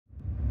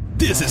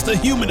This is the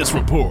Humanist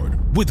Report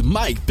with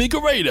Mike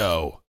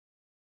Figueredo.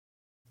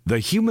 The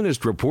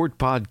Humanist Report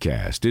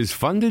podcast is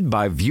funded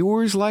by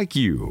viewers like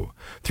you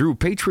through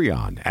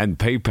Patreon and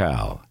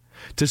PayPal.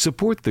 To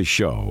support the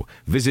show,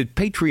 visit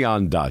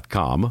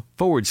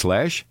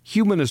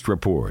patreon.com/Humanist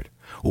Report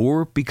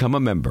or become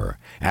a member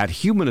at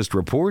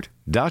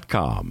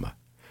humanistreport.com.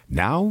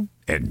 Now,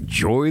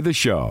 enjoy the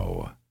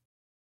show.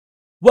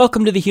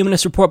 Welcome to the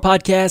Humanist Report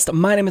podcast.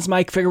 My name is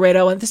Mike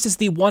Figueredo, and this is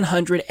the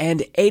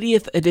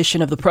 180th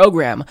edition of the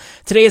program.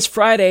 Today is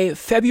Friday,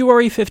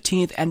 February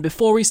 15th, and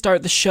before we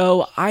start the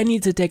show, I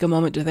need to take a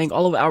moment to thank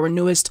all of our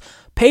newest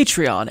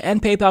Patreon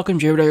and PayPal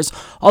contributors,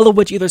 all of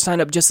which either signed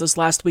up just this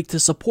last week to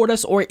support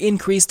us or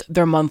increased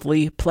their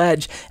monthly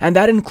pledge. And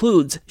that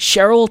includes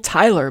Cheryl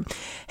Tyler,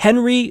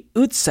 Henry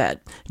Utset,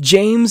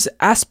 James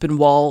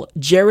Aspinwall,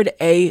 Jared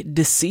A.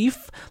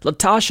 DeCeif,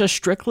 Latasha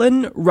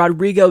Strickland,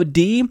 Rodrigo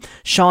D.,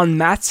 Sean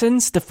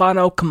Matson,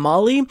 Stefano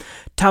Kamali,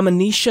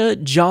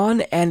 Tamanisha John,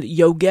 and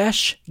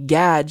Yogesh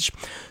Gaj.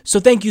 So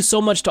thank you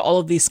so much to all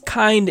of these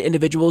kind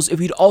individuals.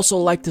 If you'd also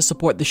like to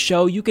support the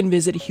show, you can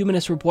visit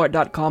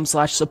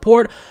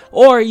humanistreport.com/support,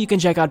 or you can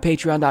check out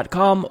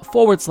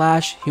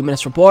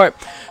patreon.com/Humanist Report.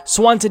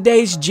 So on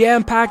today's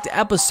jam-packed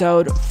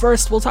episode,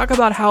 first we'll talk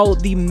about how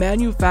the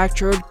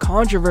manufactured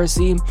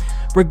controversy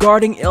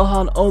regarding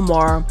Ilhan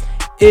Omar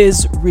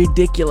is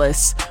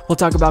ridiculous. We'll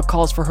talk about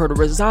calls for her to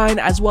resign,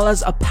 as well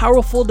as a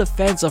powerful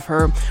defense of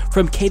her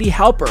from Katie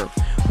Halper.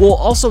 We'll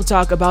also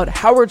talk about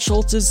Howard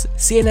Schultz's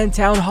CNN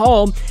town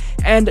hall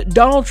and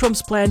Donald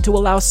Trump's plan to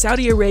allow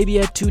Saudi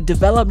Arabia to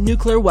develop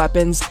nuclear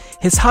weapons,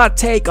 his hot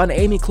take on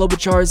Amy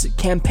Klobuchar's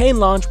campaign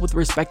launch with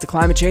respect to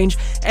climate change,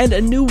 and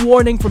a new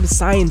warning from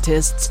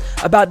scientists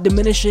about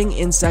diminishing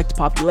insect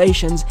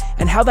populations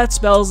and how that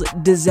spells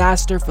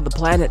disaster for the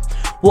planet.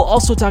 We'll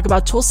also talk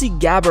about Tulsi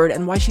Gabbard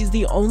and why she's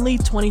the only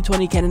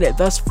 2020 candidate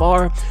thus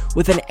far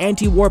with an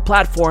anti-war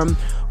platform,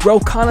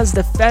 Khanna's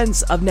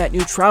defense of net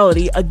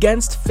neutrality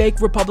against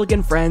fake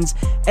Republican friends,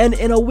 and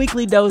in a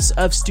weekly dose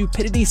of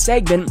stupidity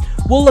segment,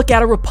 we'll look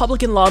at a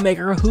Republican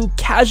lawmaker who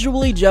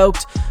casually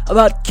joked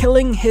about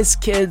killing his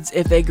kids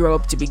if they grow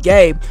up to be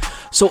gay.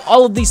 So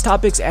all of these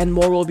topics and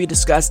more will be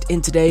discussed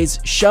in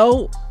today's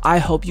show. I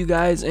hope you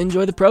guys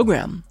enjoy the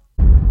program.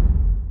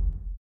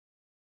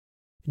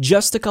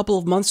 Just a couple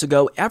of months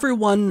ago,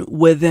 everyone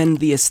within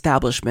the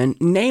establishment,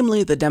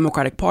 namely the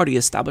Democratic Party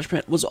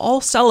establishment, was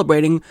all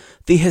celebrating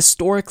the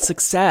historic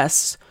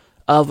success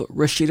of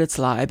Rashida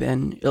Tlaib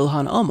and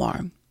Ilhan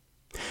Omar.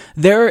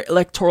 Their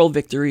electoral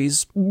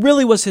victories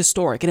really was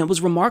historic, and it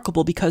was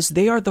remarkable because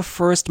they are the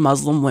first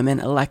Muslim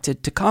women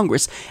elected to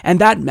Congress, and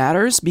that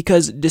matters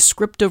because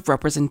descriptive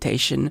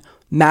representation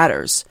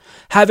matters.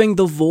 Having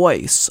the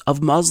voice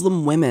of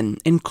Muslim women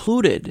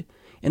included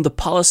in the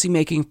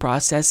policymaking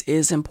process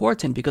is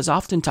important because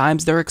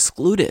oftentimes they're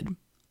excluded.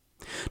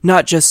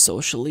 Not just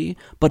socially,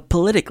 but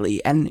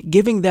politically, and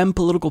giving them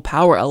political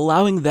power,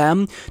 allowing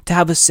them to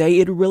have a say,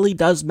 it really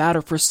does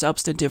matter for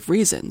substantive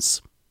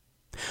reasons.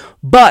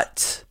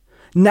 But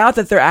now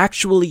that they're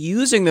actually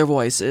using their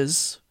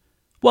voices,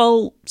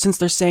 well, since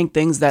they're saying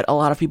things that a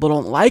lot of people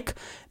don't like,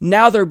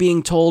 now they're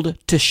being told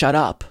to shut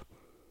up.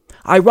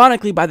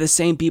 Ironically, by the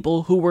same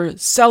people who were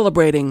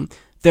celebrating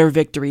their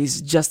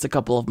victories just a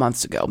couple of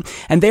months ago.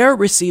 And they are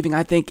receiving,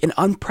 I think, an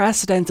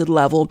unprecedented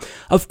level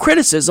of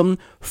criticism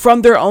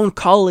from their own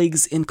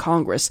colleagues in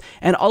Congress.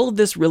 And all of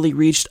this really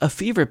reached a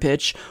fever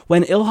pitch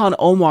when Ilhan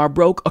Omar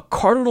broke a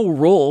cardinal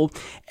rule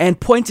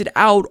and pointed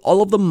out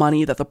all of the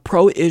money that the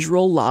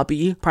pro-Israel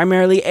lobby,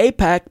 primarily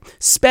AIPAC,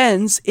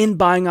 spends in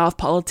buying off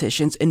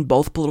politicians in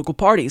both political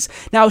parties.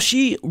 Now,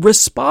 she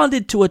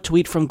responded to a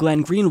tweet from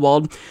Glenn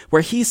Greenwald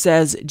where he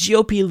says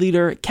GOP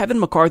leader Kevin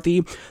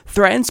McCarthy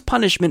threatens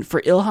punishment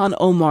for Ilhan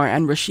Omar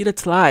and Rashida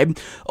Tlaib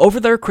over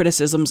their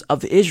criticisms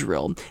of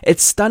Israel.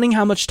 It's stunning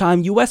how much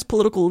time U.S.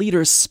 political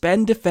leaders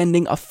spend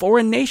defending a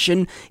foreign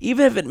nation,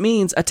 even if it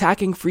means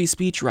attacking free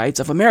speech rights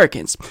of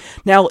Americans.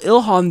 Now,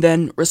 Ilhan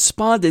then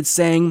responded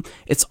saying,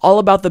 "It's all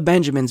about the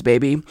Benjamins,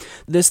 baby."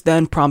 This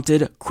then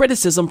prompted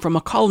criticism from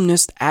a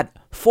columnist at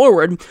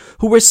Forward,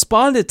 who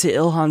responded to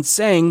Ilhan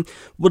saying,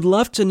 "Would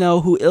love to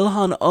know who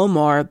Ilhan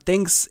Omar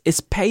thinks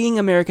is paying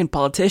American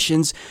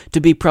politicians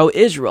to be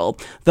pro-Israel,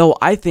 though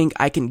I think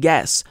I can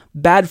guess.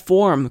 Bad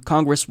form,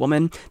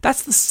 Congresswoman.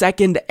 That's the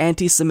second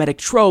anti-Semitic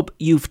trope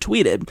you've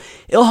tweeted."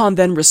 Ilhan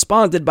then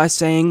responded by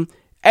saying,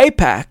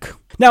 AIPAC.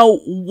 Now,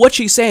 what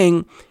she's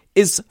saying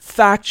is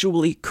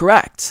factually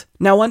correct.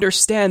 Now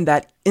understand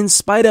that in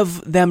spite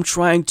of them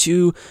trying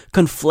to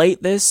conflate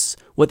this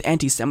with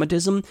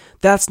anti-Semitism,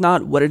 that's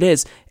not what it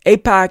is.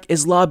 AIPAC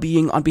is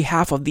lobbying on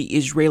behalf of the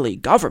Israeli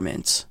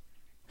government.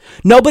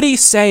 Nobody's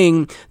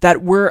saying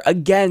that we're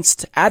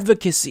against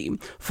advocacy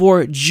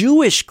for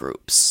Jewish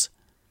groups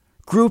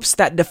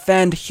that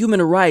defend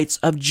human rights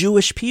of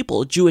Jewish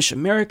people, Jewish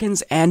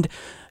Americans, and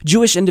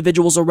Jewish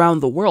individuals around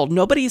the world.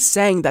 Nobody's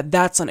saying that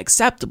that's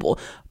unacceptable.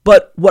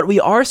 But what we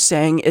are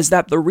saying is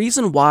that the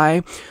reason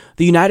why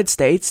the United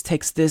States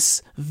takes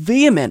this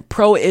vehement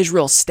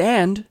pro-Israel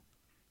stand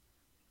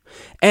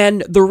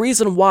And the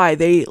reason why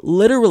they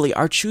literally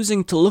are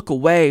choosing to look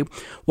away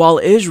while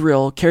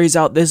Israel carries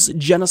out this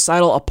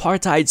genocidal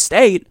apartheid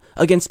state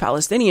against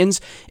Palestinians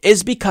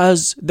is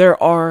because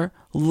there are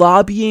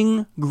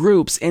lobbying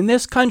groups in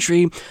this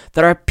country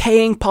that are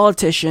paying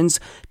politicians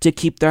to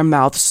keep their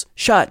mouths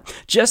shut.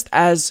 Just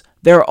as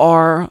there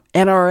are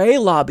NRA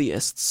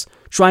lobbyists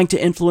trying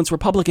to influence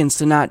Republicans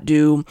to not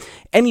do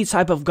any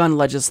type of gun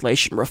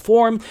legislation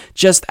reform,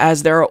 just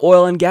as there are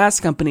oil and gas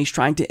companies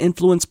trying to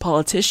influence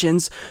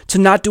politicians to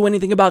not do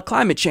anything about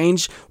climate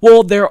change,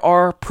 well, there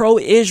are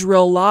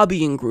pro-Israel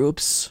lobbying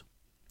groups,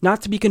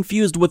 not to be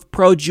confused with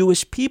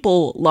pro-Jewish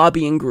people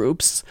lobbying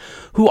groups,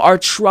 who are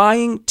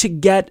trying to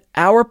get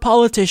our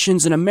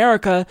politicians in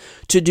America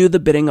to do the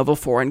bidding of a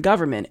foreign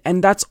government.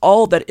 And that's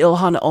all that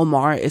Ilhan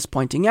Omar is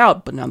pointing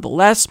out. But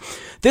nonetheless,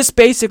 this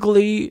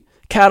basically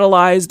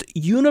catalyzed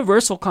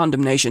universal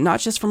condemnation, not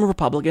just from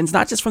Republicans,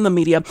 not just from the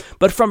media,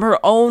 but from her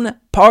own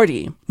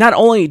party. Not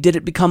only did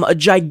it become a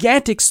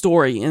gigantic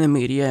story in the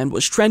media and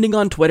was trending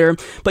on Twitter,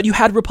 but you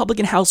had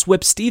Republican House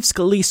Whip Steve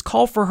Scalise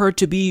call for her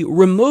to be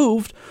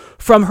removed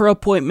from her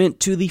appointment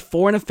to the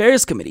Foreign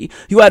Affairs Committee.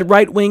 You had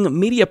right-wing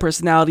media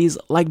personalities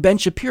like Ben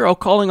Shapiro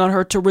calling on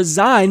her to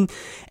resign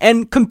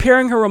and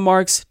comparing her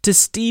remarks to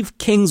Steve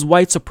King's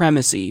white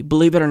supremacy,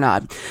 believe it or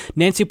not.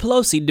 Nancy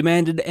Pelosi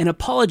demanded an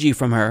apology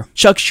from her.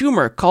 Chuck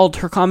Schumer called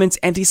her comments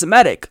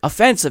anti-Semitic,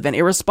 offensive, and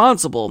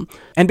irresponsible.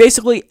 And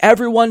basically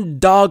everyone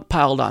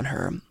dogpiled on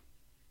her.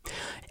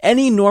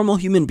 Any normal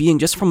human being,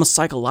 just from a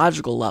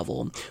psychological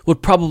level,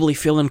 would probably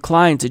feel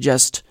inclined to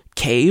just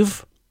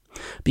cave.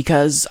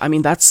 Because, I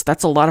mean, that's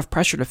a lot of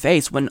pressure to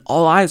face when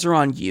all eyes are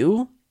on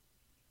you.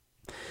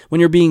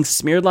 When you're being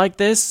smeared like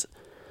this,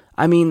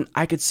 I mean,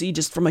 I could see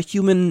just from a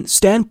human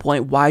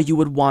standpoint why you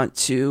would want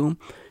to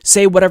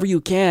say whatever you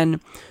can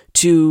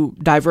to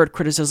divert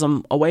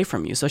criticism away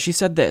from you. So she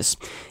said this: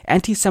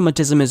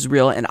 "Anti-Semitism is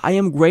real, and I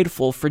am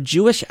grateful for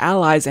Jewish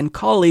allies and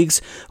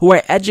colleagues who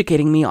are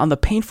educating me on the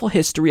painful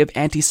history of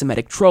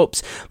anti-Semitic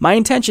tropes. My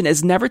intention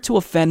is never to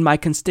offend my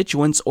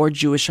constituents or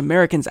Jewish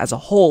Americans as a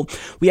whole.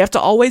 We have to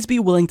always be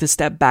willing to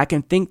step back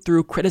and think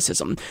through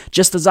criticism,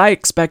 just as I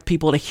expect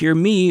people to hear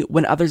me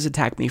when others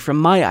attack me from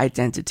my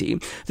identity.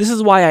 This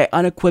is why I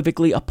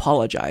unequivocally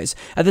apologize.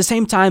 At the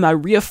same time, I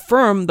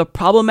reaffirm the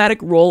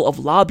problematic role of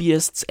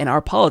lobbyists in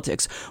our politics,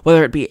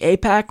 whether it be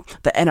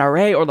AIPAC, the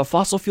NRA, or the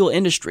fossil fuel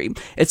industry.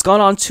 It's gone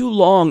on too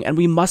long, and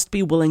we must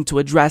be willing to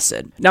address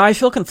it." Now, I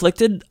feel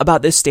conflicted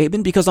about this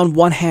statement because on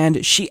one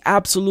hand, she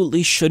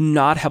absolutely should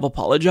not have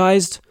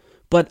apologized,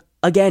 but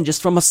again,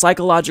 just from a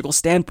psychological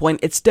standpoint,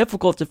 it's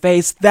difficult to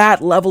face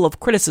that level of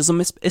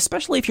criticism,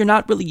 especially if you're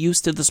not really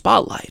used to the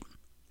spotlight.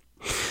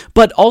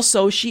 But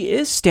also, she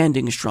is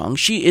standing strong.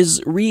 She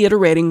is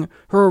reiterating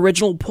her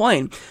original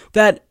point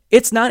that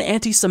it's not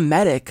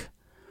anti-Semitic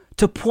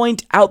to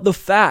point out the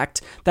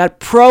fact that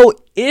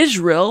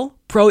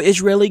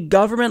pro-Israeli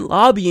government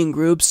lobbying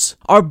groups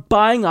are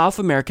buying off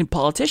American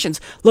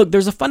politicians. Look,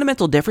 there's a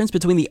fundamental difference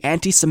between the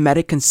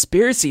anti-Semitic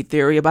conspiracy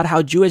theory about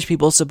how Jewish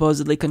people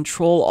supposedly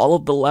control all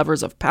of the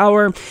levers of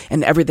power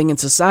and everything in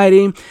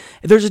society.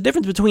 There's a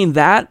difference between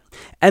that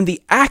and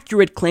the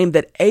accurate claim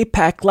that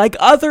AIPAC, like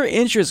other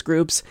interest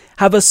groups,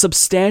 have a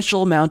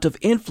substantial amount of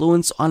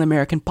influence on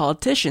American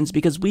politicians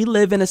because we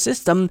live in a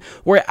system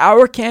where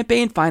our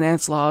campaign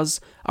finance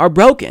laws are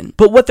broken.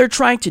 But what they're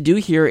trying to do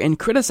here in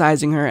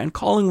criticizing her and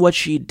calling what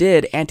she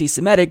did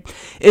anti-Semitic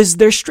is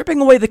they're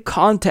stripping away the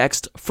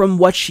context from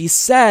what she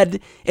said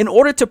in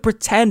order to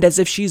pretend as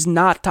if she's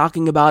not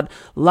talking about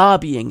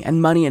lobbying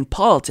and money in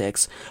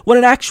politics, when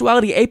in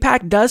actuality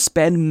AIPAC does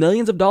spend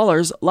millions of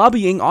dollars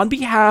lobbying on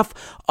behalf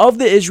of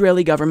the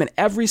Israeli government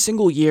every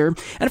single year.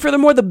 And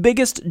furthermore, the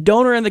biggest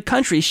donor in the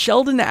country,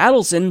 Sheldon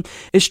Adelson,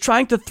 is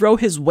trying to throw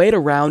his weight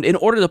around in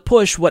order to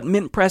push what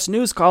Mint Press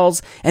News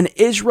calls an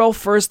Israel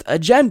First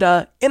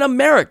agenda in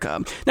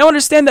America. Now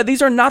understand that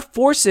these are not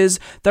forces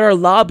that are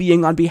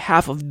lobbying on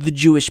behalf of the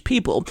Jewish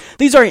people.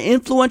 These are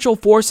influential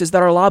forces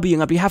that are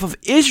lobbying on behalf of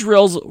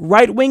Israel's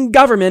right-wing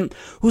government,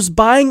 who's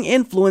buying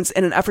influence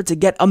in an effort to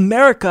get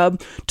America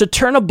to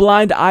turn a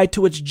blind eye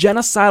to its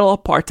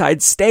genocidal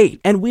apartheid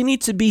state. And we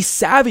need to be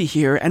savvy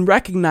here and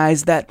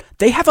recognize that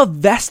they have a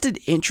vested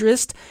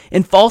interest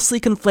in falsely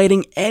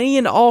conflating any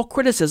and all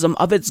criticism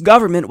of its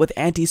government with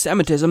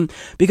anti-Semitism,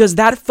 because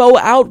that faux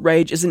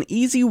outrage is an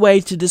easy way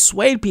to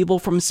dissuade people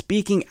from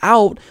speaking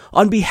out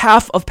on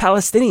behalf of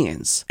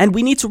Palestinians. And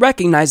we need to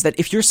recognize that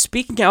if you're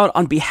speaking out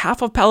on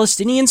behalf of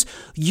Palestinians,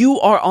 you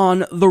are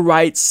on the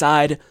right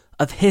side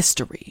of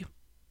history.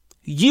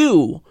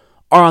 You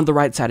are on the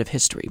right side of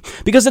history,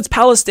 because it's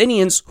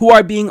Palestinians who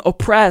are being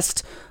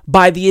oppressed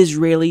by the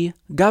Israeli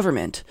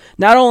government.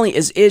 Not only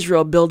is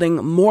Israel building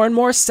more and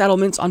more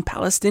settlements on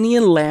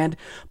Palestinian land,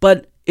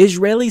 but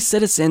Israeli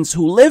citizens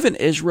who live in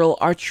Israel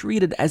are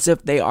treated as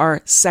if they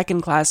are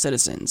second-class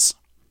citizens.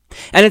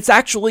 And it's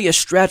actually a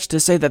stretch to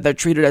say that they're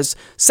treated as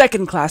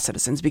second-class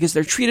citizens because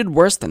they're treated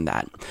worse than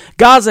that.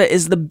 Gaza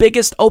is the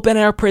biggest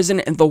open-air prison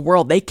in the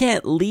world. They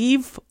can't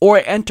leave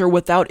or enter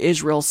without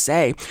Israel's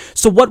say.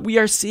 So what we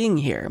are seeing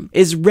here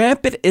is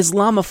rampant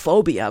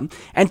Islamophobia.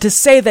 And to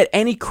say that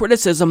any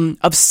criticism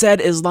of said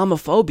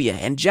Islamophobia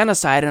and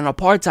genocide and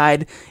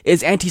apartheid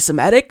is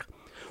anti-Semitic,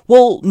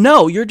 well,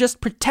 no, you're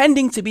just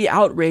pretending to be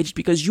outraged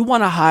because you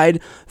want to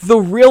hide the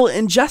real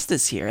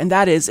injustice here, and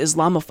that is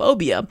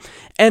Islamophobia.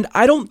 And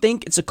I don't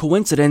think it's a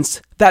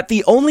coincidence that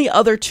the only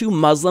other two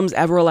Muslims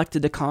ever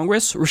elected to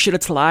Congress, Rashida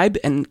Tlaib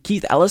and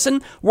Keith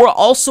Ellison, were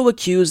also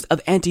accused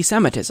of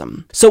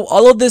anti-Semitism. So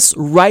all of this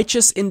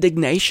righteous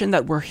indignation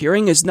that we're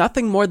hearing is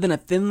nothing more than a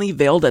thinly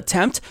veiled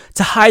attempt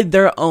to hide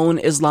their own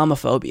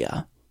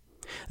Islamophobia.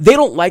 They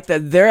don't like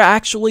that they're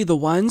actually the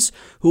ones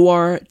who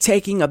are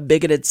taking a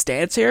bigoted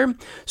stance here,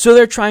 so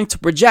they're trying to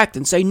project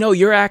and say, no,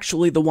 you're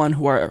actually the one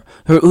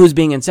who's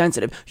being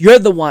insensitive. You're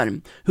the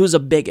one who's a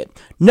bigot.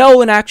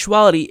 No, in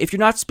actuality, if you're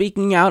not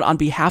speaking out on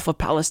behalf of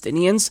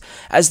Palestinians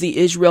as the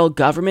Israel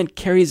government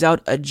carries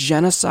out a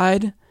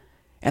genocide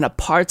and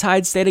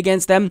apartheid state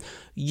against them,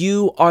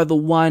 you are the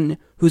one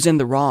who's in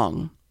the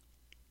wrong.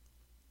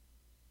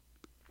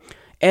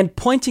 And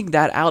pointing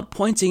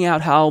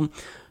out how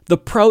the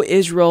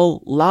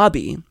pro-Israel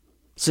lobby,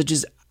 such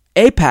as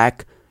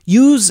AIPAC,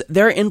 use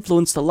their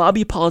influence to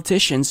lobby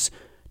politicians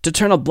to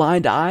turn a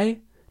blind eye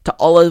to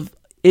all of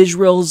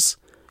Israel's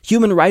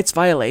human rights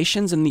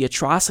violations and the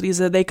atrocities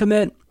that they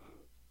commit.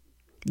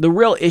 The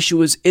real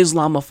issue is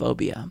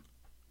Islamophobia.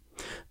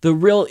 The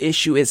real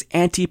issue is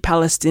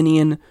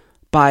anti-Palestinian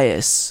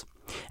bias.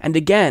 And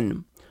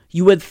again,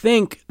 you would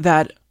think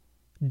that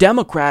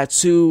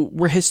Democrats who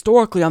were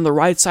historically on the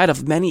right side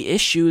of many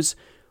issues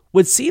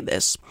would see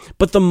this,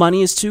 but the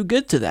money is too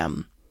good to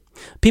them.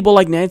 People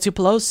like Nancy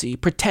Pelosi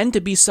pretend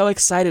to be so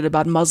excited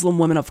about Muslim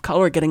women of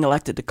color getting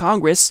elected to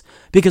Congress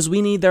because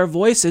we need their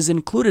voices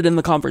included in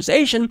the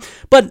conversation,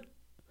 but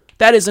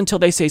that is until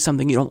they say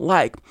something you don't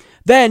like.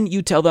 Then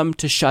you tell them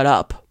to shut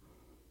up.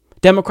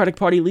 Democratic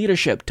Party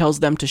leadership tells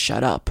them to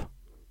shut up.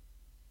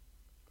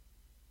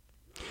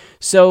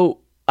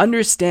 So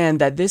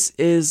understand that this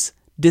is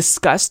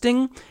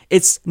disgusting.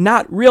 It's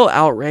not real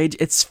outrage,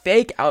 it's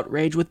fake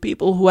outrage with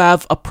people who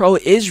have a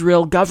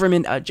pro-Israel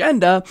government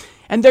agenda,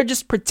 and they're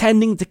just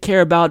pretending to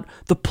care about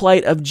the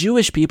plight of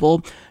Jewish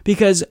people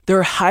because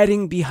they're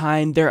hiding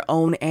behind their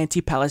own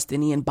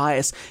anti-Palestinian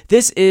bias.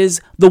 This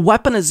is the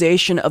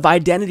weaponization of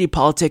identity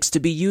politics to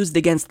be used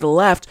against the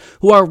left,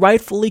 who are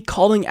rightfully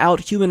calling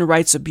out human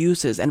rights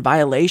abuses and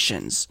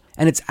violations.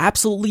 And it's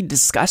absolutely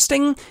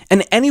disgusting.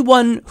 And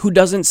anyone who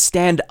doesn't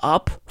stand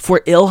up for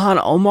Ilhan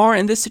Omar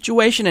in this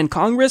situation in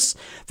Congress,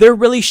 they're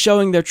really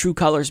showing their true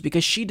colors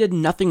because she did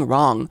nothing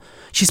wrong.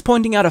 She's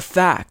pointing out a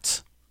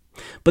fact.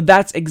 But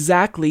that's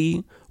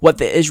exactly what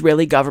the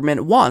Israeli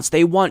government wants.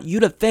 They want you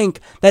to think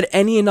that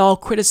any and all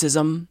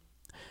criticism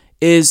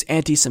is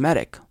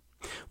anti-Semitic.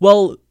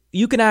 Well,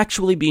 you can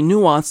actually be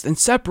nuanced and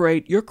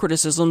separate your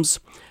criticisms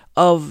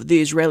of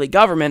the Israeli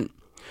government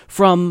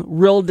from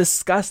real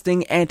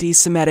disgusting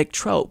anti-Semitic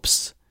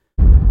tropes.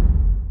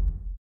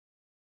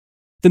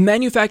 The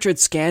manufactured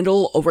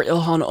scandal over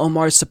Ilhan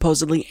Omar's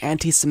supposedly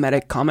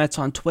anti-Semitic comments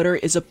on Twitter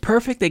is a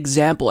perfect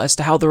example as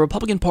to how the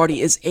Republican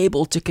Party is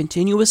able to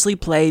continuously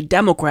play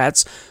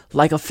Democrats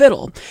like a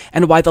fiddle,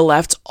 and why the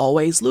left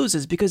always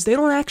loses, because they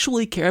don't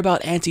actually care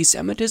about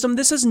anti-Semitism.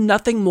 This is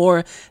nothing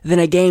more than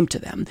a game to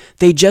them.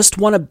 They just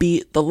want to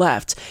beat the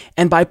left,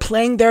 and by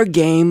playing their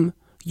game,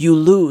 you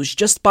lose.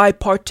 Just by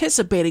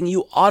participating,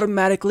 you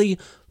automatically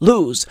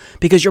lose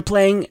because you're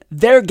playing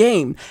their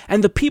game.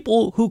 And the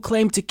people who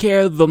claim to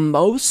care the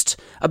most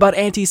about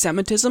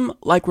anti-Semitism,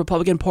 like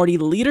Republican Party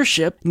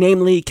leadership,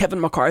 namely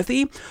Kevin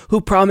McCarthy, who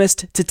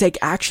promised to take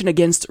action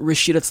against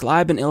Rashida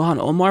Tlaib and Ilhan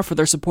Omar for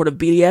their support of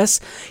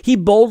BDS, he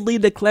boldly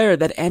declared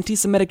that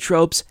anti-Semitic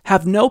tropes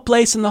have no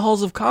place in the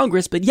halls of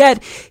Congress, but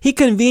yet he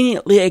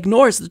conveniently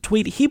ignores the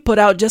tweet he put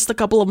out just a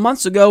couple of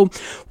months ago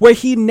where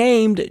he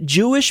named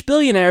Jewish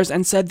billionaires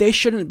and said they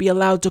shouldn't be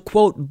allowed to,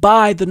 quote,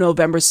 buy the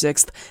November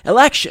 6th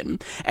election.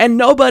 And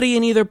nobody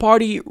in either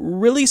party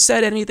really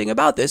said anything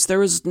about this. There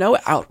was no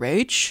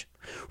outrage.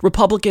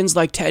 Republicans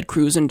like Ted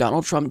Cruz and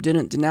Donald Trump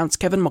didn't denounce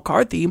Kevin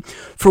McCarthy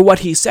for what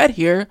he said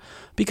here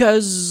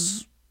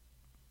because,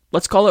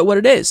 let's call it what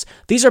it is.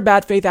 These are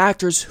bad faith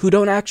actors who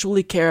don't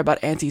actually care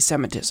about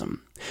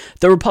anti-Semitism.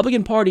 The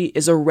Republican Party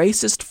is a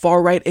racist,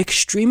 far-right,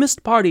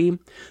 extremist party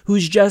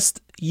who's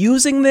just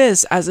using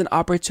this as an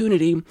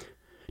opportunity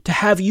to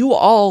have you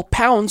all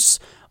pounce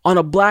on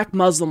a black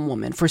Muslim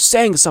woman for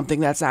saying something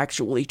that's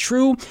actually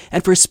true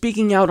and for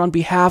speaking out on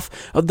behalf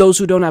of those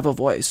who don't have a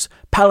voice,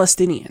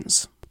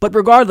 Palestinians. But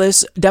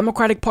regardless,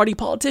 Democratic Party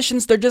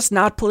politicians, they're just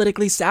not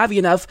politically savvy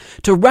enough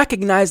to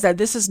recognize that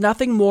this is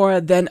nothing more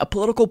than a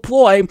political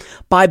ploy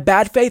by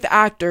bad faith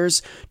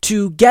actors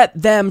to get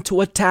them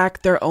to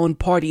attack their own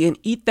party and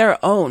eat their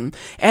own.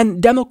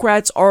 And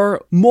Democrats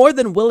are more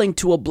than willing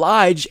to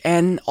oblige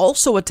and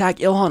also attack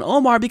Ilhan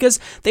Omar because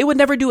they would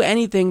never do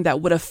anything that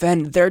would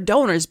offend their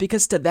donors,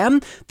 because to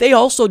them, they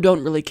also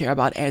don't really care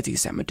about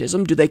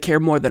anti-Semitism. Do they care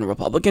more than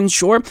Republicans?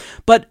 Sure.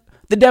 But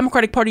the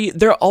Democratic Party,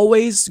 they're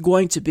always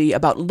going to be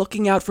about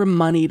looking out for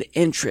moneyed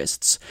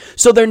interests.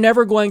 So they're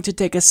never going to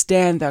take a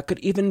stand that could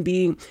even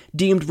be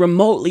deemed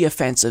remotely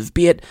offensive,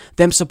 be it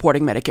them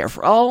supporting Medicare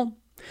for all,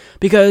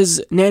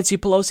 because Nancy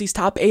Pelosi's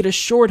top 8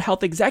 assured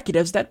health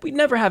executives that we'd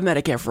never have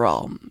Medicare for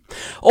all.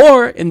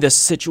 Or, in this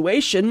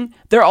situation,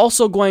 they're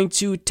also going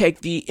to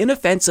take the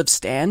inoffensive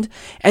stand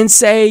and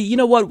say, you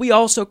know what, we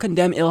also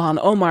condemn Ilhan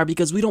Omar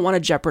because we don't want to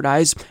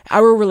jeopardize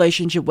our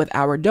relationship with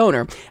our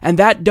donor, and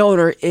that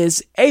donor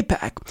is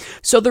AIPAC.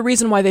 So the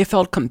reason why they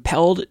felt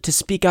compelled to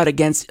speak out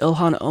against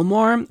Ilhan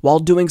Omar, while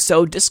doing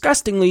so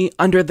disgustingly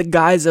under the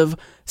guise of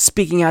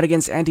speaking out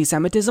against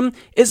anti-Semitism,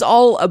 is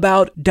all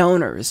about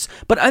donors.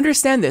 But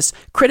understand this,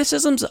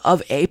 criticisms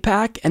of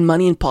AIPAC and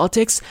money in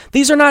politics,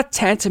 these are not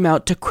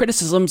tantamount to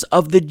criticisms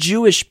of the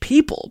Jewish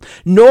people,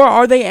 nor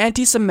are they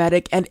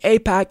anti-Semitic, and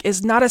AIPAC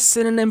is not a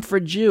synonym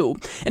for Jew.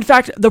 In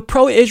fact, the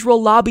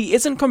pro-Israel lobby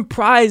isn't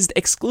comprised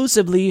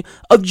exclusively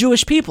of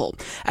Jewish people.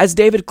 As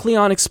David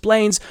Cleon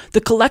explains,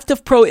 the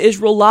collective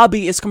pro-Israel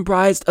lobby is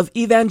comprised of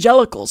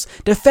evangelicals,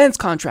 defense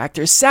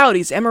contractors,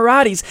 Saudis,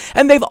 Emiratis,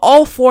 and they've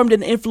all formed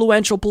an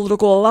influential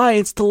political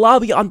alliance to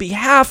lobby on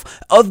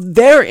behalf of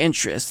their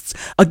interests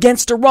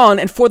against Iran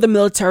and for the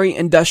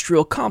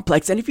military-industrial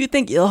complex. And if you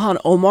think Ilhan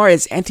Omar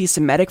is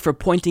anti-Semitic for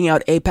pointing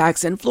out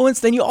AIPAC's influence,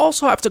 then you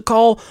also have to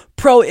call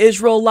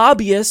pro-Israel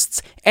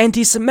lobbyists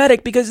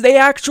anti-Semitic, because they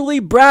actually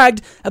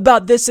bragged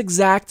about this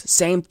exact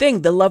same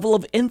thing, the level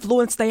of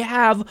influence they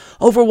have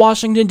over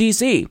Washington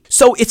D.C.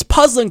 So it's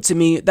puzzling to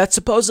me that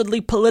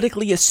supposedly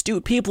politically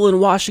astute people in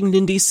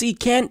Washington D.C.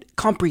 can't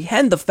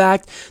comprehend the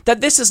fact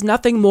that this is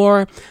nothing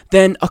more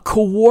than a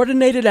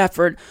coordinated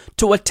effort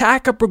to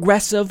attack a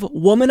progressive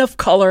woman of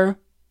color,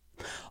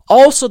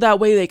 also that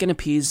way they can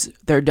appease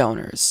their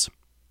donors.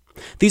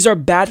 These are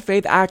bad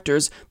faith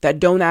actors that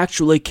don't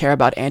actually care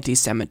about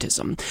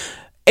anti-Semitism.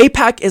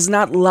 AIPAC is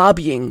not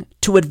lobbying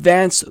to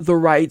advance the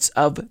rights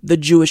of the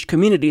Jewish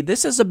community.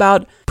 This is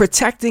about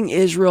protecting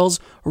Israel's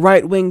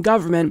right-wing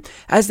government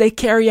as they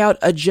carry out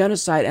a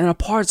genocide and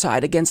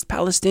apartheid against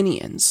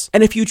Palestinians.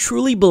 And if you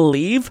truly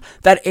believe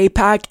that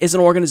AIPAC is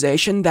an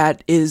organization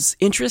that is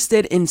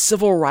interested in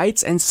civil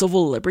rights and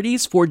civil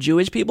liberties for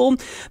Jewish people,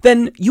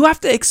 then you have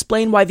to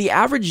explain why the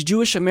average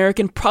Jewish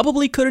American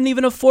probably couldn't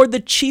even afford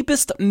the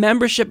cheapest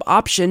membership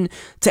option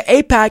to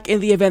AIPAC in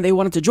the event they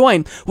wanted to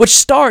join, which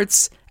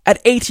starts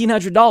at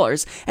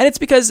 $1,800. And it's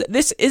because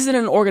this isn't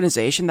an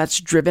organization that's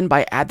driven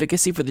by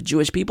advocacy for the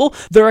Jewish people.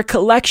 They're a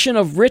collection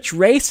of rich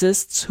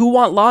racists who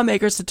want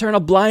lawmakers to turn a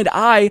blind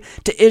eye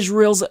to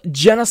Israel's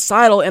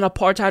genocidal and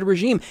apartheid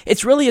regime.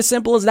 It's really as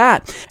simple as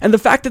that. And the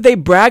fact that they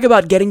brag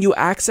about getting you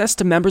access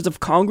to members of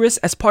Congress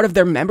as part of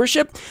their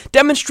membership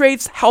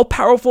demonstrates how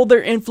powerful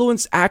their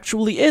influence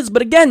actually is.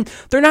 But again,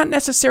 they're not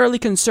necessarily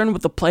concerned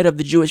with the plight of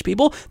the Jewish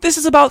people. This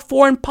is about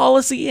foreign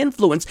policy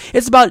influence.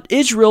 It's about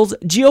Israel's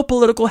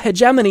geopolitical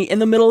hegemony in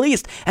the Middle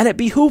East, and it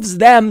behooves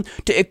them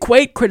to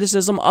equate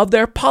criticism of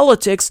their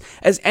politics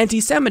as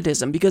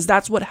anti-Semitism, because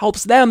that's what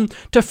helps them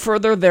to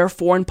further their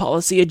foreign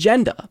policy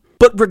agenda.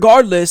 But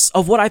regardless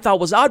of what I thought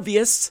was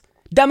obvious,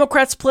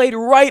 Democrats played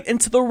right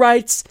into the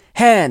right's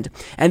hand,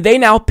 and they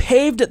now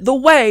paved the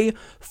way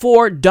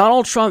for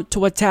Donald Trump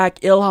to attack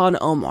Ilhan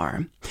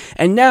Omar.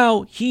 And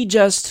now he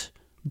just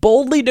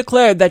boldly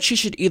declared that she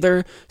should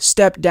either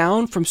step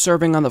down from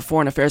serving on the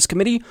Foreign Affairs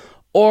Committee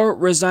or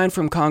resign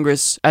from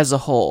Congress as a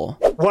whole.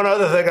 One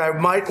other thing I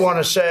might want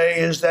to say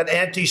is that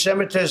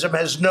anti-Semitism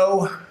has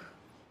no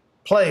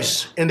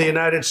place in the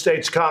United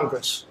States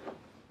Congress.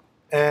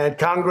 And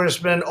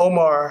Congressman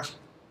Omar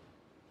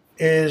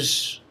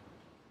is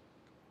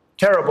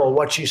terrible,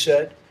 what she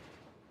said.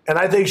 And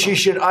I think she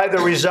should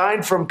either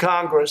resign from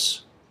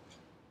Congress,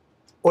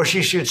 or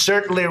she should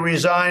certainly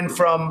resign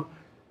from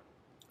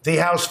the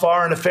House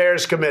Foreign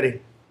Affairs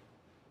Committee.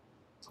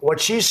 What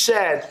she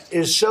said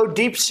is so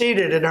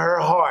deep-seated in her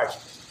heart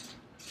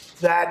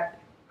that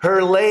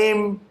her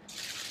lame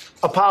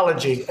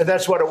apology, and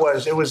that's what it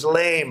was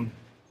lame,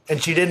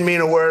 and she didn't mean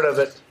a word of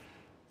it,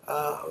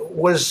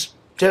 was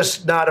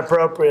just not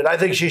appropriate. I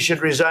think she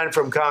should resign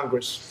from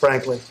Congress,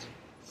 frankly.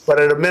 But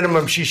at a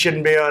minimum, she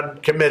shouldn't be on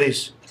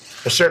committees,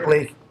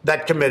 certainly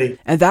that committee.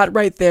 And that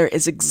right there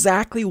is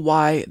exactly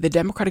why the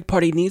Democratic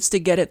Party needs to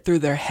get it through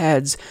their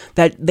heads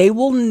that they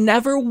will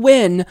never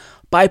win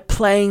by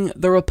playing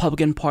the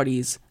Republican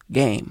Party's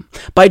game.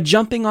 By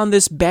jumping on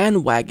this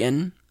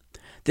bandwagon,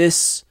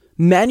 this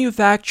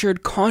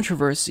manufactured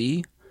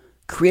controversy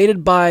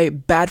created by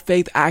bad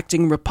faith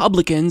acting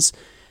Republicans,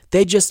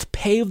 they just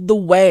paved the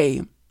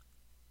way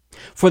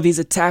for these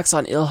attacks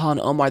on Ilhan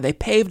Omar. They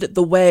paved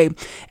the way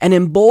and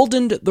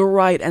emboldened the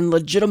right and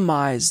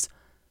legitimized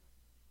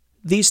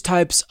these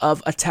types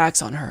of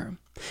attacks on her.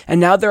 And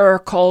now there are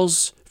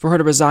calls for her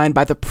to resign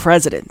by the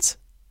president.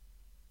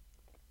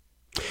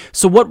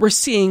 So what we're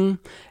seeing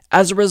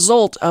as a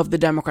result of the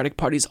Democratic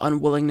Party's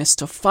unwillingness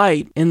to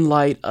fight in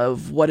light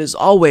of what is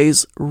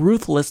always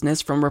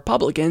ruthlessness from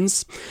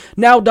Republicans,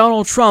 now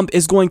Donald Trump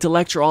is going to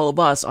lecture all of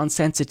us on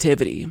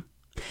sensitivity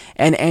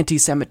and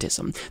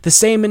anti-Semitism. The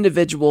same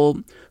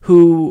individual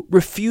who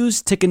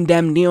refused to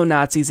condemn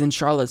neo-Nazis in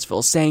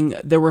Charlottesville, saying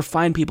there were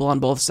fine people on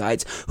both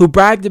sides, who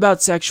bragged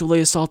about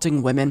sexually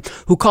assaulting women,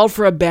 who called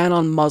for a ban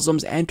on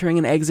Muslims entering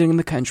and exiting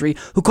the country,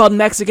 who called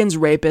Mexicans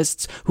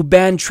rapists, who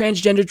banned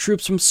transgender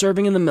troops from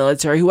serving in the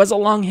military, who has a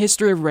long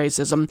history of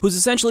racism, who's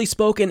essentially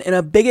spoken in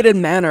a bigoted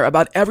manner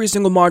about every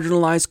single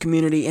marginalized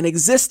community in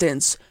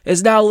existence,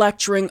 is now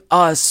lecturing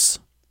us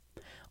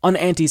on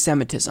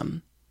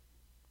anti-Semitism.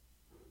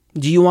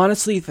 Do you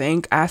honestly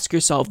think, ask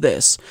yourself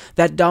this,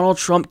 that Donald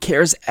Trump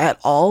cares at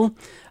all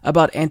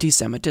about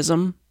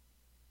anti-Semitism?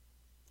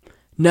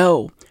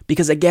 No,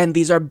 because again,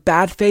 these are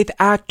bad faith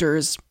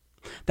actors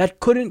that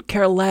couldn't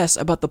care less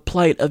about the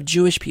plight of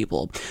Jewish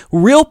people.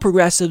 Real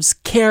progressives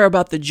care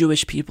about the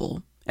Jewish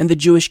people and the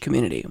Jewish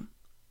community.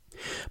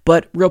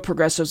 But real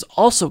progressives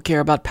also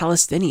care about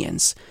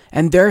Palestinians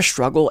and their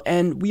struggle,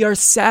 and we are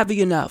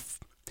savvy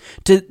enough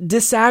to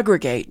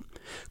disaggregate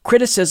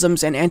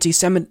criticisms and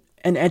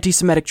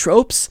anti-Semitic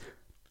tropes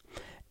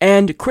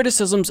and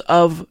criticisms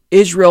of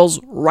Israel's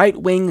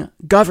right-wing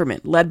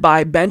government led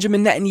by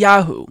Benjamin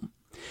Netanyahu,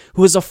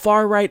 who is a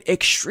far-right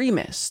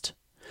extremist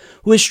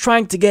who is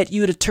trying to get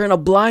you to turn a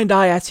blind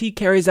eye as he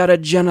carries out a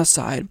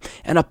genocide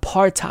and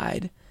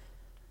apartheid.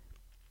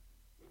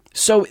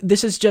 So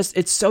this is just,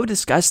 it's so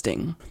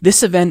disgusting.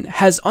 This event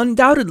has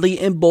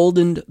undoubtedly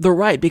emboldened the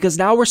right, because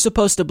now we're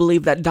supposed to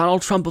believe that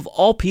Donald Trump, of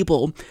all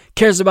people,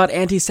 cares about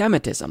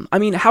anti-Semitism. I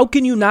mean, how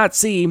can you not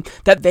see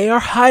that they are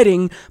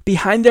hiding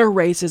behind their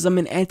racism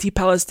and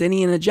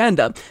anti-Palestinian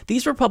agenda?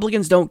 These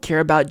Republicans don't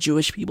care about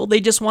Jewish people. They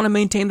just want to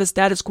maintain the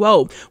status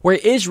quo, where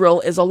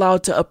Israel is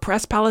allowed to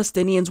oppress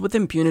Palestinians with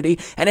impunity,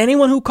 and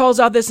anyone who calls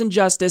out this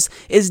injustice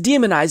is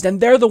demonized, and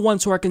they're the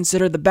ones who are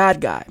considered the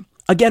bad guy.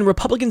 Again,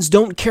 Republicans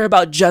don't care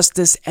about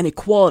justice and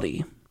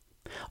equality.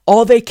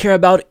 All they care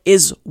about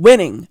is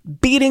winning,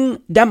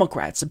 beating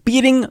Democrats,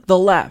 beating the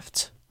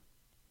left,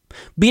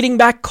 beating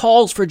back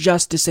calls for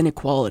justice and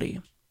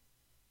equality,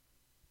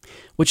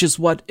 which is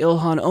what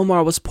Ilhan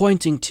Omar was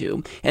pointing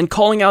to and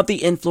calling out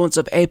the influence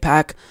of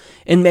AIPAC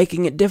in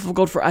making it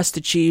difficult for us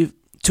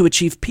to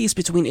achieve peace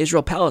between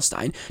Israel and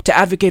Palestine, to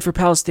advocate for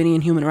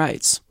Palestinian human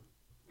rights.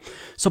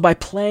 So by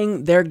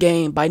playing their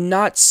game, by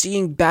not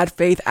seeing bad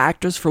faith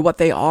actors for what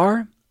they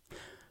are,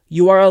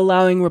 you are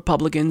allowing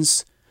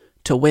Republicans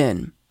to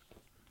win.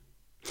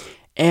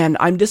 And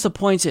I'm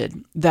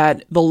disappointed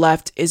that the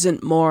left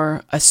isn't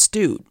more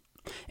astute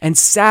and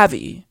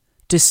savvy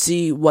to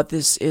see what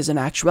this is in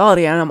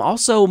actuality. And I'm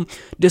also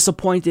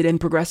disappointed in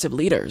progressive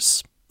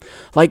leaders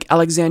like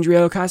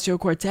Alexandria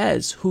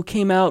Ocasio-Cortez, who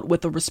came out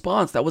with a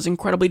response that was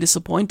incredibly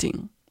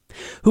disappointing,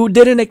 who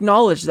didn't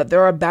acknowledge that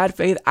there are bad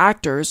faith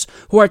actors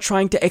who are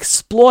trying to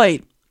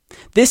exploit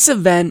this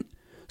event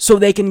so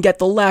they can get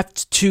the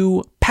left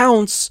to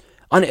pounce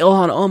on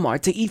Ilhan Omar,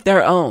 to eat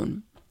their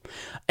own.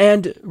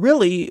 And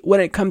really,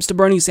 when it comes to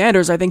Bernie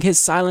Sanders, I think his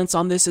silence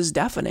on this is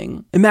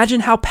deafening.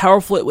 Imagine how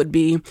powerful it would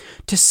be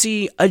to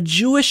see a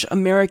Jewish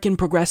American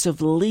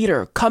progressive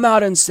leader come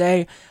out and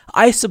say,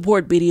 I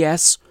support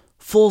BDS,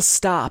 full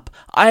stop.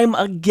 I'm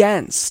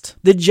against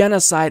the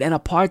genocide and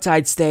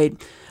apartheid state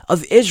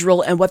of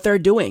Israel and what they're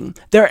doing.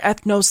 Their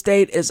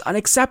ethno-state is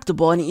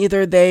unacceptable, and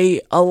either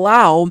they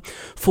allow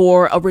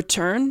for a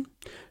return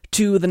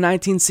to the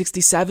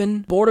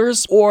 1967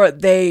 borders, or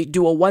they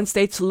do a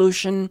one-state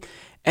solution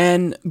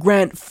and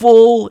grant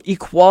full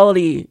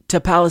equality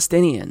to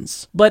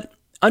Palestinians. But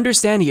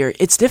understand here,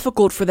 it's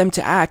difficult for them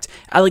to act.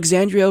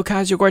 Alexandria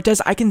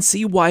Ocasio-Cortez, I can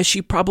see why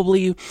she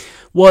probably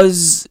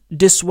was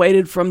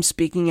dissuaded from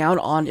speaking out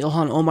on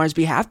Ilhan Omar's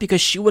behalf,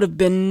 because she would have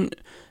been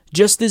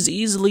just as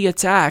easily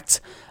attacked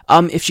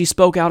if she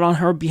spoke out on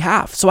her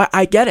behalf. So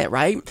I get it,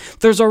 right?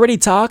 There's already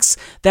talks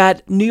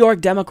that New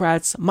York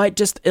Democrats might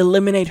just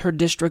eliminate her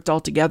district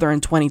altogether in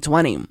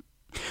 2020.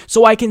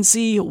 So I can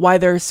see why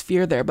there's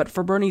fear there. But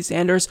for Bernie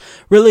Sanders,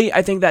 really,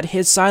 I think that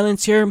his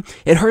silence here,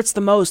 it hurts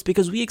the most,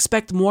 because we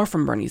expect more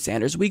from Bernie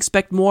Sanders. We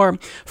expect more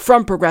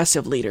from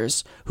progressive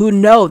leaders who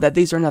know that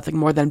these are nothing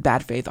more than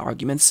bad faith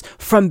arguments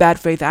from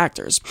bad faith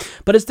actors.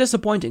 But it's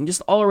disappointing.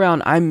 Just all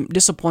around, I'm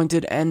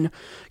disappointed. And,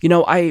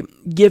 I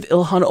give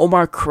Ilhan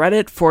Omar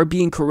credit for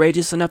being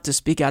courageous enough to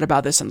speak out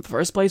about this in the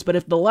first place. But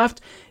if the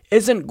left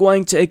isn't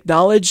going to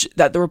acknowledge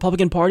that the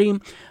Republican Party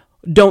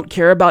don't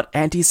care about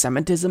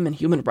anti-Semitism and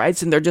human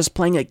rights, and they're just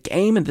playing a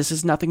game, and this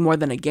is nothing more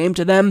than a game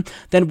to them,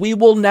 then we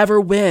will never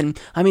win.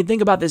 I mean,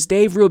 think about this.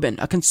 Dave Rubin,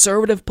 a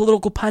conservative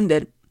political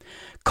pundit,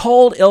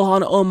 called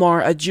Ilhan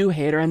Omar a Jew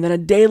hater, and then a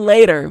day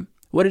later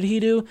What did he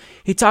do?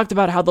 He talked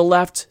about how the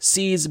left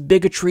sees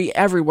bigotry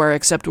everywhere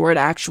except where it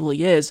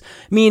actually is,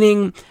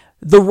 meaning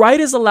the right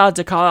is allowed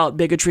to call out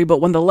bigotry,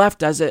 but when the left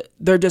does it,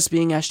 they're just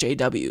being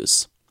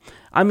SJWs.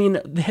 I mean,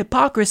 the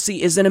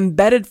hypocrisy is an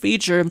embedded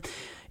feature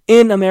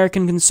in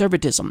American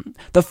conservatism.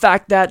 The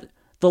fact that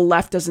the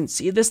left doesn't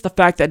see this, the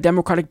fact that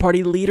Democratic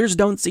Party leaders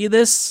don't see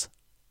this,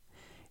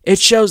 it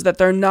shows that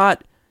they're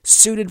not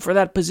suited for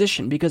that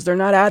position because they're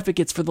not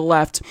advocates for the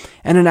left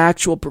and an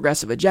actual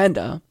progressive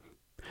agenda.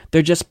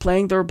 They're just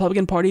playing the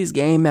Republican Party's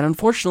game, and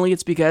unfortunately,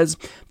 it's because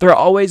they're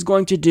always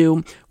going to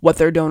do what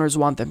their donors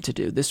want them to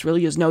do. This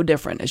really is no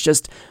different. It's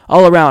just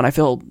all around, I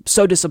feel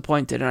so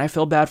disappointed, and I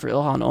feel bad for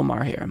Ilhan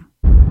Omar here.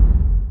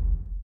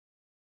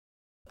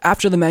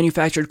 After the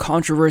manufactured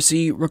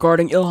controversy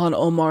regarding Ilhan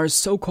Omar's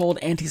so-called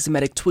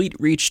anti-Semitic tweet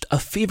reached a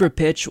fever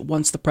pitch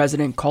once the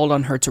president called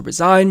on her to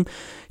resign,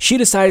 she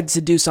decided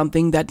to do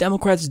something that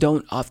Democrats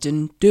don't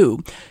often do.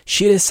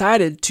 She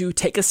decided to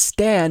take a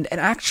stand and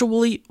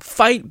actually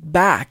fight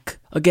back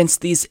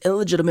against these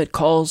illegitimate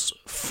calls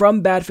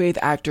from bad faith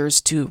actors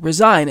to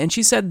resign. And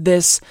she said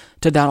this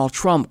to Donald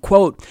Trump,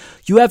 quote,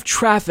 "You have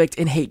trafficked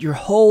in hate your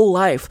whole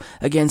life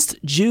against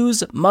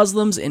Jews,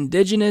 Muslims,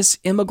 indigenous,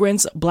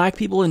 immigrants, black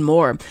people, and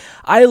more.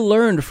 I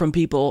learned from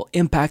people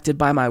impacted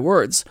by my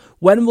words.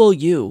 When will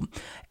you?"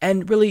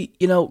 And really,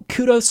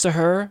 kudos to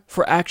her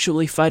for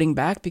actually fighting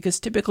back,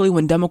 because typically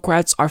when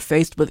Democrats are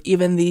faced with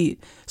even the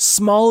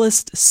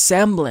smallest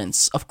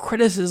semblance of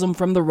criticism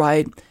from the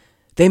right,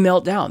 they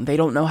melt down. They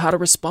don't know how to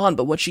respond.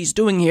 But what she's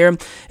doing here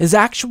is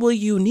actually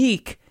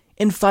unique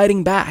in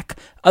fighting back.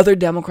 Other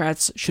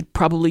Democrats should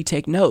probably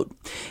take note.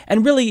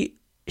 And really,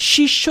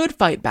 she should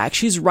fight back.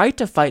 She's right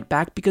to fight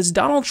back because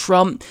Donald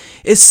Trump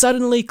is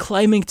suddenly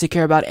claiming to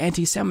care about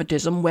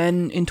anti-Semitism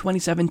when, in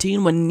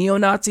 2017, when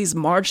neo-Nazis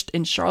marched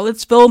in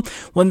Charlottesville,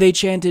 when they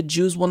chanted,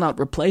 "Jews will not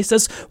replace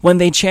us," when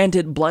they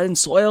chanted "blood and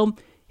soil,"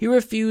 he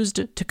refused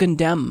to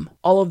condemn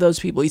all of those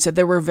people. He said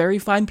there were very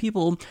fine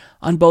people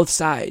on both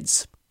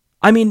sides.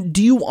 I mean,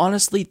 do you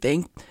honestly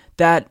think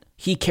that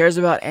he cares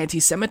about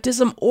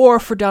anti-Semitism? Or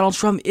for Donald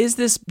Trump, is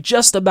this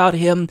just about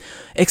him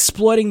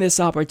exploiting this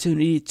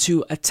opportunity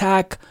to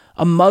attack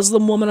a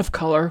Muslim woman of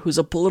color who's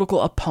a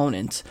political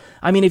opponent?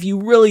 I mean, if you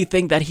really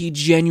think that he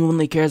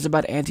genuinely cares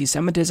about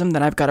anti-Semitism,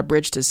 then I've got a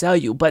bridge to sell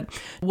you. But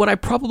what I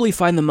probably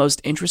find the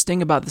most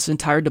interesting about this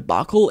entire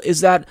debacle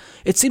is that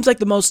it seems like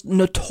the most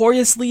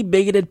notoriously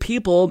bigoted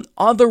people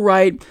on the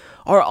right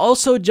are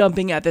also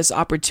jumping at this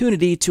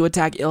opportunity to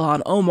attack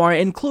Ilhan Omar,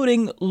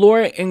 including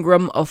Laura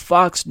Ingraham of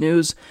Fox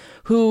News,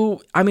 who,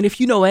 I mean,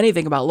 if you know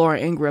anything about Laura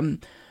Ingraham,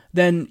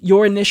 then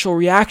your initial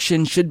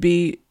reaction should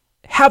be,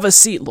 have a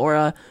seat,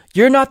 Laura.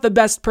 You're not the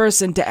best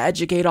person to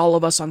educate all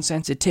of us on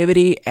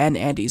sensitivity and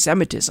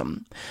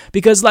anti-Semitism.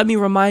 Because let me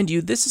remind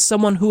you, this is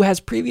someone who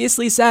has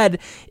previously said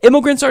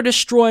immigrants are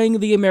destroying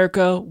the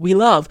America we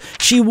love.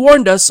 She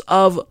warned us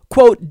of,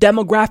 quote,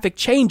 demographic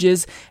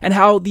changes and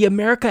how the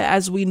America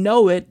as we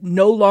know it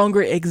no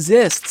longer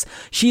exists.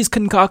 She's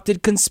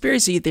concocted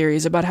conspiracy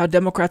theories about how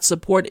Democrats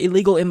support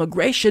illegal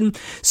immigration,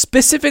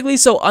 specifically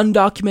so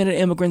undocumented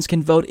immigrants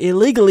can vote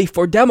illegally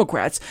for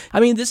Democrats.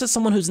 I mean, this is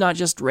someone who's not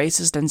just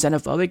racist and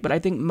xenophobic, but I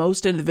think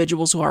most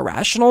individuals who are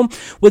rational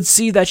would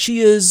see that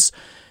she is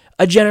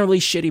a generally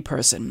shitty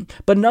person.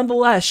 But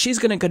nonetheless, she's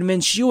going to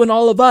convince you and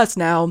all of us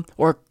now,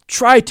 or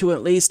try to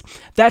at least,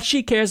 that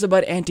she cares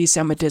about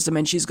anti-Semitism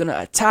and she's going to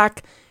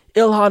attack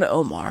Ilhan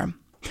Omar.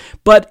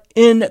 But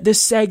in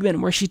this segment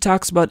where she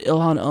talks about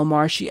Ilhan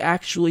Omar, she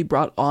actually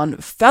brought on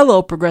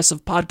fellow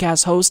progressive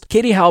podcast host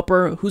Katie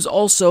Halper, who's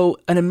also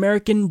an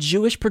American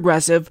Jewish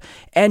progressive,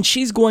 and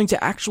she's going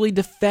to actually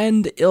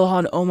defend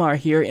Ilhan Omar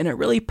here in a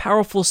really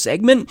powerful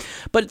segment.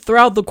 But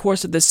throughout the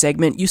course of this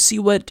segment, you see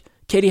what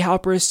Katie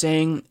Halper is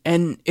saying,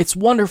 and it's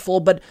wonderful,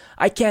 but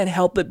I can't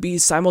help but be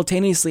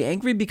simultaneously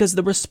angry because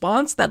the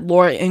response that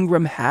Laura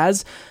Ingraham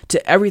has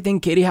to everything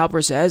Katie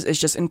Halper says is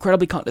just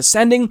incredibly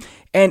condescending,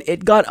 and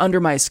it got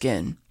under my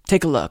skin.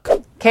 Take a look.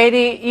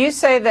 Katie, you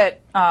say that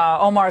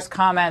Omar's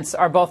comments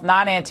are both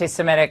not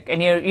anti-Semitic,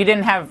 and you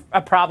didn't have a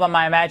problem,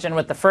 I imagine,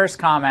 with the first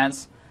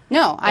comments.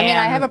 No, I mean,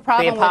 I have a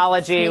problem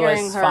with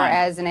smearing her fine.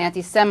 as an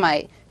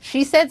anti-Semite.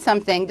 She said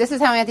something, this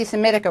is how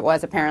anti-Semitic it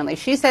was apparently.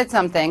 She said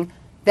something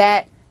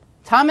that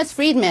Thomas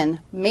Friedman,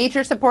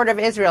 major supporter of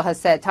Israel, has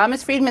said.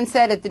 Thomas Friedman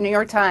said at the New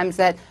York Times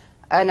that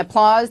an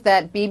applause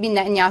that Bibi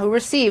Netanyahu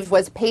received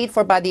was paid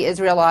for by the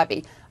Israel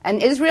lobby.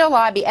 An Israel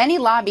lobby, any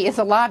lobby is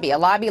a lobby. A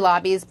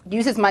lobby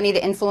uses money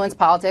to influence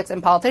politics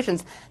and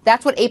politicians.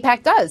 That's what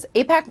AIPAC does.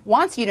 AIPAC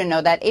wants you to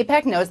know that.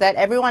 AIPAC knows that.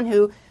 Everyone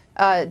who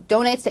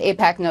donates to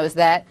AIPAC knows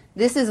that.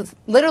 This is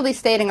literally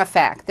stating a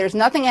fact. There's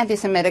nothing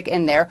anti-Semitic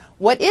in there.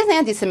 What is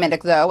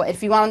anti-Semitic, though,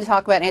 if you want to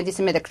talk about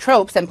anti-Semitic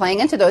tropes and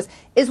playing into those,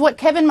 is what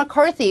Kevin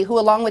McCarthy, who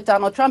along with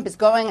Donald Trump is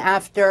going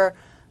after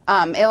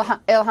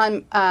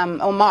Ilhan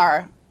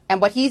Omar, and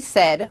what he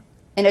said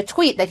in a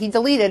tweet that he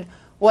deleted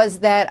was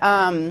that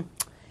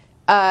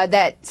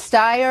that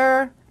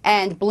Steyer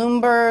and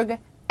Bloomberg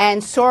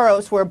and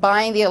Soros were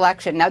buying the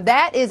election. Now,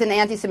 that is an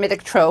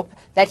anti-Semitic trope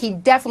that he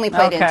definitely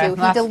played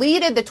into. He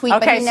deleted the tweet,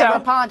 but he never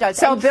apologized.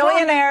 So and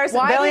billionaires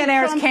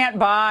Trump, can't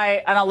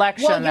buy an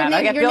election then.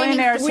 I get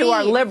billionaires who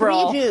are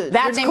liberal.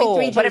 That's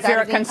cool. But if you're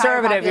a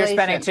conservative, you're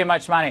spending too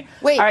much money.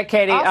 Wait, all right,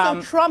 Katie.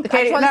 Also, Trump,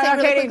 Katie,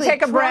 Katie,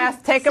 take a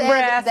breath. Take a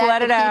breath.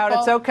 Let it out.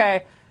 It's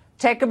okay.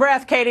 Take a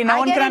breath, Katie. No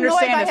one can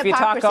understand if you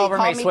talk over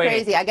me, sweetie.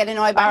 Crazy. I get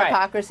annoyed by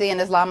hypocrisy and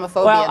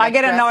Islamophobia. Well, I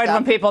get annoyed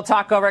when people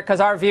talk over it because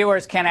our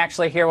viewers can't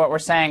actually hear what we're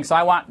saying. So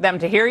I want them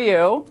to hear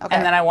you,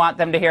 and then I want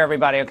them to hear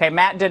everybody. Okay,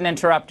 Matt didn't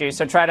interrupt you,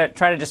 so try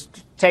to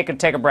just take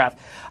a breath.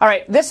 All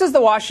right, this is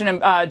the Washington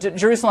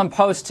Jerusalem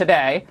Post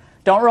today.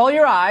 Don't roll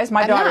your eyes.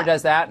 My daughter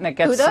does that, and it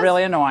gets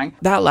really annoying.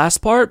 That last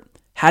part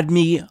had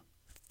me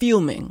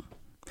fuming.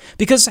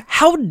 Because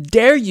how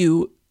dare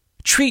you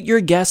treat your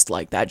guest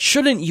like that?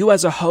 Shouldn't you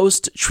as a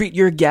host treat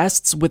your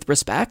guests with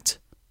respect?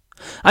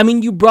 I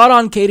mean, you brought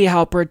on Katie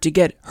Halpert to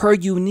get her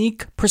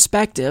unique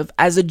perspective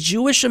as a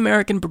Jewish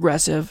American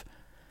progressive,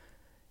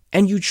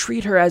 and you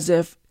treat her as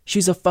if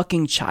she's a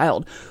fucking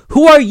child.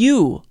 Who are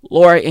you,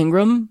 Laura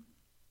Ingraham?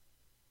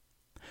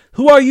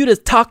 Who are you to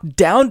talk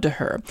down to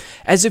her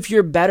as if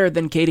you're better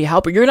than Katie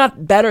Halpert? You're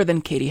not better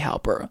than Katie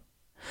Halpert.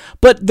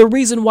 But the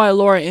reason why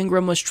Laura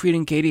Ingraham was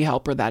treating Katie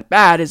Halpert that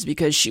bad is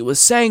because she was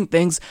saying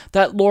things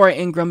that Laura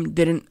Ingraham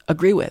didn't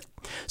agree with.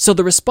 So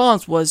the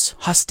response was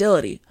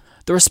hostility.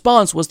 The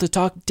response was to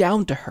talk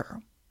down to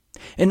her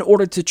in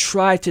order to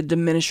try to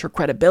diminish her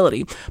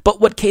credibility. But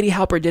what Katie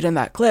Halpert did in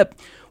that clip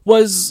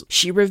was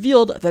she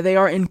revealed that they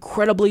are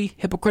incredibly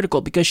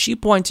hypocritical because she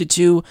pointed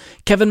to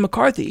Kevin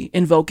McCarthy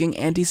invoking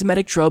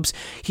anti-Semitic tropes.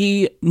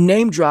 He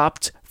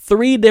name-dropped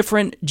 3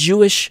 different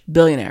Jewish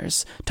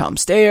billionaires, Tom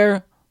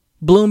Steyer,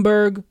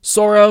 Bloomberg,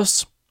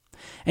 Soros,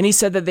 and he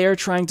said that they're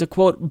trying to,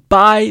 quote,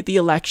 buy the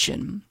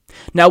election.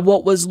 Now,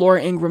 what was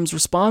Laura Ingraham's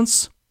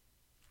response?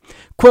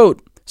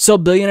 Quote, so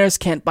billionaires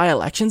can't buy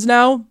elections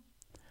now?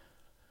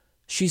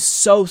 She's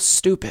so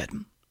stupid.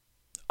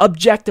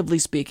 Objectively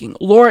speaking,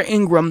 Laura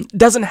Ingraham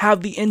doesn't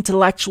have the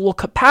intellectual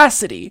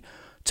capacity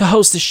to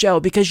host the show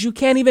because you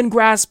can't even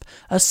grasp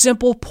a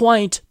simple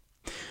point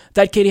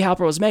that Katie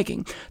Halpert was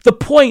making. The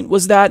point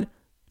was that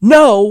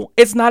no,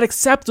 it's not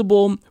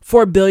acceptable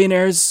for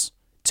billionaires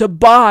to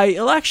buy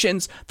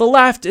elections. The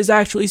left is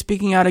actually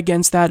speaking out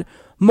against that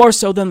more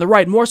so than the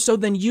right, more so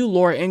than you,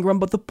 Laura Ingraham.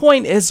 But the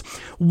point is,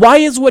 why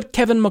is what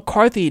Kevin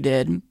McCarthy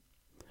did,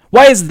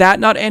 why is that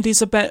not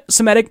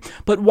anti-Semitic,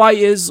 but why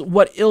is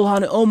what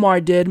Ilhan Omar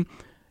did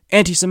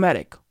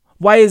anti-Semitic?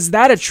 Why is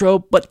that a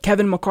trope, but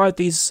Kevin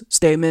McCarthy's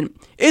statement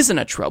isn't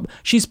a trope?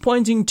 She's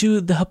pointing to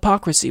the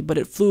hypocrisy, but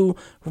it flew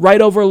right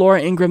over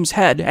Laura Ingraham's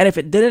head. And if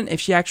it didn't, if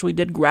she actually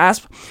did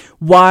grasp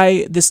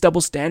why this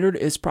double standard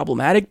is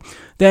problematic,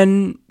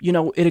 then,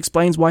 it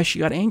explains why she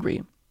got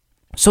angry.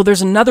 So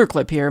there's another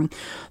clip here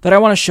that I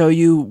want to show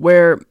you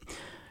where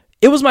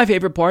it was my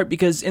favorite part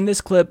because in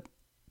this clip,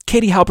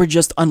 Katie Halpert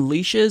just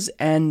unleashes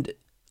and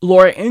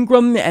Laura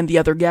Ingraham and the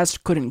other guests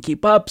couldn't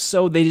keep up,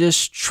 so they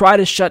just try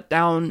to shut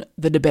down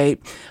the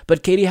debate.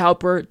 But Katie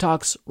Halpert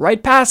talks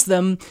right past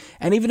them,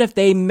 and even if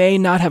they may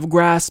not have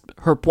grasped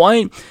her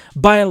point,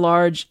 by and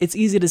large, it's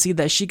easy to see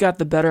that she got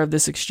the better of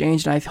this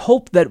exchange, and I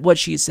hope that what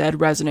she said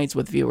resonates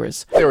with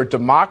viewers. They're a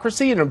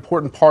democracy, an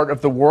important part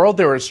of the world.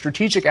 They're a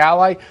strategic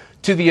ally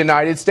to the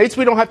United States.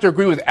 We don't have to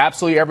agree with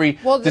absolutely every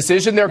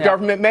decision their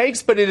government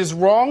makes, but it is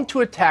wrong to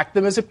attack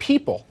them as a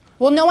people.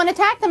 Well, no one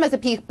attacked them as a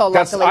people,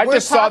 luckily. I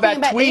just saw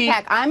that tweet.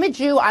 AIPAC. I'm a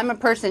Jew. I'm a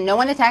person. No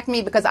one attacked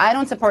me because I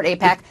don't support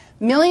AIPAC.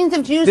 Millions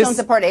of Jews don't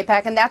support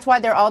AIPAC, and that's why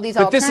there are all these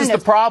alternatives. But this is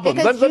the problem.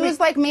 Because Jews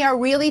like me are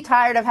really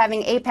tired of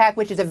having AIPAC,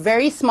 which is a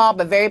very small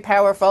but very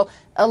powerful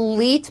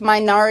elite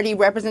minority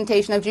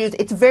representation of Jews.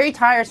 It's very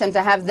tiresome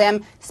to have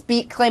them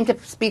claim to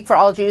speak for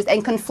all Jews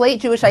and conflate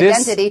Jewish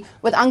identity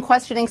with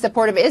unquestioning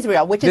support of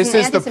Israel, which is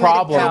an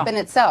anti-Semitic trope in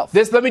itself.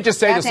 Let me just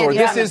say this, Lord.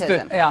 This is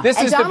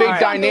the big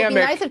dynamic. It would be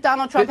nice if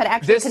Donald Trump had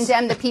actually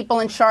condemned the people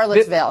in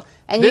Charlottesville.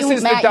 And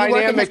you, Matt, you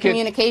work in his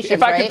communications,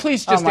 if I could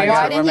please just answer.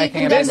 Why didn't he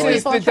condemn the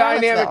people in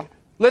Charlottesville?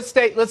 Let's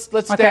stay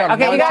on.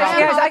 Okay,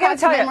 guys, I gotta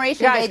tell you.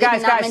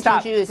 Guys,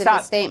 stop. Jews in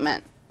his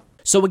statement.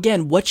 So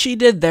again, what she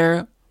did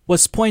there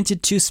was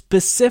pointed to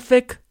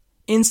specific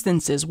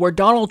instances where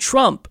Donald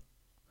Trump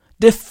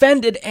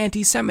defended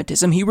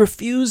anti-Semitism. He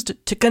refused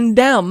to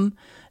condemn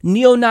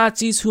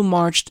neo-Nazis who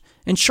marched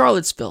in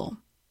Charlottesville.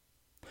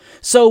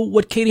 So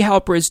what Katie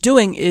Halpert is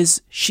doing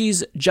is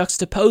she's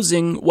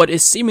juxtaposing what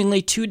is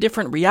seemingly 2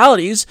 different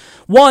realities.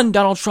 One,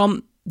 Donald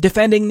Trump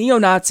defending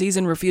neo-Nazis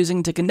and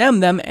refusing to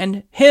condemn them,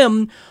 and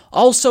him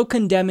also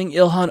condemning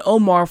Ilhan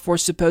Omar for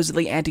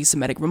supposedly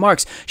anti-Semitic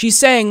remarks. She's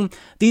saying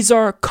these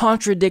are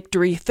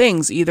contradictory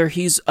things. Either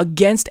he's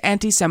against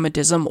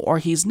anti-Semitism or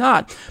he's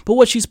not. But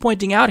what she's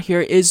pointing out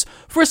here is,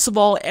 first of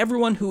all,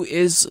 everyone who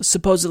is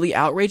supposedly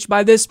outraged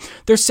by this,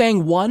 they're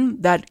saying, one,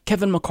 that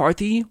Kevin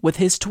McCarthy, with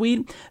his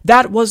tweet,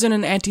 that wasn't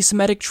an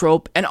anti-Semitic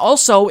trope, and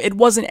also it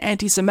wasn't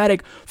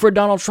anti-Semitic for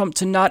Donald Trump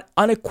to not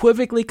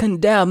unequivocally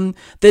condemn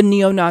the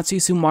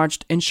neo-Nazis who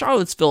marched in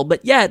Charlottesville.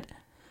 But yet,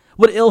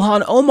 what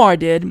Ilhan Omar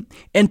did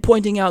in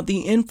pointing out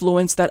the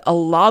influence that a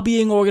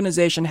lobbying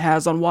organization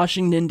has on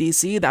Washington,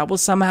 D.C. that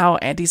was somehow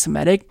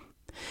anti-Semitic,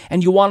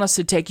 and you want us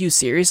to take you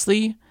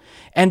seriously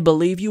and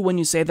believe you when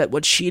you say that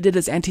what she did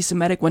is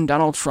anti-Semitic, when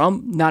Donald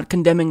Trump not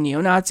condemning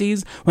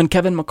neo-Nazis, when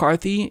Kevin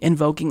McCarthy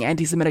invoking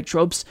anti-Semitic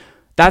tropes,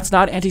 that's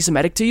not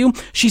anti-Semitic to you?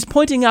 She's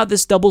pointing out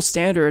this double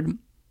standard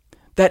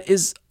that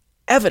is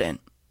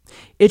evident.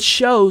 It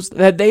shows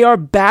that they are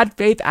bad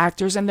faith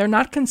actors and they're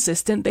not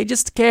consistent. They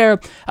just care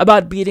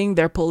about beating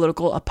their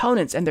political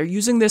opponents. And they're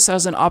using this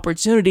as an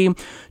opportunity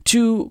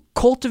to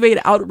cultivate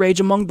outrage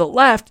among the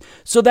left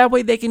so that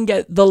way they can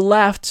get the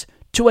left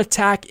to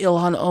attack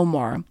Ilhan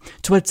Omar,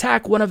 to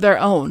attack one of their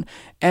own.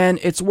 And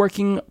it's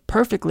working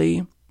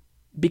perfectly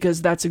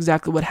because that's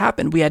exactly what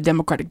happened. We had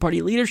Democratic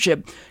Party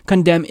leadership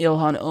condemn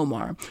Ilhan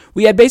Omar.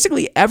 We had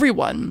basically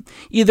everyone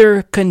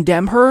either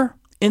condemn her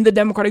in the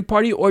Democratic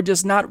Party or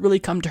just not really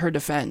come to her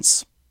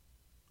defense.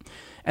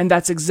 And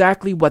that's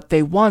exactly what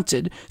they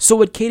wanted. So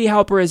what Katie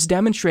Halper is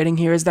demonstrating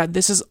here is that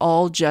this is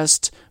all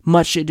just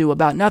much ado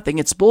about nothing.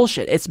 It's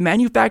bullshit. It's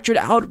manufactured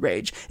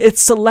outrage.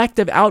 It's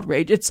selective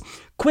outrage. It's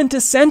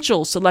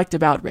quintessential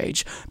selective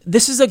outrage.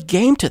 This is a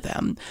game to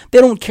them. They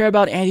don't care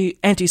about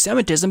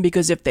anti-Semitism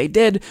because if they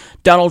did,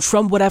 Donald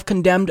Trump would have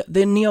condemned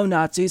the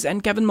neo-Nazis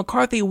and Kevin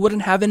McCarthy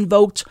wouldn't have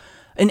invoked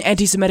an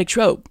anti-Semitic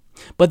trope.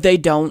 But they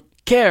don't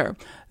care.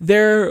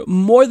 They're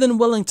more than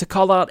willing to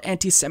call out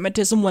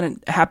anti-Semitism when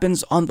it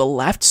happens on the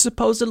left,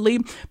 supposedly,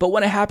 but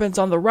when it happens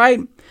on the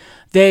right,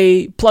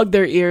 they plug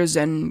their ears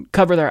and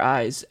cover their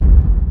eyes.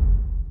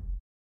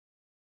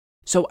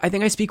 So I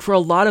think I speak for a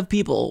lot of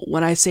people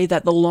when I say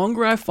that the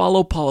longer I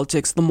follow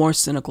politics, the more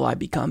cynical I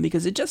become,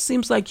 because it just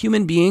seems like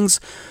human beings,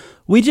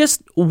 we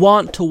just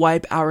want to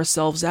wipe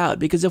ourselves out,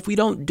 because if we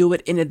don't do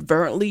it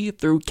inadvertently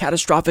through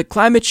catastrophic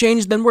climate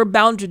change, then we're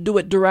bound to do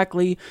it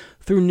directly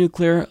through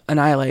nuclear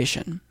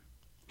annihilation.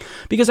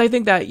 Because I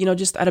think that,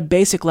 just at a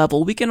basic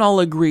level, we can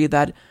all agree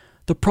that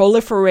the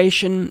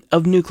proliferation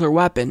of nuclear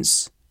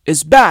weapons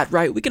is bad,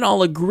 right? We can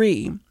all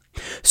agree.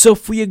 So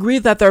if we agree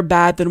that they're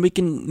bad, then we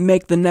can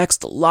make the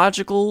next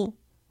logical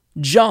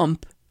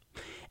jump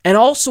and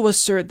also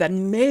assert that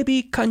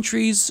maybe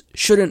countries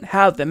shouldn't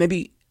have them.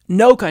 Maybe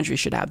no country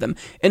should have them,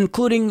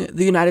 including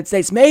the United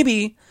States.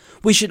 Maybe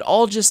we should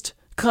all just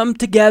come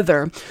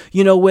together,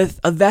 with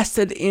a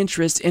vested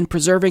interest in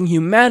preserving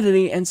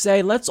humanity and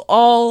say, let's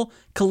all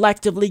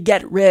collectively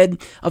get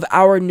rid of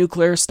our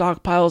nuclear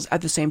stockpiles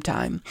at the same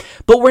time.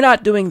 But we're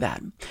not doing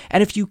that.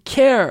 And if you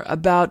care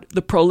about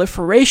the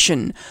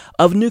proliferation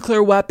of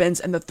nuclear weapons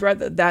and the threat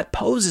that that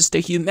poses to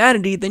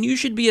humanity, then you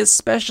should be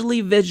especially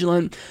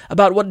vigilant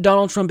about what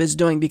Donald Trump is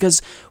doing. Because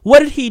what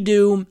did he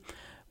do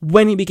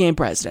when he became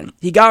president?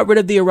 He got rid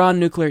of the Iran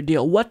nuclear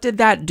deal. What did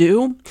that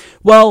do?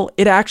 Well,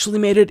 it actually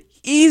made it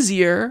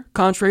easier,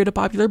 contrary to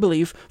popular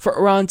belief, for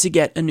Iran to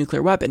get a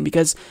nuclear weapon.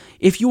 Because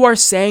if you are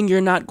saying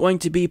you're not going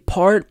to be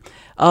part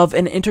of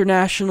an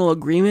international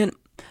agreement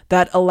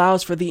that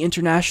allows for the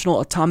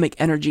International Atomic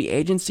Energy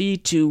Agency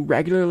to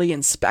regularly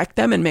inspect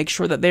them and make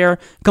sure that they are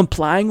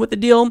complying with the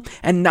deal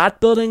and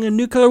not building a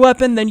nuclear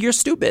weapon, then you're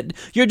stupid.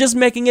 You're just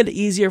making it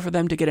easier for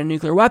them to get a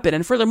nuclear weapon.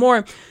 And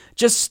furthermore,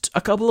 just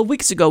a couple of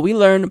weeks ago, we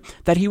learned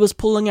that he was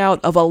pulling out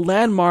of a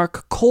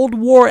landmark Cold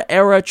War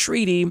era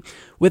treaty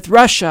with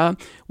Russia,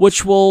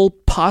 which will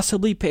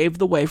possibly pave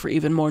the way for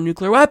even more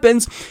nuclear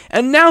weapons.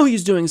 And now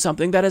he's doing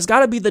something that has got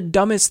to be the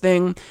dumbest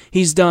thing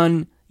he's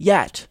done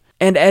yet.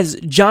 And as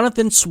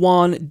Jonathan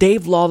Swan,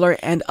 Dave Lawler,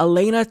 and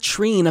Elena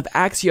Treen of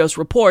Axios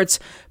reports,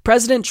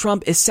 President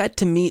Trump is set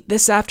to meet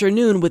this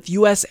afternoon with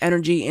U.S.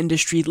 energy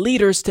industry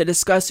leaders to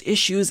discuss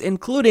issues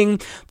including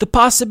the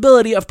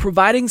possibility of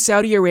providing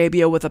Saudi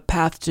Arabia with a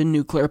path to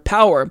nuclear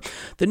power.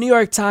 The New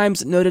York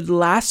Times noted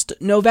last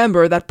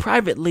November that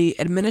privately,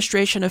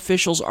 administration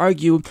officials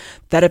argue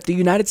that if the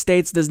United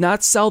States does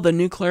not sell the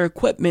nuclear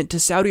equipment to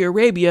Saudi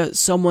Arabia,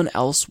 someone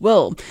else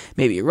will.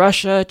 Maybe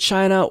Russia,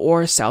 China,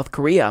 or South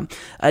Korea.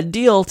 A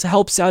deal to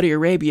help Saudi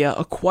Arabia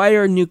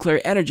acquire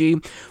nuclear energy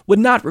would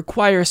not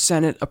require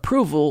Senate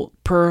approval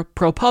per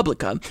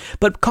ProPublica,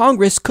 but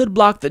Congress could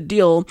block the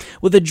deal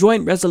with a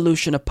joint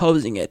resolution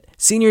opposing it.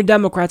 Senior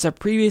Democrats have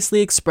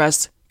previously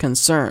expressed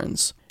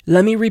concerns.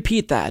 Let me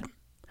repeat that.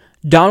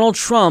 Donald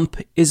Trump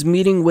is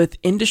meeting with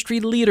industry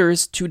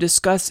leaders to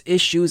discuss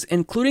issues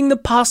including the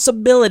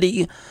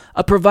possibility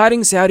of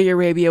providing Saudi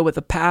Arabia with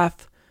a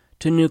path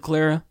to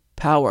nuclear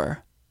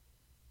power.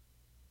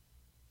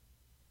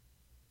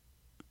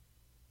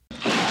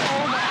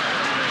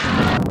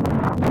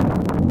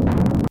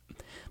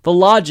 The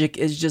logic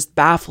is just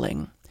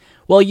baffling.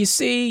 Well, you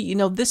see,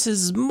 this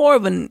is more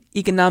of an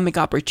economic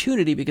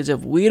opportunity because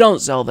if we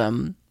don't sell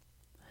them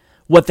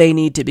what they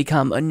need to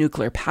become a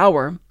nuclear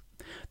power,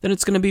 then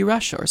it's going to be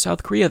Russia or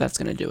South Korea that's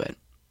going to do it.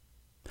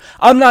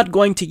 I'm not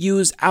going to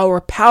use our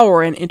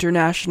power and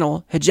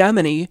international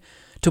hegemony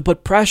to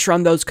put pressure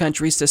on those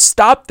countries to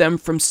stop them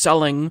from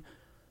selling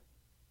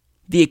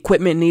the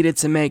equipment needed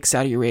to make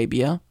Saudi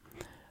Arabia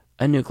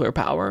a nuclear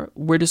power.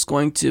 We're just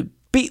going to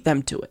beat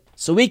them to it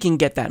so we can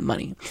get that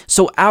money.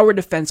 So our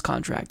defense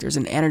contractors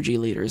and energy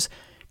leaders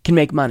can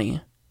make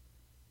money.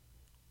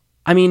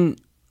 I mean,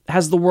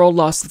 has the world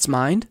lost its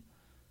mind?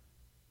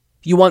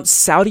 You want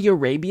Saudi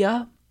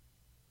Arabia,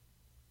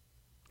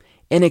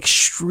 an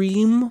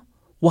extreme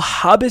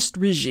Wahhabist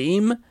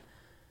regime,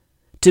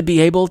 to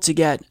be able to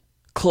get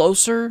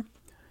closer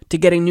to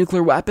getting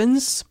nuclear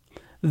weapons?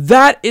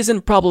 That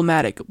isn't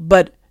problematic.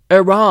 But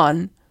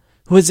Iran,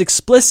 who has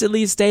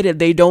explicitly stated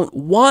they don't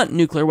want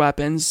nuclear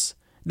weapons,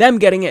 them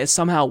getting it is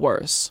somehow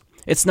worse.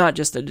 It's not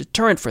just a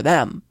deterrent for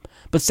them.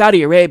 But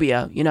Saudi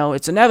Arabia,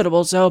 it's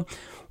inevitable, so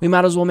we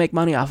might as well make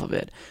money off of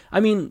it. I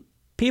mean,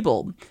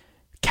 people,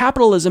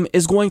 capitalism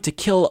is going to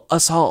kill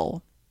us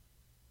all.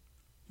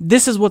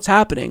 This is what's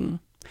happening.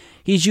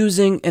 He's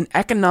using an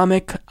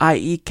economic,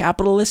 i.e.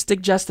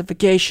 capitalistic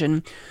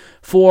justification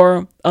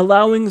for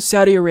allowing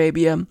Saudi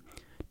Arabia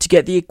to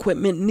get the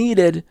equipment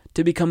needed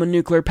to become a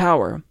nuclear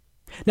power.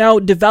 Now,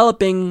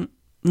 developing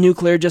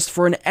nuclear just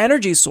for an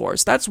energy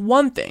source, that's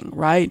one thing,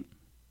 right?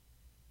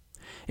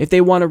 If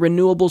they want a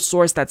renewable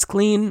source that's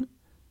clean,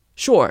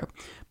 sure.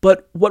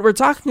 But what we're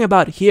talking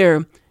about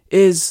here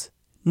is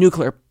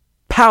nuclear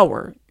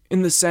power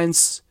in the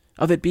sense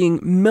of it being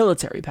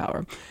military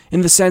power,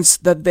 in the sense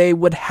that they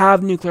would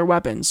have nuclear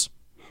weapons.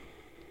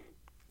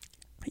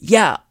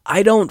 Yeah,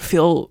 I don't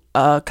feel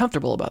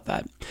comfortable about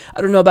that.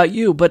 I don't know about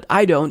you, but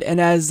I don't. And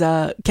as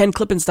Ken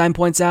Klippenstein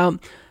points out,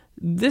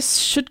 this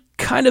should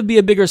kind of be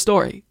a bigger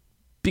story,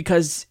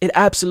 because it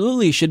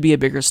absolutely should be a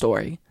bigger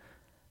story.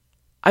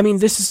 I mean,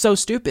 this is so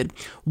stupid.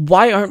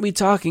 Why aren't we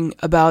talking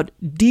about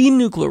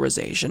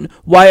denuclearization?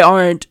 Why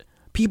aren't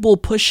people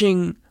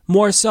pushing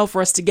more so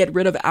for us to get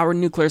rid of our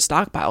nuclear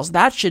stockpiles?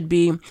 That should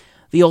be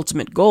the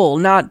ultimate goal,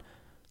 not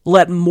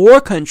let more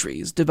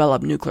countries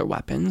develop nuclear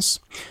weapons.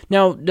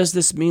 Now, does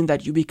this mean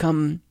that you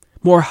become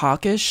more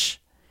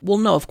hawkish? Well,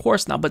 no, of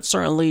course not, but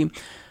certainly,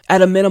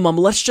 at a minimum,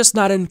 let's just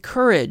not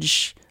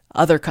encourage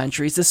other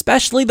countries,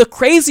 especially the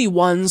crazy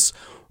ones,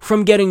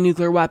 from getting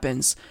nuclear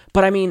weapons.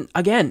 But I mean,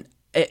 again,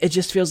 it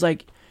just feels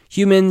like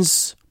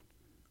humans,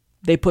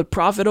 they put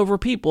profit over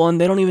people,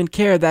 and they don't even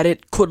care that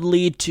it could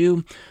lead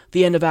to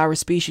the end of our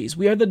species.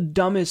 We are the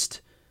dumbest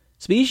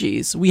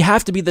species. We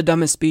have to be the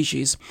dumbest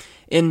species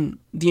in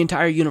the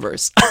entire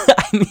universe.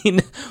 I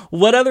mean,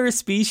 what other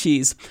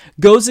species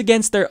goes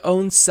against their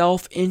own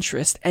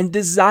self-interest and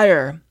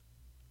desire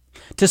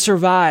to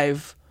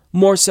survive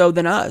more so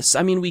than us?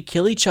 I mean, we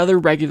kill each other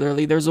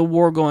regularly. There's a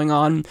war going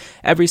on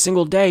every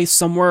single day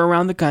somewhere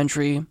around the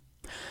country.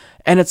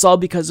 And it's all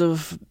because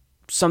of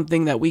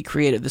something that we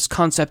created, this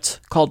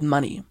concept called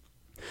money.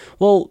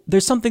 Well,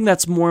 there's something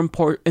that's more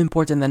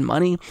important than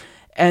money,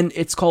 and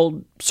it's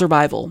called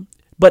survival.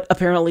 But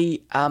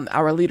apparently,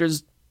 our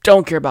leaders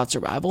don't care about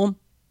survival.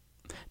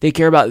 They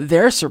care about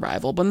their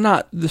survival, but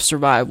not the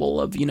survival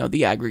of,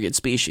 the aggregate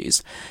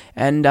species.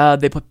 And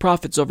they put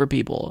profits over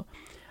people.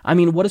 I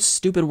mean, what a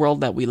stupid world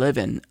that we live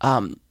in.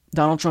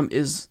 Donald Trump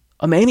is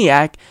a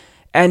maniac,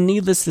 and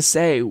needless to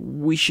say,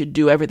 we should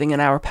do everything in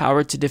our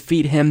power to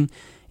defeat him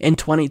in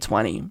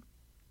 2020.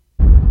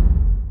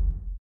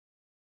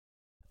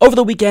 Over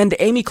the weekend,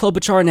 Amy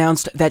Klobuchar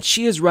announced that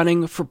she is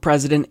running for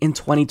president in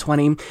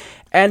 2020.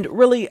 And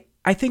really,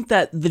 I think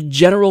that the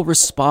general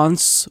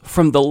response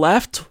from the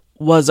left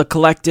was a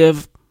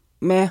collective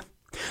meh.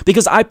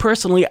 Because I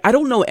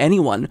don't know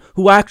anyone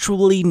who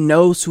actually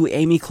knows who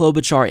Amy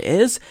Klobuchar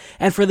is.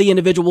 And for the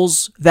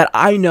individuals that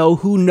I know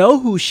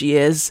who she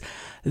is,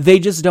 they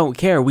just don't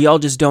care. We all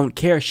just don't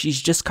care.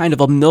 She's just kind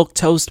of a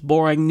milquetoast,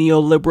 boring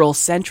neoliberal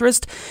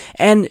centrist,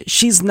 and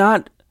she's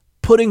not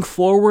putting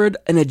forward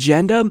an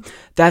agenda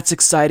that's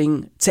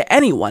exciting to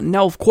anyone.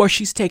 Now, of course,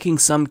 she's taking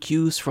some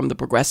cues from the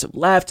progressive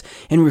left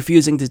and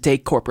refusing to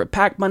take corporate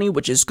PAC money,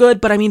 which is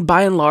good, but I mean,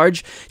 by and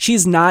large,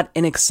 she's not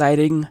an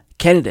exciting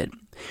candidate.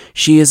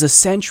 She is a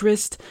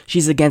centrist,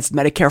 she's against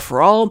Medicare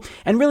for all,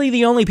 and really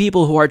the only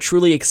people who are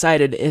truly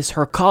excited is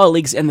her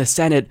colleagues in the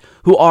Senate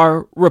who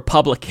are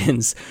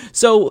Republicans.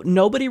 So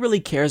nobody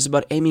really cares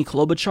about Amy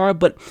Klobuchar,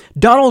 but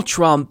Donald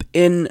Trump,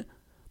 in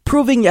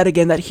proving yet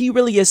again that he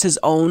really is his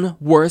own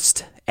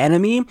worst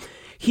enemy,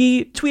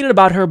 he tweeted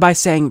about her by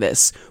saying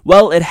this: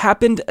 "Well, it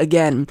happened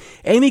again.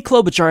 Amy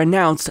Klobuchar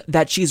announced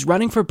that she's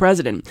running for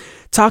president,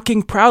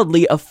 talking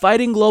proudly of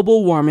fighting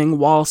global warming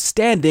while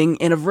standing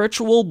in a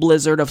virtual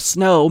blizzard of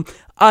snow,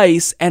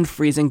 ice, and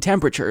freezing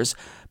temperatures.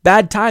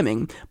 Bad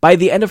timing. By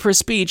the end of her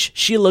speech,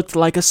 she looked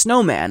like a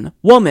snowman.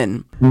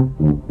 Woman."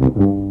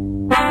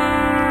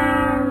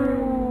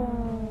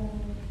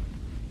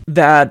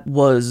 That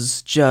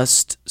was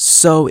just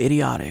so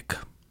idiotic.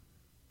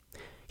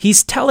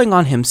 He's telling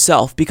on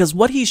himself, because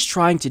what he's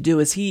trying to do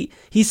is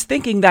he's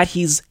thinking that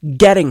he's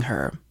getting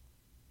her.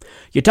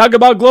 You talk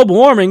about global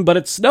warming, but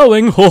it's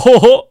snowing. Ho ho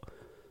ho.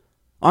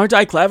 Aren't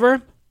I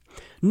clever?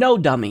 No,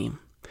 dummy.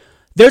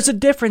 There's a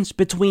difference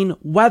between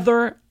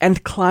weather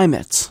and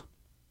climate.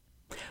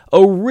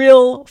 A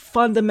real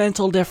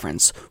fundamental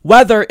difference.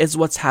 Weather is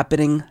what's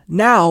happening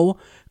now.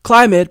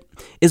 climate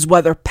is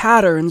weather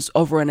patterns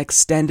over an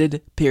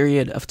extended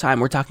period of time.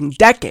 We're talking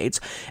decades.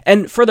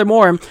 And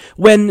furthermore,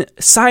 when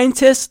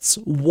scientists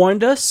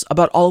warned us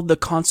about all of the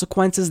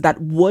consequences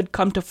that would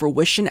come to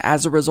fruition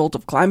as a result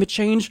of climate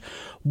change,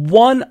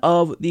 one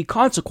of the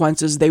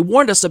consequences they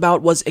warned us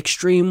about was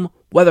extreme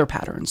weather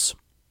patterns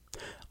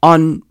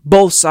on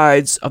both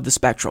sides of the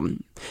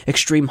spectrum,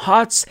 extreme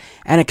hots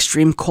and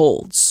extreme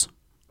colds.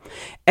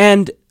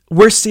 And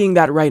we're seeing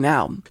that right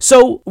now.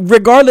 So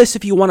regardless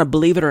if you want to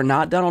believe it or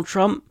not, Donald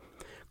Trump,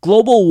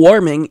 global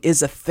warming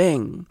is a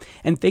thing.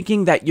 And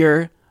thinking that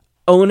you're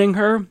owning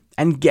her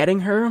and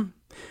getting her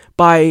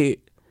by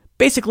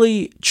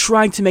basically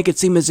trying to make it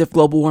seem as if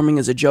global warming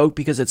is a joke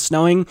because it's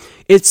snowing,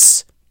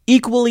 it's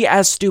equally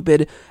as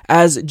stupid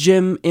as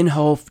Jim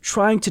Inhofe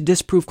trying to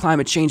disprove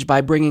climate change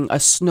by bringing a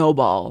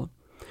snowball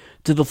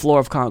to the floor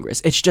of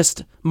Congress. It's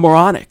just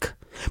moronic.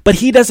 But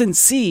he doesn't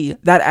see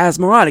that as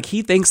moronic.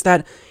 He thinks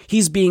that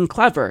he's being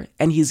clever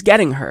and he's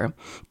getting her.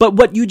 But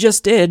what you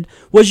just did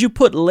was you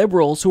put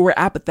liberals who were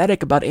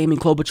apathetic about Amy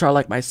Klobuchar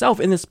like myself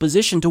in this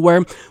position to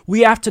where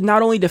we have to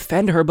not only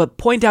defend her, but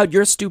point out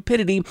your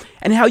stupidity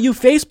and how you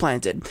face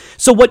planted.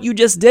 So what you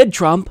just did,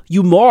 Trump,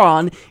 you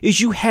moron,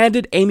 is you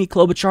handed Amy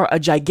Klobuchar a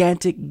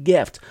gigantic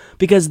gift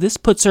because this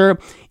puts her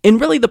in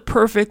really the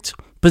perfect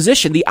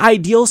position, the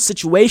ideal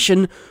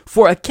situation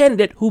for a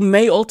candidate who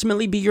may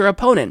ultimately be your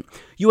opponent.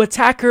 You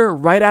attack her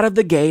right out of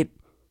the gate,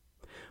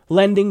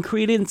 lending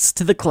credence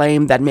to the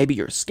claim that maybe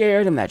you're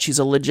scared and that she's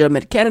a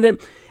legitimate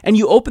candidate, and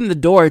you open the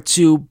door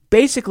to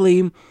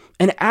basically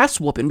an ass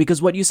whooping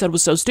because what you said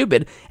was so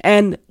stupid.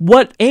 And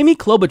what Amy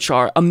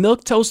Klobuchar, a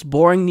milquetoast,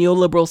 boring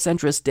neoliberal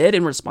centrist, did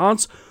in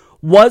response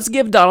was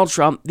give Donald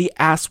Trump the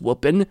ass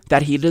whooping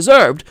that he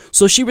deserved.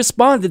 So she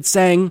responded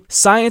saying,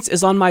 "Science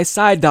is on my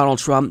side, Donald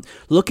Trump.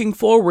 Looking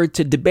forward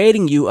to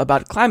debating you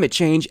about climate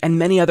change and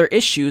many other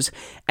issues.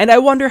 And I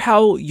wonder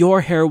how your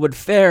hair would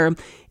fare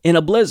in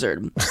a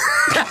blizzard."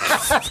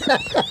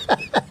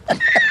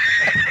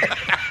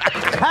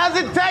 How's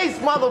it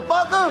taste,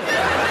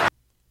 motherfucker?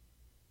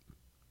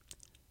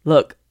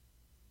 Look,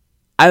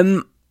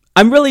 I'm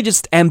really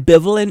just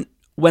ambivalent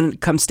when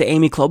it comes to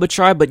Amy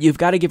Klobuchar, but you've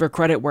got to give her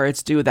credit where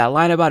it's due. That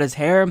line about his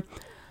hair,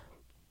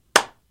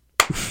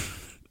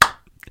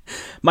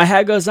 my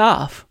hat goes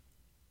off.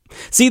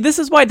 See, this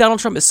is why Donald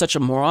Trump is such a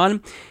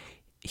moron.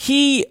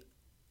 He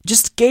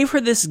just gave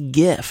her this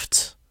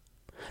gift.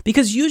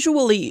 Because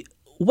usually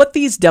what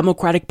these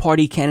Democratic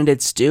Party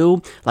candidates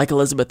do, like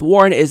Elizabeth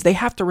Warren, is they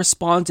have to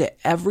respond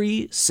to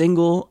every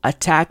single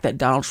attack that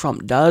Donald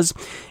Trump does.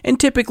 And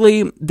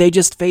typically they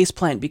just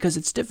faceplant because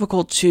it's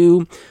difficult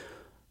to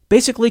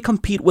basically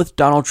compete with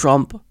Donald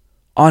Trump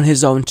on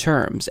his own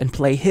terms and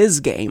play his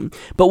game.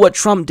 But what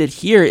Trump did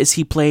here is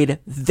he played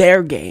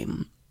their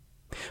game.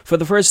 For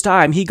the first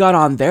time, he got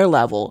on their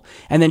level,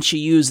 and then she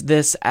used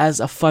this as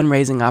a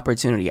fundraising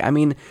opportunity. I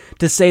mean,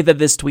 to say that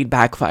this tweet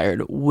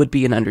backfired would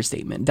be an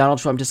understatement. Donald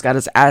Trump just got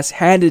his ass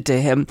handed to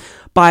him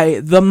by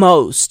the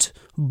most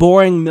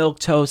boring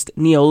milquetoast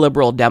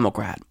neoliberal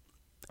Democrat.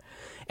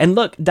 And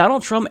look,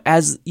 Donald Trump,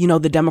 as you know,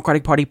 the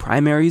Democratic Party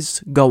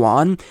primaries go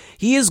on,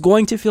 he is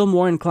going to feel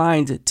more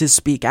inclined to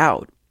speak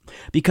out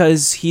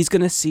because he's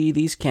going to see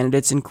these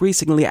candidates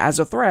increasingly as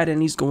a threat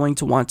and he's going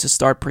to want to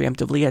start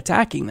preemptively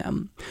attacking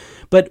them.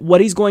 But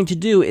what he's going to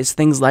do is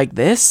things like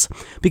this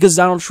because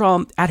Donald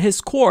Trump at his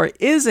core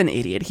is an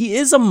idiot. He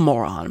is a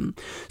moron.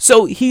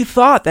 So he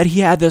thought that he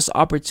had this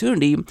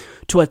opportunity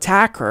to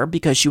attack her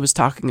because she was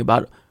talking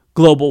about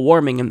global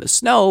warming and the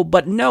snow.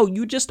 But no,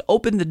 you just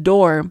opened the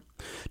door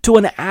to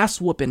an ass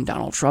whooping,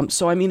 Donald Trump.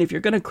 So, I mean, if you're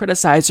going to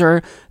criticize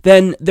her,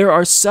 then there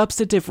are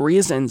substantive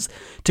reasons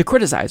to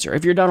criticize her.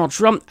 If you're Donald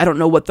Trump, I don't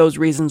know what those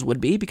reasons would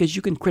be because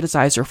you can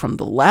criticize her from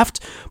the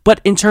left.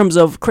 But in terms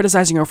of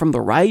criticizing her from the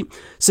right,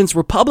 since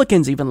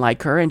Republicans even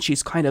like her and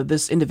she's kind of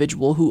this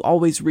individual who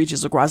always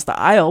reaches across the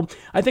aisle,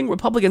 I think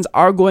Republicans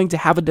are going to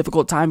have a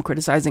difficult time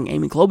criticizing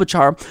Amy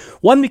Klobuchar.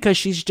 One, because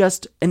she's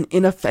just an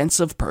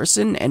inoffensive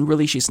person and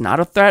really she's not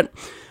a threat.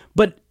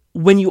 But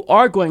when you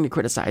are going to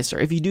criticize her,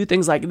 if you do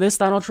things like this,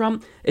 Donald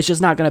Trump, it's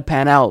just not going to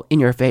pan out in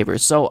your favor.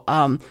 So,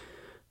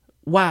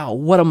 wow,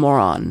 what a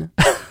moron.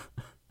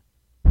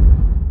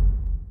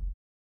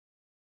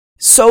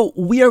 So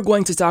we are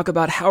going to talk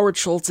about Howard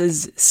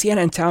Schultz's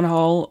CNN town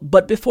hall,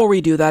 but before we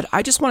do that,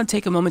 I just want to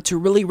take a moment to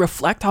really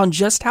reflect on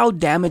just how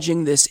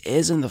damaging this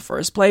is in the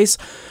first place,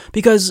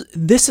 because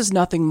this is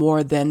nothing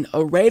more than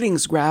a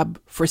ratings grab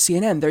for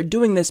CNN. They're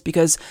doing this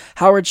because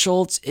Howard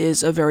Schultz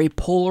is a very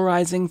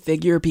polarizing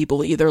figure.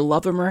 People either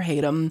love him or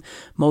hate him,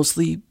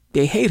 mostly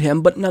they hate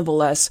him, but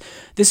nonetheless,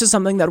 this is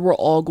something that we're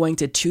all going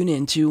to tune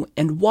into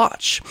and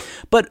watch.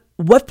 But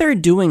what they're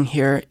doing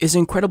here is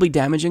incredibly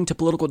damaging to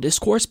political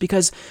discourse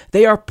because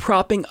they are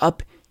propping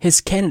up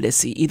his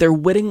candidacy, either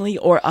wittingly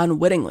or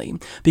unwittingly,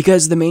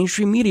 because the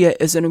mainstream media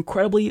is an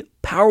incredibly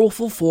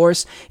powerful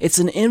force. It's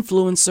an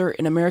influencer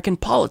in American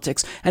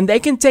politics, and they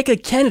can take a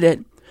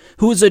candidate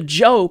who is a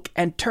joke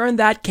and turn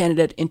that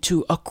candidate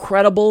into a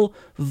credible,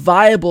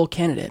 viable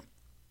candidate.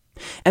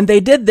 And they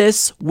did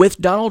this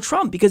with Donald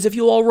Trump, because if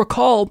you all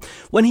recall,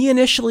 when he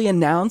initially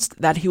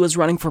announced that he was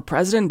running for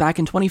president back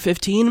in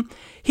 2015,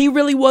 he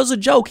really was a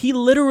joke. He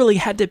literally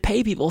had to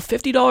pay people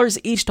 $50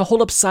 each to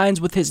hold up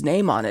signs with his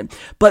name on it.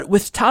 But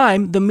with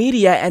time, the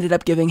media ended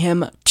up giving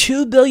him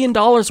 $2 billion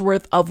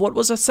worth of what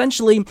was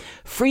essentially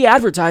free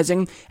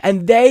advertising,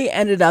 and they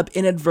ended up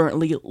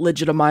inadvertently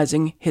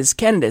legitimizing his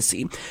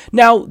candidacy.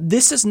 Now,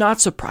 this is not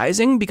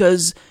surprising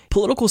because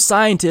political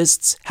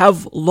scientists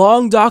have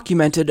long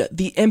documented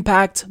the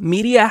impact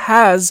media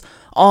has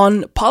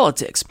on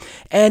politics.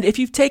 And if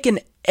you've taken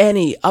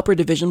any upper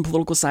division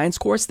political science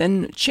course,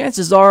 then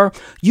chances are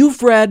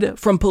you've read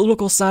from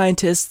political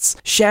scientists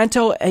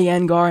Shanto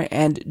Iyengar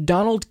and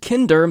Donald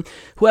Kinder,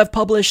 who have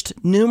published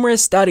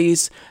numerous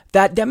studies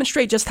that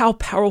demonstrate just how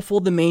powerful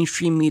the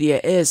mainstream media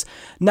is.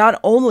 Not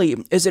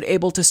only is it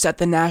able to set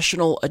the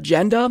national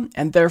agenda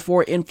and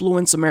therefore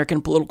influence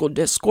American political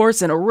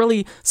discourse in a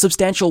really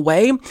substantial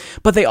way,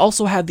 but they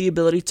also have the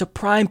ability to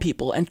prime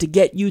people and to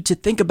get you to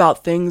think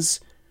about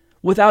things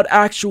without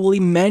actually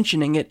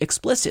mentioning it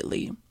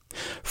explicitly.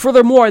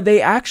 Furthermore,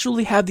 they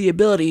actually have the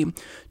ability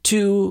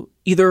to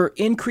either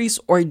increase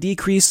or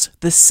decrease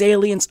the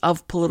salience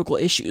of political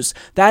issues.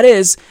 That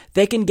is,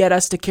 they can get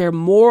us to care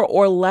more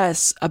or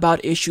less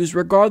about issues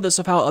regardless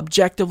of how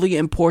objectively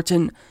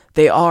important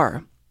they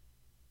are.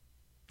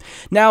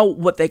 Now,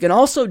 what they can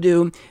also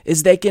do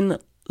is they can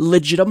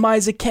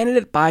legitimize a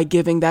candidate by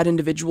giving that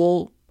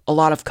individual a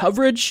lot of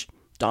coverage,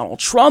 Donald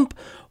Trump,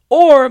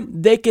 or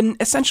they can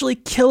essentially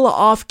kill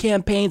off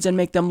campaigns and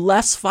make them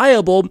less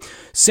viable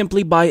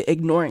simply by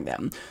ignoring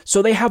them.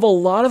 So they have a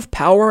lot of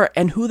power,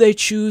 and who they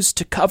choose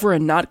to cover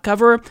and not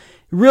cover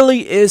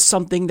really is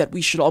something that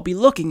we should all be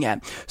looking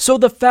at. So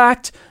the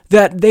fact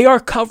that they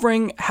are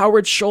covering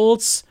Howard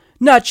Schultz,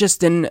 not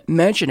just in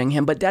mentioning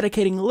him, but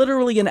dedicating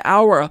literally an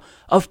hour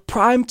of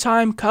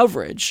primetime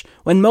coverage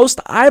when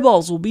most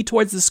eyeballs will be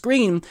towards the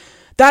screen,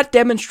 that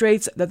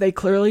demonstrates that they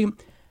clearly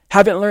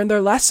haven't learned their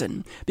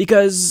lesson.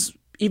 Because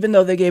even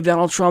though they gave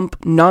Donald Trump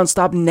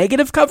nonstop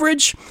negative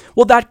coverage,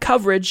 well, that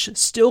coverage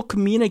still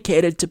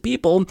communicated to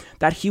people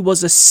that he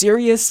was a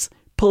serious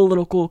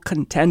political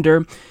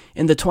contender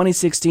in the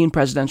 2016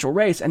 presidential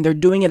race. And they're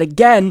doing it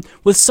again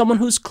with someone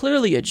who's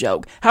clearly a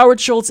joke. Howard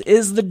Schultz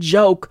is the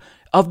joke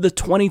of the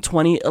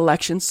 2020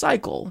 election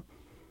cycle.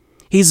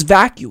 He's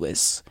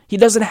vacuous. He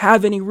doesn't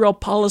have any real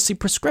policy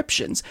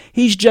prescriptions.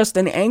 He's just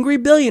an angry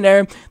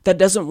billionaire that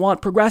doesn't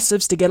want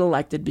progressives to get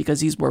elected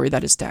because he's worried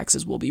that his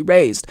taxes will be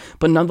raised.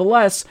 But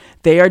nonetheless,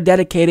 they are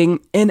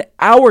dedicating an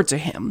hour to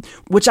him,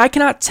 which I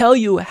cannot tell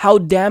you how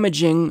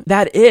damaging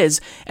that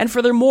is. And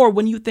furthermore,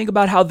 when you think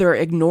about how they're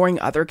ignoring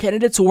other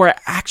candidates who are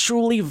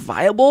actually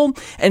viable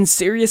and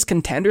serious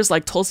contenders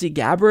like Tulsi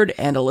Gabbard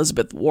and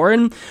Elizabeth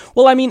Warren,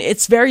 well, I mean,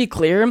 it's very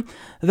clear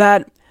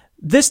that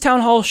this town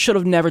hall should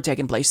have never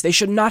taken place. They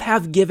should not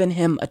have given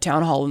him a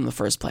town hall in the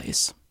first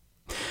place.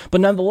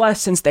 But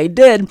nonetheless, since they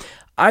did,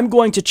 I'm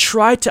going to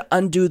try to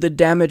undo the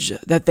damage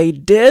that they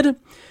did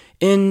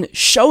in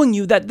showing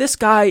you that this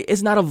guy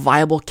is not a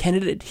viable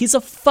candidate. He's a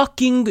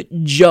fucking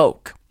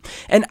joke.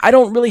 And I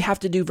don't really have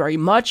to do very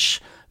much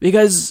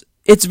because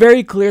it's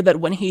very clear that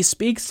when he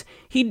speaks,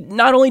 he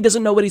not only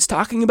doesn't know what he's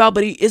talking about,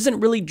 but he isn't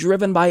really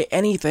driven by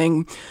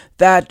anything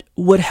that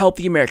would help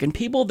the American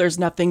people. There's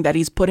nothing that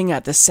he's putting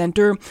at the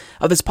center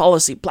of his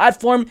policy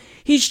platform.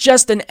 He's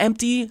just an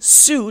empty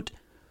suit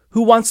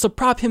who wants to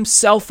prop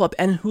himself up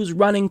and who's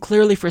running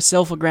clearly for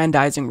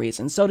self-aggrandizing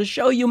reasons. So to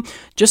show you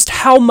just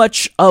how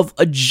much of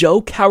a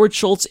joke Howard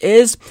Schultz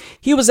is,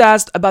 he was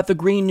asked about the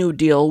Green New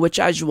Deal, which,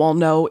 as you all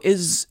know,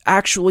 is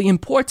actually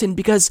important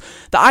because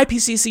the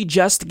IPCC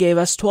just gave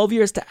us 12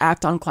 years to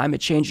act on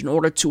climate change in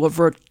order to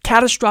avert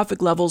catastrophic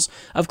levels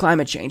of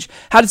climate change.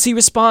 How does he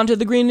respond to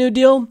the Green New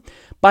Deal?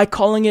 By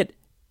calling it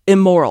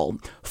immoral,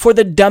 for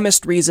the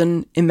dumbest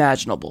reason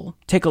imaginable.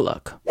 Take a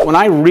look. When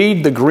I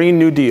read the Green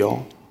New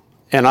Deal,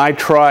 and I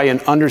try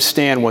and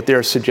understand what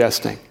they're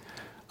suggesting,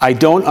 I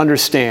don't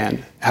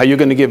understand how you're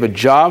going to give a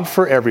job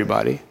for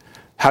everybody,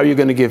 how you're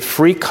going to give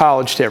free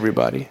college to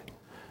everybody,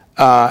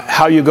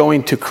 how you're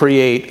going to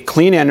create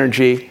clean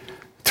energy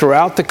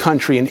throughout the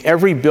country in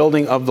every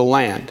building of the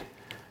land,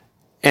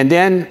 and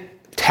then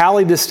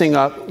tally this thing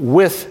up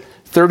with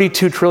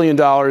 $32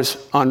 trillion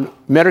on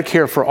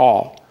Medicare for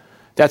all.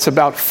 That's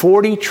about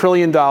 $40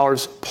 trillion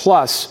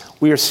plus.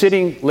 We are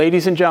sitting,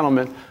 ladies and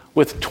gentlemen,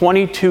 with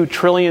 $22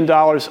 trillion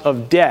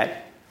of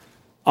debt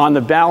on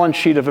the balance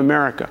sheet of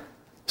America.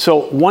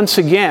 So once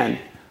again,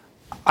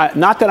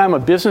 not that I'm a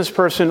business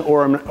person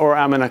or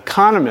I'm an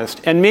economist,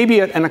 and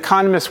maybe an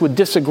economist would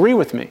disagree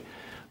with me,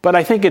 but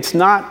I think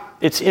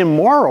it's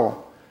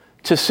immoral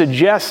to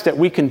suggest that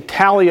we can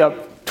tally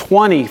up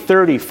 20,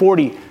 30,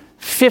 40,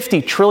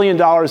 $50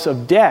 trillion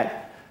of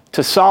debt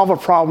to solve a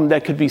problem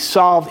that could be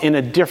solved in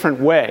a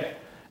different way.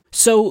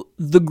 So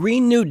the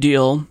Green New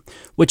Deal,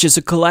 which is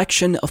a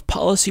collection of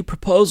policy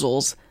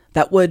proposals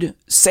that would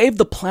save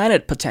the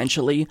planet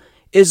potentially,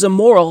 is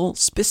immoral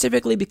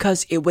specifically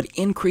because it would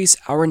increase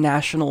our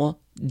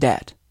national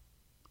debt.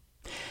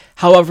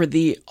 However,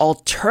 the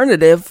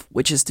alternative,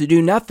 which is to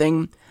do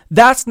nothing,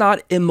 That's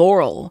not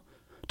immoral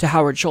to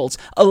Howard Schultz.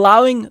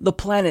 Allowing the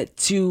planet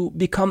to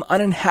become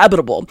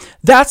uninhabitable,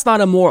 that's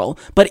not immoral,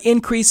 but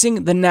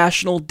increasing the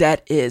national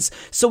debt is.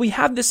 So we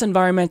have this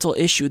environmental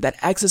issue that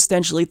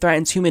existentially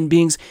threatens human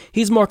beings.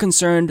 He's more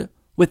concerned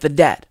with the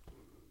debt.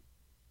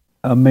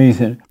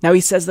 Amazing. Now he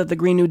says that the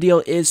Green New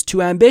Deal is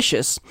too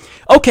ambitious.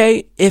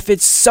 Okay, if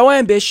it's so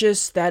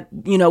ambitious that,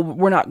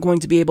 we're not going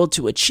to be able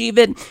to achieve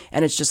it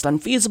and it's just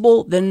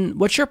unfeasible, then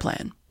what's your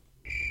plan?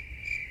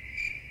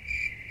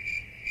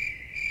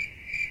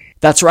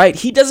 That's right,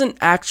 he doesn't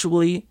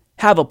actually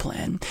have a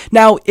plan.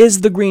 Now,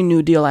 is the Green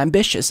New Deal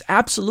ambitious?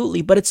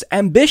 Absolutely, but it's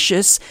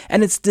ambitious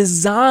and it's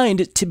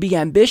designed to be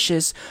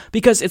ambitious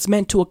because it's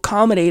meant to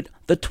accommodate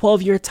the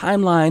 12-year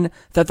timeline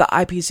that the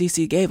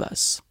IPCC gave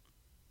us.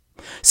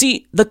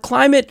 See, the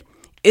climate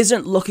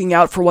isn't looking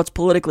out for what's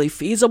politically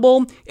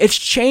feasible. It's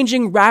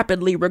changing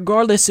rapidly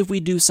regardless if we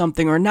do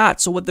something or not.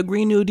 So what the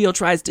Green New Deal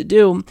tries to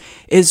do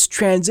is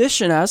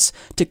transition us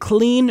to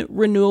clean,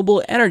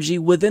 renewable energy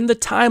within the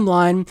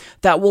timeline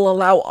that will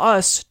allow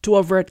us to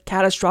avert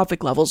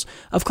catastrophic levels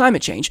of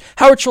climate change.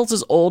 Howard Schultz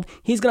is old.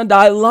 He's going to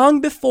die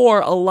long before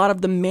a lot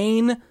of the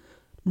main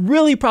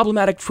really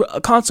problematic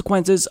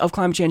consequences of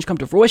climate change come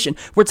to fruition.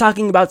 We're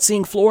talking about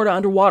seeing Florida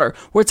underwater.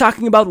 We're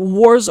talking about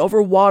wars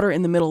over water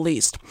in the Middle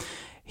East.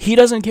 He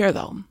doesn't care,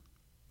 though.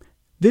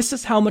 This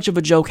is how much of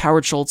a joke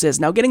Howard Schultz is.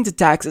 Now, getting to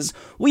taxes,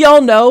 we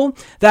all know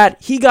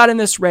that he got in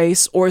this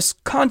race, or is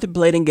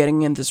contemplating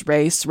getting in this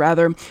race,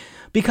 rather,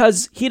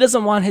 because he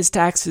doesn't want his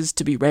taxes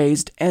to be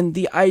raised, and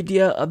the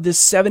idea of this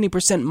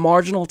 70%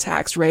 marginal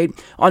tax rate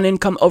on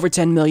income over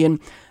 $10 million,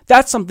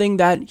 that's something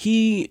that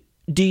he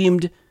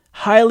deemed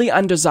highly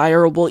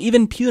undesirable,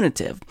 even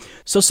punitive.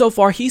 So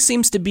far, he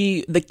seems to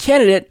be the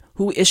candidate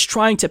who is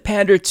trying to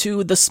pander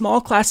to the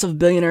small class of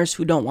billionaires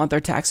who don't want their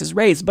taxes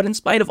raised. But in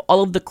spite of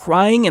all of the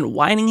crying and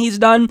whining he's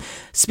done,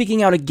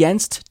 speaking out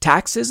against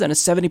taxes and a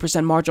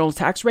 70% marginal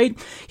tax rate,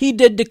 he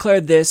did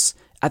declare this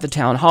at the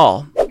town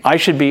hall. I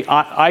should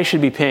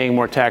be paying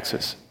more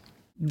taxes.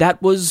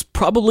 That was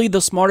probably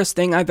the smartest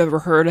thing I've ever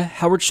heard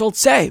Howard Schultz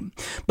say.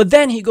 But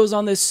then he goes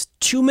on this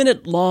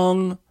 2-minute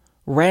long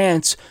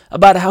rant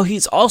about how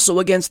he's also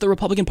against the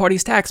Republican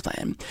Party's tax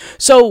plan.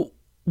 So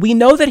we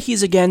know that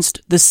he's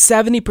against the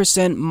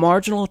 70%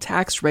 marginal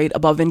tax rate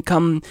above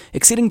income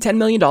exceeding $10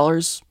 million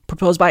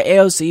proposed by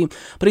AOC,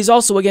 but he's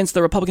also against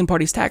the Republican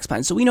Party's tax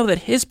plan. So we know that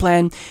his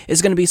plan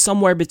is going to be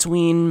somewhere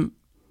between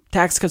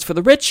tax cuts for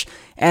the rich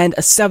and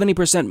a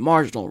 70%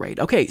 marginal rate.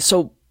 Okay,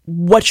 so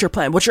what's your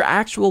plan? What's your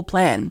actual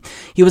plan?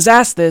 He was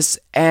asked this,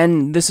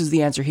 and this is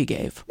the answer he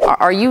gave.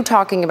 Are you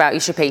talking about you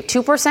should pay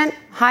 2%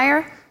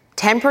 higher?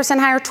 10%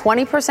 higher,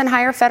 20%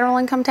 higher federal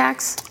income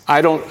tax?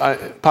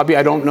 Poppy,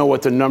 I don't know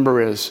what the number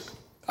is.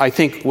 I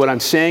think what I'm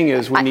saying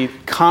is we need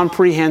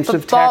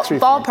comprehensive tax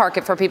reform. Ballpark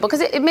it for people,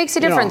 because it makes a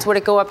difference. Would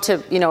it go up to,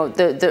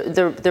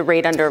 the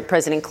rate under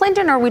President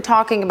Clinton, or are we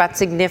talking about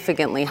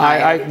significantly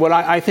higher? What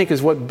I think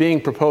is what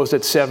being proposed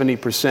at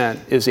 70%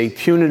 is a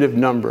punitive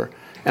number.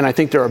 And I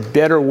think there are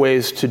better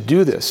ways to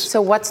do this.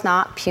 So what's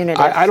not punitive?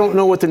 I don't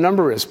know what the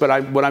number is,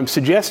 but what I'm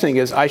suggesting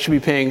is I should be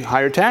paying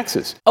higher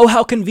taxes. Oh,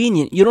 how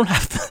convenient. You don't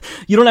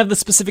have the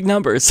specific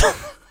numbers.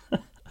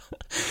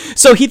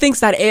 So he thinks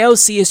that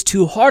AOC is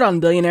too hard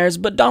on billionaires,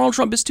 but Donald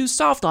Trump is too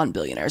soft on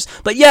billionaires.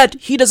 But yet,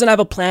 he doesn't have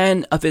a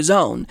plan of his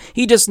own.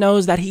 He just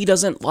knows that he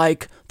doesn't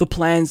like the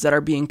plans that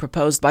are being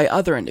proposed by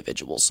other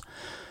individuals.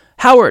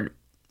 Howard,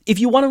 if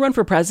you want to run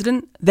for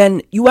president,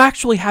 then you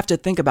actually have to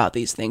think about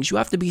these things. You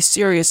have to be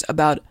serious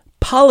about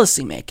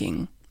policy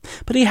making.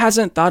 But he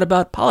hasn't thought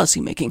about policy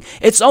making.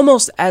 It's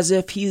almost as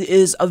if he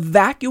is a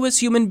vacuous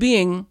human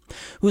being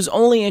who's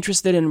only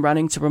interested in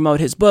running to promote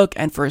his book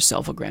and for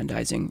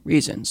self-aggrandizing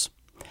reasons.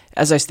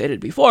 As I stated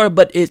before,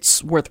 but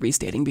it's worth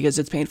restating because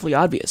it's painfully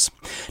obvious.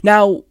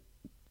 Now,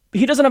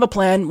 he doesn't have a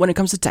plan when it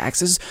comes to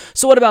taxes.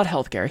 So what about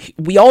healthcare?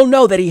 We all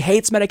know that he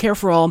hates Medicare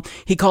for all.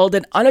 He called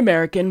it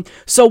un-American.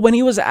 So when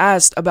he was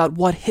asked about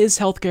what his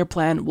healthcare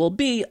plan will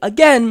be,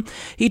 again,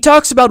 he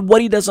talks about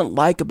what he doesn't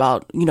like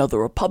about, the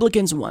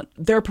Republicans and what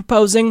they're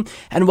proposing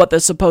and what the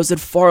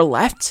supposed far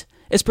left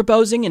is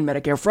proposing in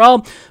Medicare for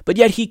all, but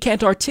yet he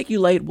can't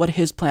articulate what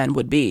his plan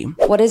would be.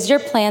 What is your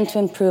plan to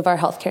improve our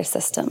healthcare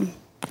system?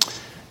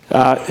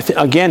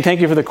 Again,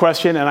 thank you for the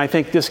question, and I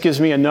think this gives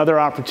me another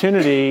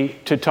opportunity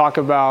to talk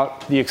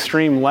about the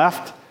extreme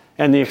left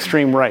and the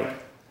extreme right.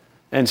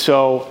 And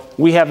so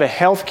we have a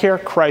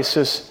healthcare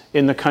crisis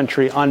in the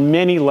country on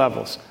many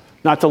levels,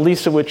 not the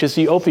least of which is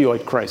the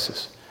opioid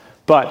crisis.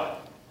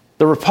 But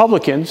the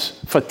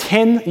Republicans, for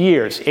 10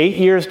 years, 8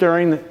 years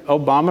during the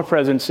Obama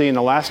presidency and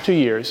the last 2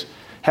 years,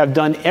 have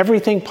done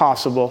everything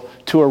possible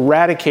to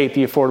eradicate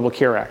the Affordable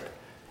Care Act.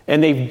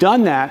 And they've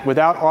done that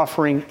without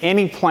offering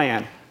any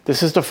plan.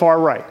 This is the far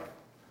right.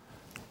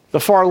 The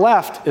far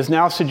left is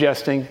now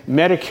suggesting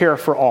Medicare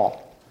for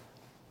all.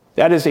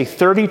 That is a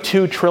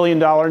 $32 trillion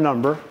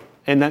number.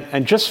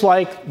 And just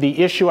like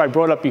the issue I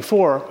brought up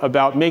before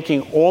about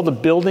making all the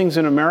buildings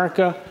in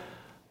America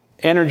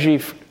energy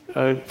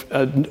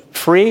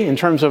free in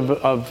terms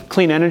of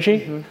clean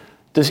energy,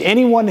 does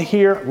anyone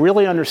here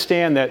really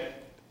understand that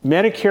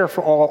Medicare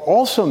for all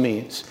also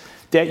means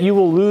that you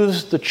will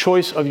lose the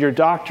choice of your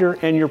doctor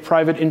and your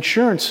private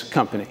insurance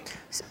company.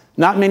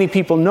 Not many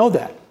people know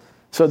that.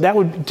 So that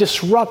would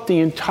disrupt the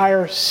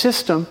entire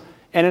system,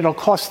 and it'll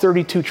cost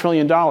 $32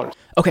 trillion.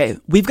 Okay,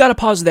 we've got to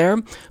pause there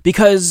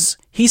because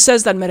he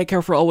says that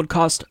Medicare for all would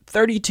cost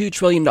 $32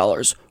 trillion.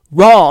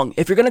 Wrong.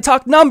 If you're going to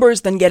talk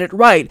numbers, then get it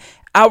right.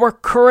 Our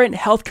current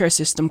healthcare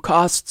system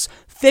costs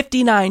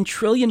 $59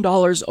 trillion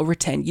over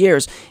 10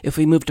 years. If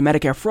we move to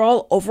Medicare for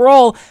all,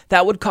 overall,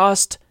 that would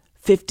cost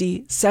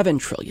 $57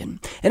 trillion.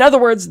 In other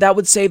words, that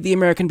would save the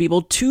American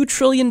people $2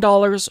 trillion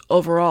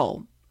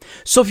overall.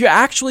 So if you're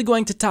actually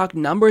going to talk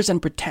numbers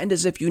and pretend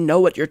as if you know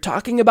what you're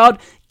talking about,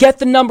 get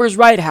the numbers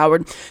right,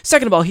 Howard.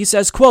 Second of all, he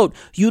says, quote,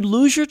 you'd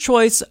lose your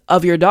choice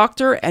of your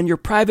doctor and your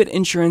private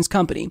insurance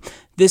company.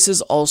 This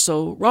is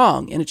also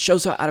wrong, and it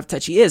shows how out of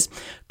touch he is.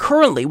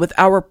 Currently, with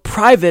our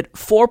private,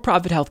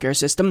 for-profit healthcare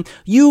system,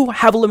 you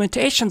have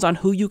limitations on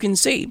who you can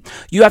see.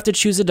 You have to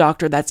choose a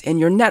doctor that's in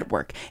your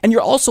network, and you're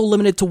also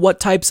limited to what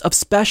types of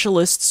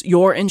specialists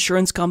your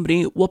insurance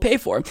company will pay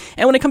for.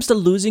 And when it comes to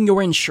losing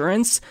your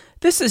insurance,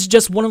 this is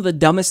just one of the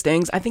dumbest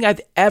things I think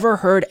I've ever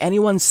heard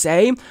anyone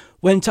say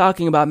when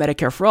talking about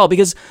Medicare for all,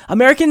 because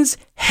Americans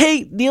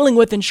hate dealing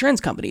with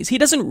insurance companies. He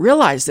doesn't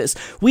realize this.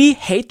 We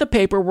hate the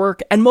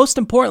paperwork, and most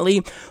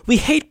importantly, we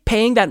hate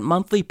paying that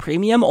monthly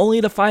premium only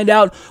to find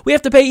out we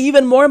have to pay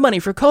even more money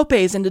for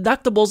copays and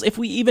deductibles if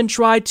we even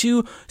try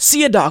to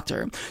see a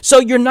doctor. So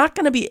you're not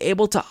going to be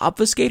able to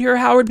obfuscate here,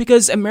 Howard,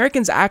 because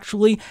Americans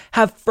actually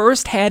have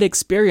first-hand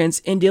experience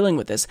in dealing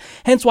with this.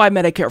 Hence why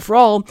Medicare for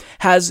all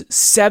has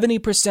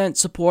 70%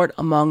 support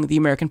among the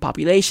American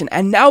population,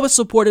 and now is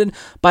supported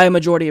by a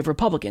majority of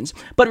Republicans.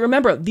 But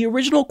remember, the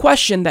original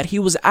question that he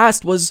was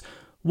asked was,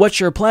 what's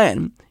your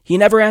plan? He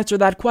never answered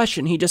that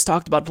question. He just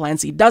talked about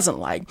plans he doesn't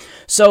like.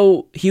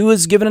 So he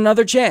was given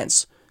another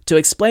chance to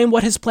explain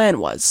what his plan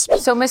was.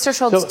 So, Mr.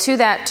 Schultz, to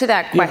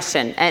that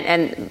question,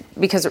 and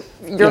because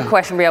your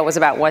question, Brielle, was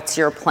about what's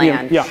your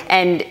plan,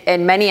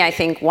 and many, I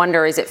think,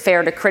 wonder, is it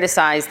fair to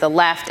criticize the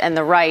left and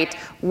the right?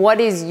 What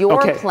is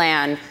your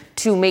plan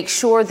to make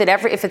sure that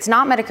if it's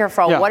not Medicare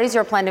for all, what is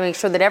your plan to make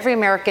sure that every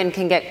American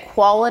can get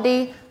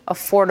quality,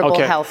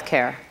 affordable health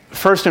care?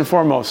 First and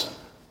foremost,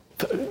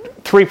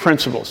 three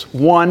principles.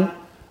 One,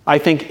 I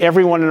think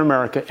everyone in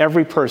America,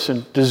 every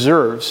person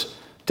deserves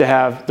to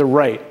have the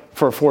right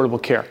for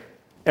affordable care.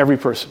 Every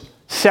person.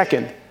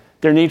 Second,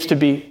 there needs to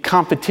be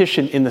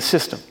competition in the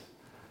system.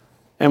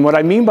 And what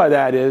I mean by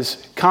that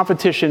is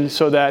competition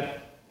so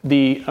that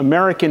the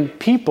American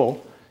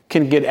people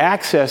can get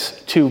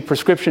access to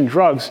prescription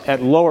drugs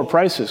at lower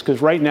prices,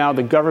 because right now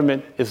the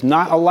government is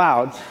not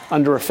allowed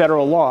under a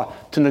federal law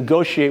to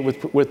negotiate with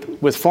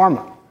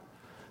pharma.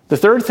 The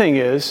third thing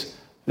is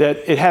that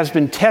it has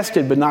been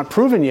tested but not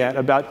proven yet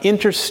about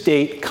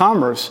interstate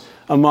commerce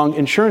among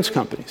insurance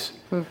companies.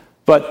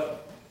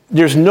 But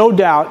there's no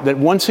doubt that,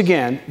 once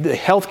again, the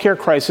healthcare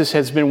crisis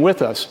has been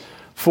with us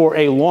for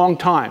a long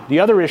time. The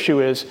other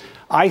issue is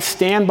I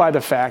stand by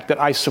the fact that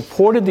I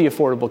supported the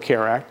Affordable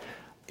Care Act.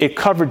 It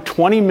covered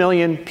 20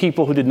 million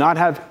people who did not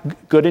have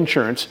good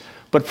insurance,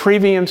 but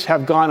premiums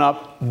have gone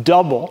up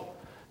double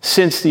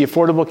since the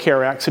Affordable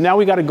Care Act. So now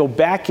we got to go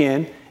back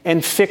in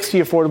and fix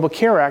the Affordable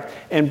Care Act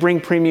and bring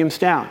premiums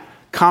down.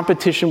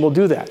 Competition will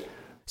do that.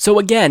 So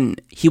again,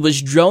 he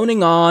was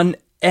droning on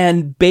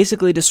and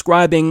basically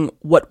describing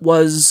what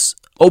was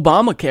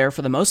Obamacare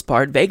for the most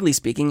part, vaguely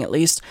speaking at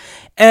least.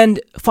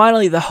 And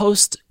finally, the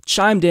host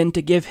chimed in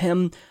to give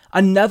him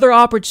another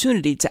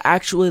opportunity to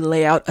actually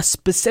lay out a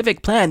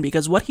specific plan,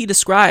 because what he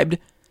described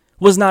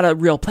was not a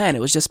real plan. It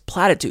was just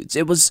platitudes.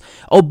 It was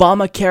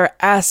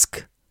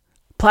Obamacare-esque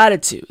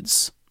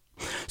platitudes.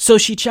 So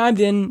she chimed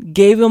in,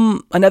 gave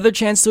him another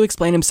chance to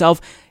explain himself,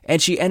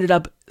 and she ended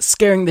up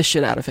scaring the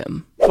shit out of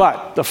him.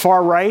 But the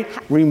far right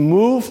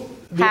removed...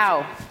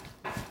 How?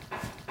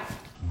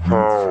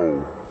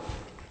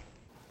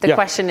 The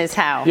question is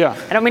how.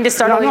 I don't mean to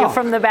startle you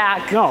from the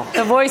back.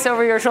 The voice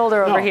over your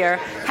shoulder over here.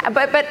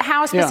 But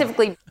how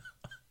specifically?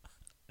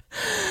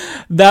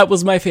 That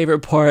was my favorite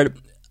part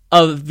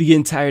of the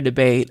entire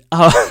debate.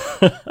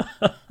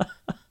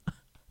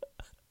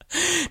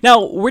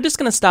 Now, we're just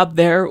going to stop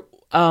there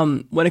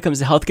when it comes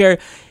to healthcare.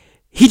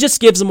 He just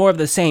gives more of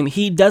the same.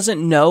 He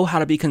doesn't know how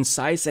to be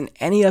concise in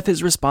any of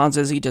his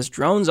responses. He just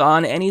drones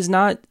on, and he's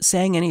not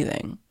saying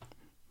anything.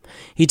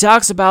 He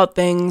talks about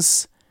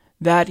things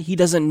that he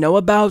doesn't know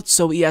about,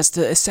 so he has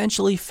to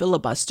essentially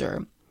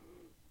filibuster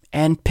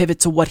and pivot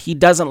to what he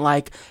doesn't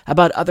like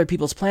about other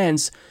people's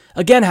plans.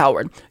 Again,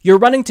 Howard, you're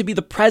running to be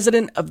the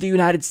president of the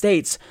United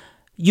States.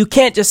 You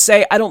can't just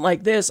say, I don't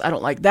like this, I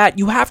don't like that.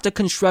 You have to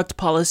construct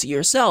policy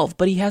yourself,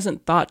 but he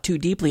hasn't thought too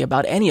deeply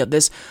about any of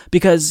this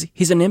because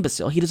he's an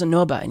imbecile. He doesn't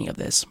know about any of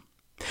this.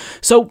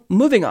 So,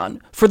 moving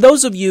on. For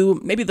those of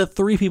you, maybe the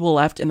 3 people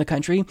left in the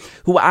country,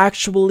 who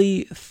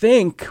actually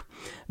think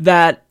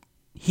that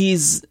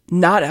he's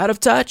not out of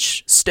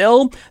touch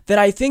still, then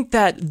I think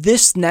that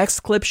this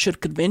next clip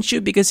should convince you,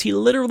 because he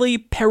literally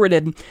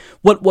parroted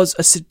what was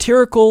a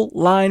satirical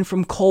line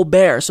from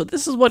Colbert. So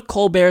this is what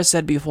Colbert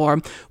said before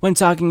when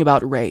talking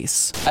about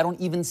race. I don't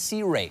even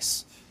see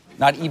race,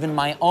 not even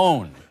my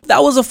own.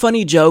 That was a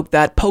funny joke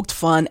that poked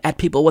fun at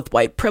people with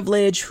white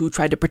privilege who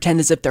tried to pretend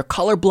as if they're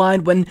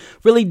colorblind when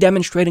really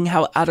demonstrating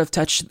how out of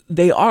touch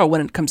they are when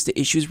it comes to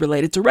issues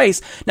related to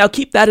race. Now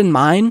keep that in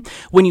mind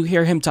when you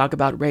hear him talk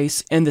about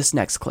race in this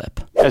next clip.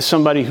 As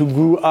somebody who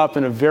grew up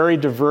in a very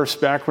diverse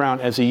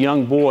background as a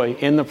young boy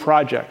in the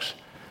projects,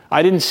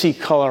 I didn't see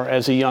color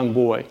as a young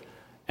boy,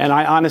 and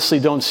I honestly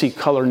don't see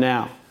color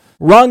now.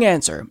 Wrong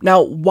answer.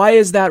 Now, why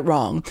is that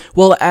wrong?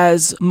 Well,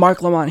 as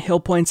Mark Lamont Hill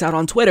points out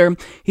on Twitter,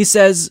 he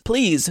says,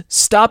 please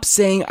stop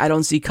saying I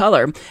don't see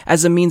color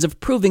as a means of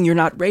proving you're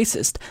not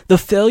racist. The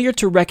failure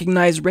to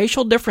recognize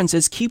racial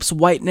differences keeps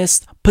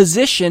whiteness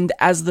positioned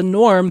as the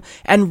norm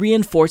and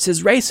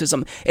reinforces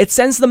racism. It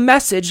sends the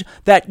message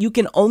that you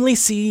can only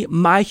see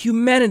my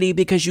humanity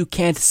because you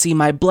can't see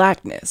my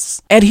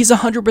blackness. And he's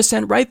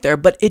 100% right there,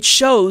 but it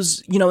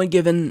shows, in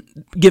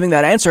giving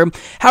that answer,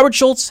 Howard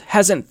Schultz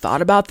hasn't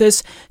thought about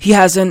this. He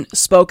hasn't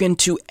spoken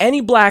to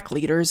any black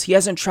leaders. He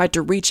hasn't tried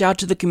to reach out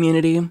to the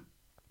community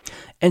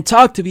and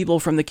talk to people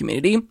from the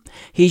community.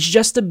 He's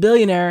just a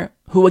billionaire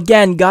who,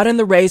 again, got in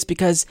the race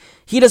because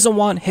he doesn't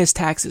want his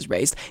taxes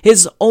raised.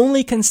 His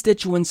only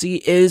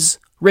constituency is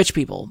rich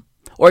people,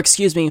 or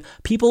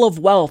people of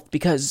wealth,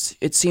 because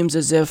it seems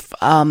as if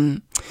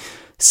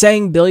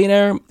saying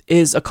billionaire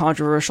is a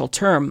controversial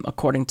term,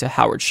 according to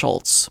Howard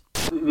Schultz.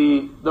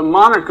 The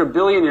moniker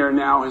billionaire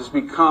now has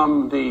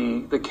become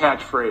the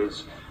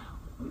catchphrase.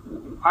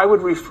 I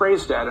would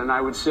rephrase that, and I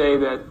would say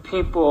that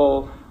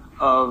people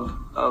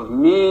of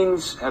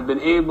means have been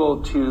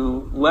able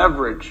to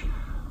leverage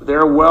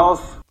their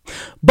wealth.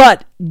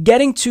 But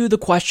getting to the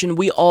question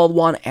we all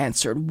want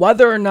answered,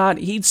 whether or not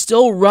he'd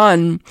still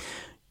run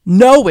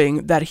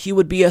knowing that he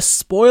would be a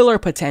spoiler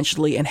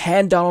potentially and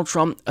hand Donald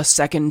Trump a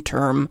second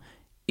term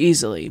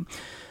easily.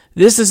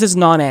 This is his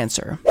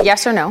non-answer.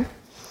 Yes or no?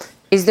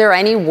 Is there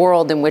any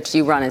world in which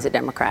you run as a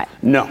Democrat?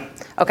 No.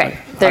 Okay,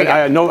 there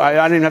you go. I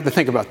didn't even have to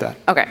think about that.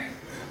 Okay.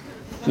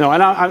 No,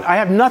 and I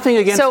have nothing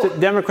against the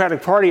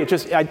Democratic Party. It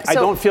just, I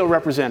don't feel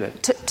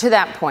represented. To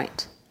that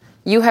point,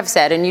 you have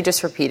said, and you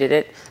just repeated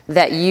it,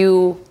 that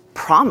you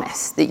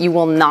promise that you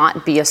will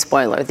not be a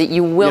spoiler, that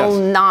you will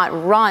not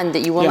run,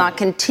 that you will not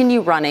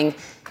continue running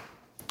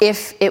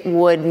if it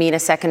would mean a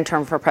second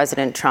term for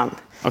President Trump.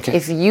 Okay.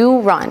 If you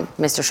run,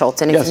 Mr.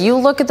 Schultz, and if you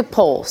look at the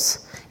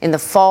polls in the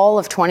fall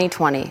of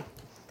 2020,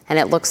 and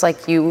it looks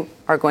like you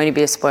are going to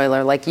be a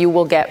spoiler, like you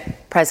will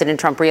get President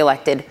Trump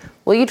reelected,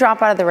 will you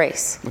drop out of the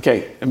race?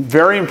 Okay, a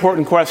very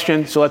important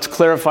question, so let's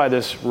clarify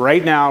this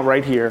right now,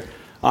 right here,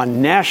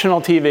 on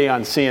national TV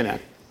on CNN.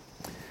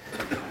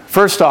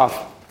 First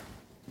off,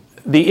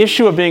 the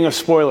issue of being a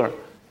spoiler,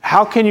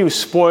 how can you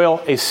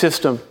spoil a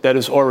system that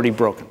is already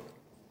broken?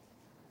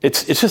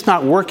 It's just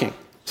not working.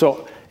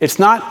 So it's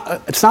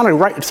not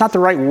the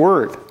right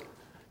word.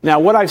 Now,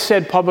 what I've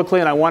said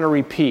publicly, and I want to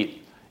repeat,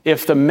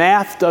 if the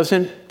math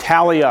doesn't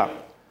tally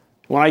up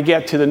when I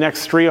get to the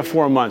next 3 or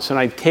 4 months and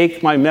I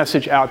take my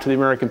message out to the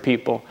American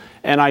people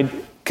and I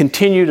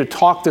continue to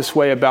talk this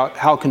way about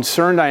how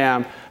concerned I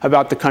am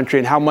about the country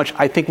and how much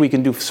I think we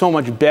can do so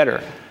much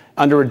better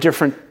under a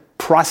different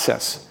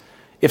process,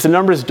 if the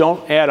numbers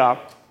don't add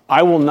up,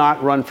 I will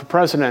not run for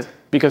president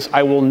because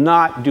I will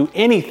not do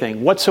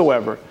anything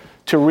whatsoever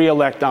to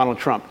re-elect Donald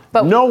Trump.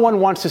 But no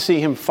one wants to see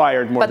him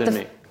fired more than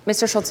me.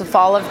 Mr. Schultz, the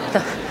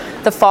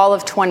fall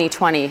of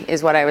 2020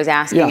 is what I was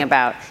asking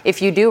about.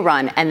 If you do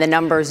run and the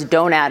numbers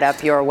don't add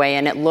up your way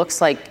and it looks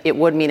like it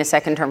would mean a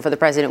second term for the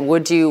president,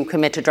 would you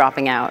commit to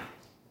dropping out?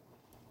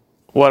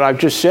 What I've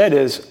just said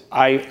is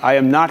I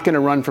am not going to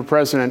run for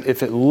president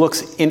if it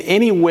looks in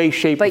any way,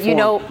 shape, or form.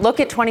 But look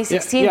at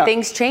 2016,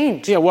 things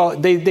change. Yeah, well,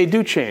 they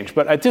do change.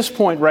 But at this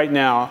point right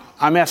now,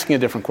 I'm asking a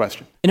different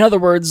question. In other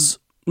words,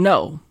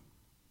 no.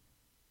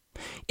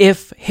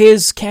 If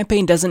his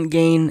campaign doesn't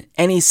gain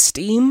any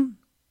steam,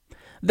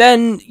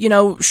 then,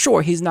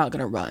 sure, he's not going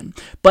to run.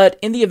 But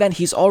in the event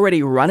he's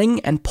already running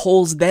and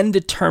polls then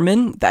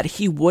determine that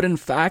he would, in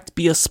fact,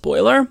 be a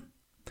spoiler,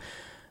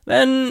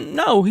 then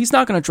no, he's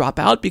not going to drop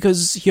out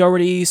because he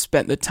already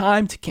spent the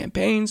time to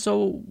campaign,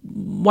 so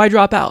why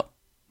drop out?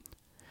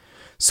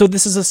 So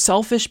this is a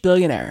selfish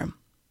billionaire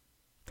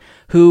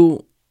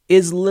who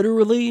is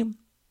literally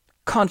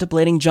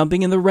contemplating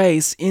jumping in the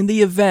race in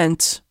the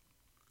event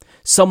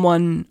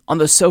someone on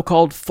the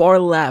so-called far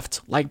left,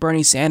 like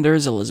Bernie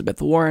Sanders,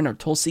 Elizabeth Warren, or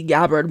Tulsi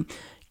Gabbard,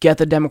 get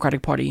the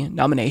Democratic Party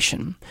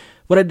nomination.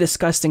 What a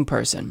disgusting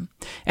person.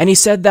 And he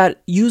said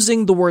that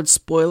using the word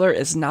spoiler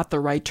is not the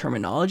right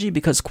terminology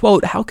because,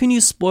 quote, how can you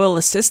spoil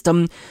a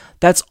system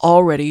that's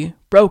already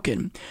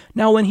broken?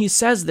 Now, when he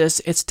says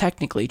this, it's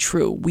technically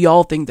true. We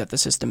all think that the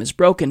system is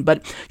broken,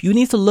 but you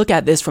need to look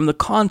at this from the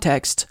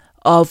context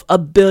of a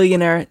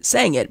billionaire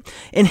saying it.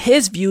 In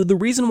his view, the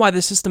reason why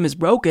the system is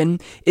broken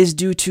is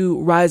due to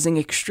rising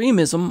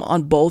extremism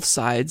on both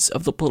sides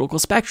of the political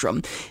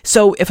spectrum.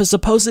 So if a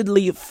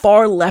supposedly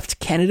far-left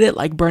candidate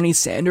like Bernie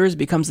Sanders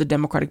becomes the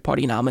Democratic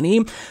Party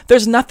nominee,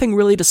 there's nothing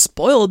really to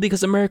spoil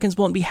because Americans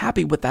won't be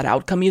happy with that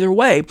outcome either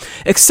way.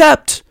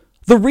 Except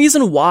the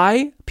reason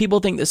why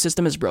people think the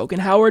system is broken,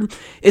 Howard,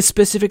 is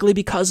specifically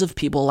because of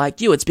people like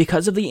you. It's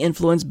because of the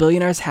influence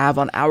billionaires have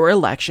on our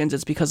elections.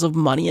 It's because of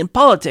money in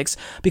politics,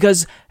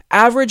 because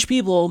average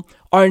people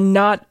are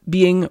not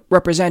being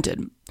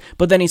represented.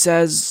 But then he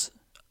says,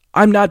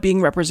 I'm not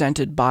being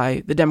represented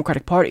by the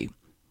Democratic Party.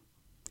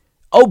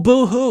 Oh,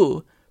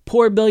 boo-hoo.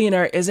 Poor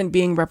billionaire isn't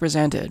being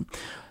represented.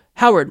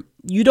 Howard,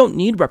 you don't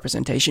need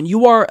representation.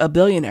 You are a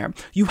billionaire.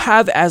 You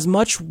have as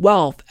much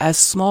wealth as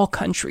small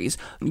countries.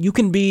 You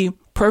can be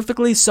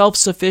perfectly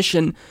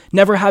self-sufficient,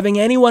 never having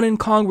anyone in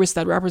Congress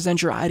that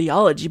represents your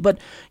ideology. But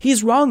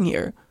he's wrong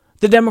here.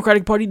 The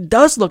Democratic Party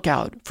does look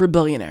out for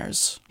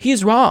billionaires.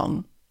 He's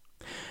wrong.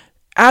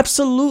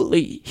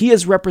 Absolutely, he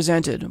is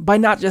represented by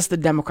not just the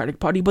Democratic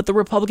Party, but the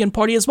Republican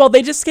Party as well.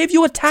 They just gave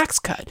you a tax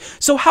cut.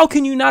 So how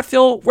can you not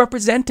feel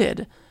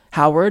represented,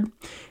 Howard?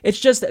 It's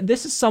just that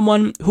this is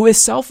someone who is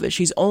selfish.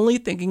 He's only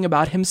thinking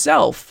about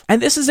himself.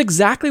 And this is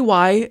exactly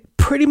why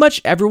pretty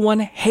much everyone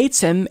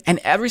hates him and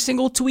every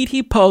single tweet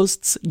he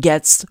posts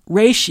gets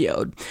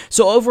ratioed.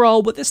 So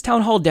overall, what this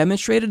town hall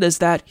demonstrated is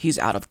that he's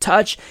out of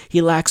touch, he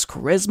lacks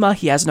charisma,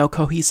 he has no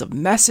cohesive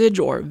message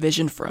or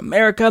vision for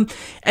America,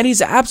 and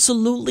he's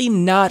absolutely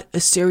not a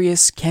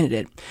serious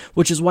candidate.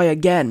 Which is why,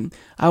 again,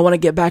 I want to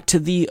get back to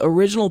the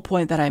original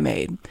point that I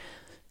made.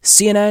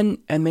 CNN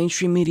and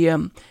mainstream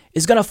media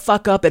is going to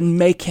fuck up and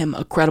make him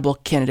a credible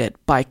candidate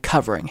by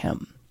covering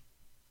him.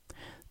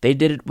 They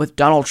did it with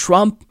Donald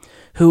Trump,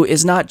 who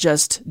is not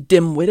just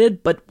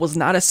dim-witted, but was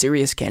not a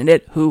serious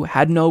candidate, who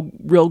had no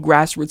real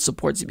grassroots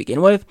support to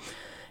begin with.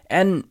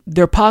 And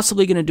they're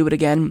possibly going to do it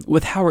again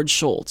with Howard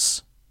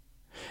Schultz.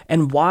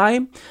 And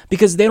why?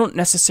 Because they don't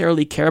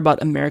necessarily care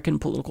about American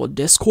political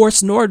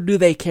discourse, nor do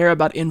they care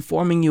about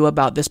informing you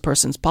about this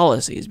person's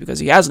policies, because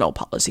he has no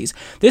policies.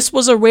 This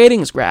was a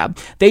ratings grab.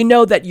 They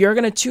know that you're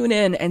going to tune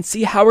in and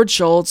see Howard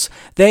Schultz.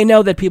 They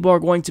know that people are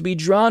going to be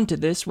drawn to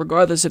this,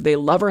 regardless if they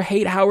love or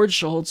hate Howard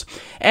Schultz.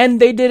 And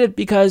they did it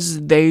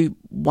because they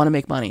want to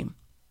make money.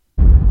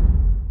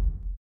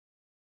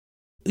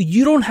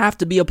 You don't have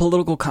to be a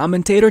political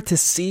commentator to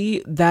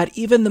see that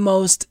even the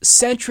most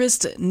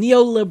centrist,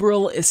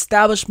 neoliberal,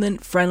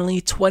 establishment-friendly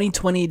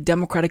 2020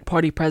 Democratic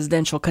Party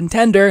presidential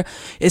contender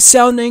is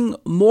sounding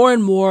more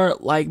and more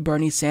like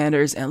Bernie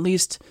Sanders, at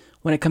least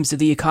when it comes to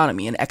the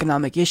economy and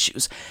economic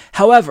issues.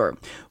 However,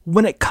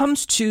 when it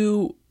comes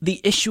to the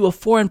issue of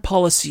foreign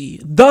policy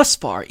thus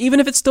far, even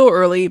if it's still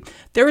early,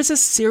 there is a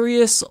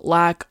serious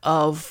lack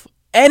of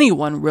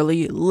anyone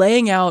really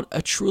laying out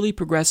a truly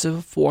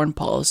progressive foreign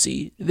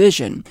policy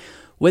vision,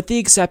 with the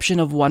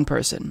exception of one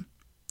person,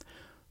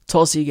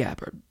 Tulsi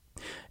Gabbard.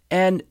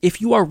 And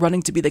if you are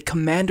running to be the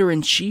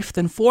commander-in-chief,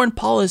 then foreign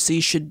policy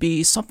should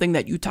be something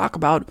that you talk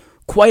about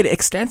quite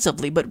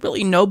extensively, but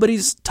really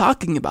nobody's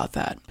talking about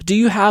that. Do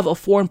you have a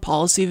foreign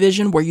policy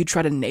vision where you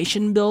try to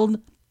nation build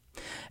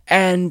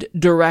and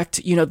direct,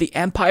 the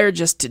empire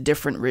just to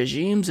different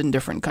regimes in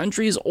different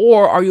countries?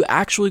 Or are you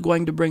actually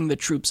going to bring the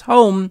troops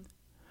home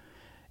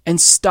and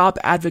stop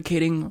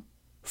advocating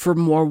for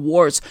more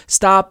wars?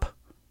 Stop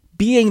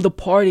being the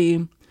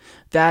party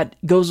that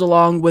goes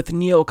along with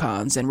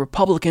neocons and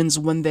Republicans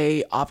when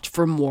they opt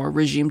for more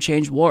regime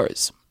change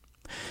wars.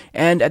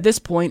 And at this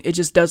point, it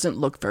just doesn't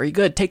look very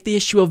good. Take the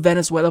issue of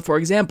Venezuela, for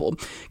example.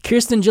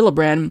 Kirsten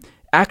Gillibrand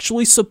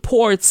actually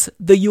supports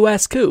the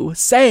U.S. coup,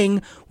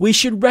 saying we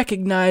should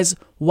recognize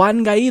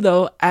Juan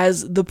Guaido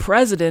as the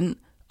president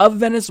of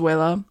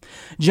Venezuela.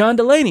 John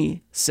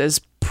Delaney says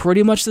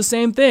pretty much the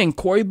same thing.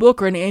 Cory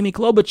Booker and Amy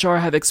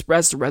Klobuchar have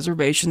expressed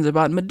reservations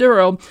about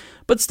Maduro,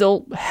 but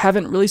still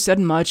haven't really said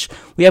much.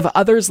 We have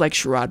others like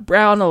Sherrod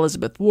Brown,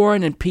 Elizabeth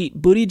Warren, and Pete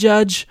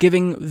Buttigieg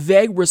giving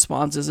vague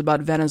responses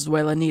about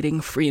Venezuela needing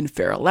free and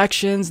fair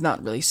elections,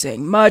 not really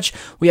saying much.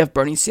 We have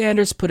Bernie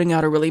Sanders putting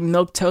out a really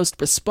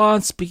milquetoast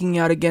response, speaking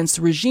out against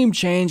regime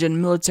change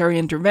and military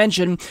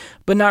intervention,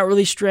 but not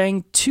really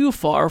straying too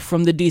far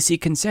from the D.C.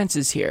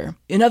 consensus here.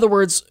 In other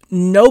words,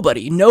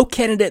 nobody, no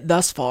candidate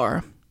thus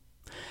far,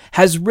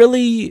 has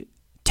really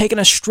taken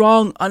a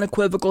strong,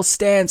 unequivocal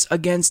stance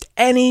against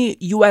any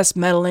U.S.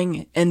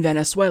 meddling in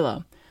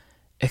Venezuela,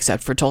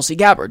 except for Tulsi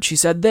Gabbard. She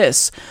said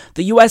this: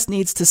 the U.S.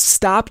 needs to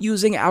stop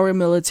using our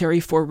military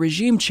for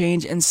regime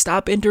change and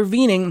stop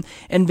intervening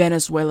in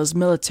Venezuela's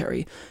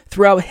military.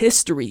 Throughout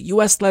history,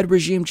 U.S.-led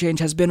regime change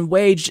has been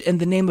waged in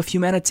the name of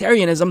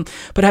humanitarianism,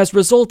 but has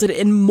resulted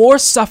in more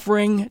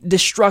suffering,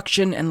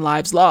 destruction, and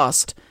lives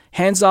lost.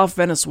 Hands off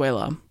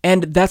Venezuela.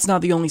 And that's not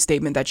the only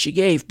statement that she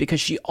gave,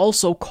 because she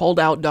also called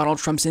out Donald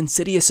Trump's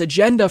insidious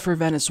agenda for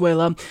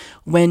Venezuela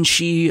when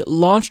she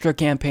launched her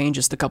campaign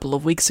just a couple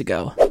of weeks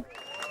ago.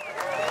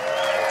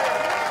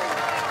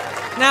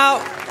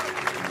 Now,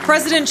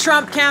 President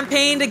Trump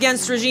campaigned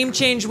against regime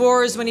change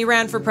wars when he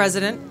ran for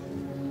president.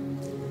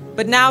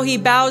 But now he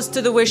bows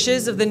to the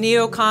wishes of the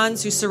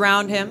neocons who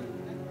surround him,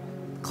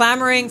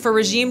 clamoring for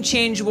regime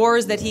change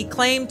wars that he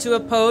claimed to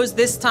oppose,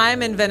 this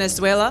time in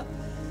Venezuela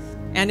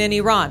and in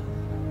Iran.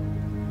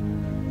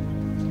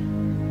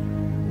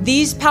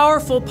 These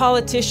powerful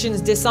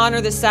politicians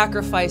dishonor the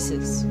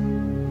sacrifices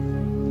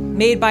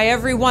made by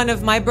every one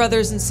of my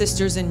brothers and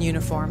sisters in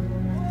uniform,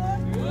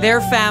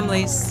 their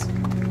families,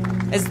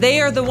 as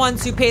they are the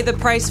ones who pay the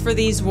price for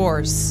these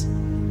wars.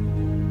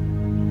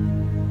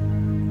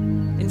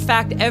 In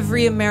fact,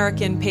 every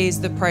American pays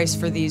the price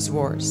for these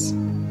wars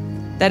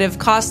that have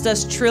cost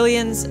us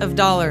trillions of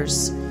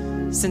dollars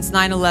since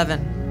 9/11.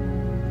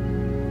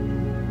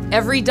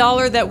 Every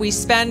dollar that we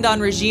spend on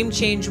regime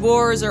change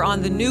wars or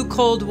on the new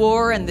Cold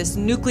War and this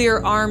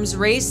nuclear arms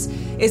race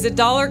is a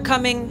dollar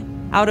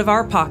coming out of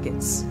our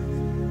pockets.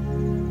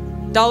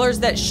 Dollars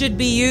that should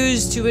be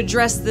used to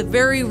address the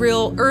very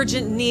real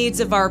urgent needs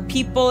of our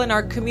people and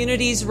our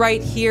communities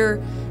right here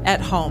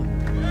at home.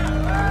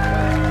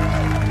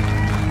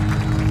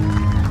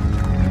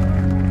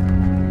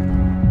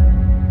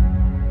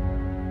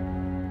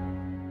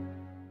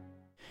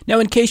 Now,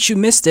 in case you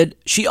missed it,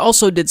 she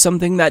also did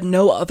something that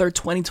no other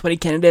 2020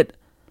 candidate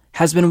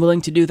has been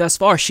willing to do thus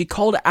far. She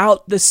called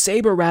out the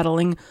saber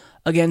rattling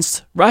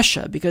against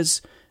Russia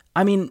because,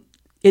 I mean,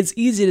 it's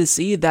easy to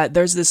see that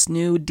there's this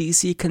new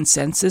DC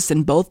consensus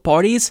in both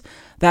parties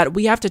that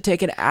we have to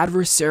take an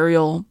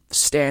adversarial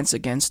stance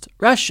against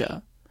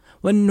Russia,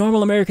 when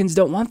normal Americans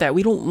don't want that.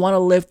 We don't want to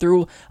live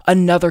through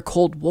another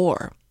Cold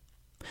War.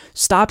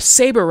 Stop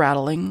saber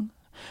rattling.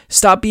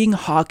 Stop being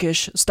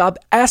hawkish. Stop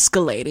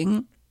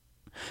escalating.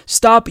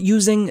 Stop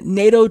using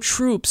NATO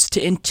troops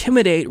to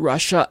intimidate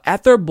Russia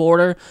at their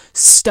border.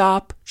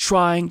 Stop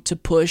trying to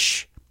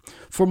push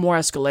for more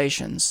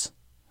escalations.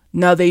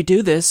 Now, they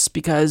do this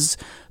because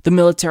the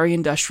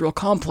military-industrial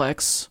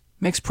complex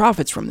makes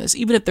profits from this.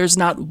 Even if there's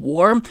not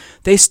war,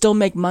 they still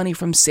make money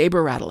from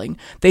saber rattling.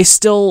 They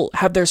still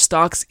have their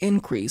stocks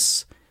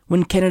increase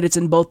when candidates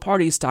in both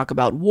parties talk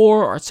about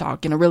war or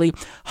talk in a really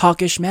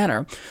hawkish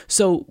manner.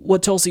 So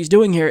what Tulsi's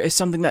doing here is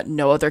something that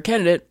no other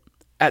candidate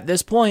at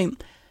this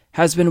point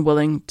has been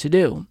willing to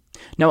do.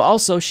 Now,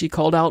 also, she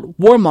called out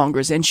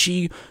warmongers, and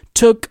she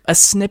took a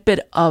snippet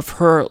of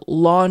her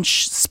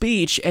launch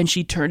speech and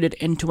she turned it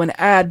into an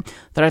ad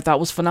that I thought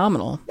was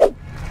phenomenal.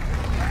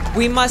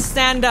 We must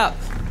stand up.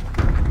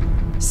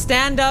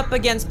 Stand up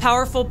against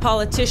powerful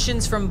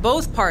politicians from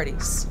both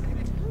parties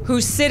who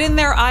sit in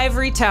their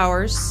ivory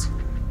towers,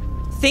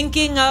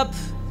 thinking up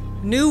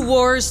new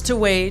wars to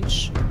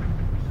wage,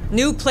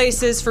 new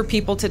places for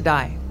people to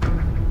die,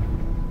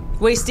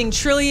 wasting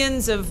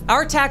trillions of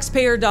our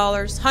taxpayer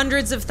dollars,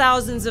 hundreds of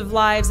thousands of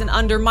lives, and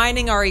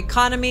undermining our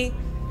economy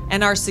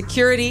and our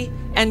security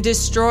and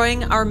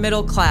destroying our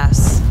middle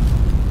class.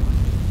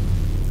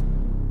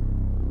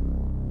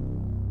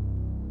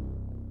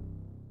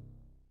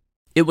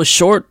 It was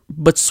short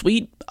but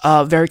sweet,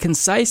 very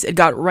concise. It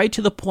got right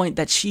to the point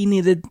that she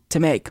needed to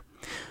make.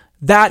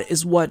 That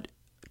is what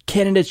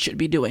candidates should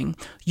be doing.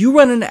 You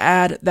run an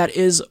ad that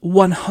is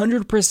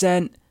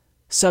 100%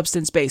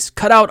 substance-based.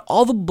 Cut out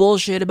all the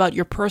bullshit about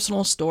your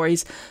personal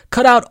stories.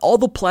 Cut out all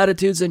the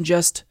platitudes and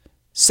just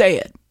say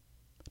it.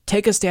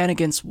 Take a stand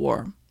against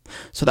war.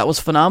 So that was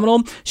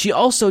phenomenal. She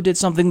also did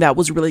something that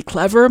was really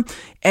clever,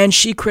 and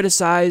she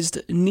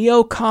criticized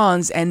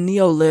neocons and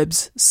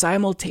neolibs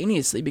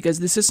simultaneously, because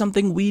this is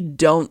something we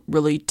don't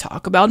really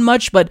talk about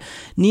much, but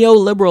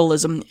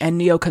neoliberalism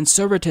and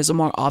neoconservatism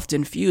are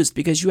often fused,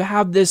 because you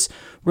have this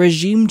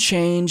regime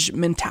change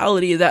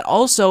mentality that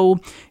also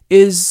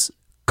is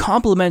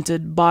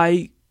complemented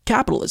by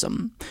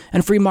capitalism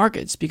and free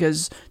markets,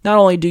 because not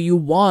only do you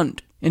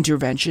want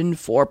intervention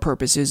for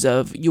purposes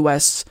of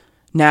U.S.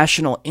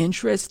 national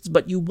interests,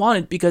 but you want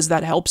it because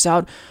that helps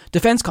out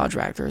defense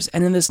contractors.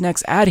 And in this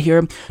next ad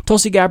here,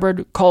 Tulsi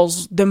Gabbard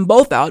calls them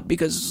both out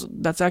because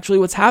that's actually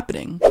what's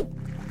happening.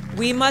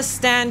 We must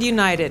stand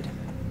united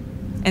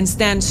and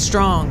stand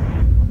strong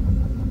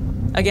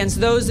against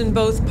those in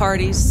both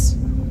parties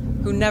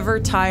who never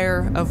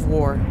tire of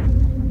war.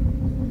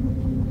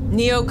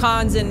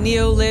 Neocons and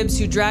neolibs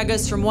who drag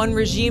us from one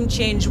regime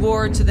change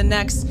war to the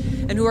next,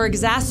 and who are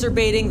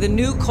exacerbating the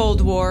new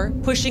Cold War,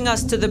 pushing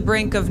us to the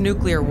brink of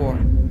nuclear war.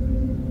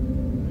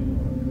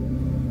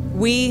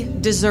 We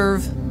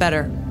deserve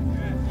better.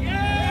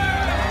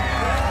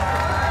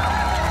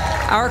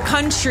 Our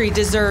country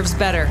deserves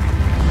better.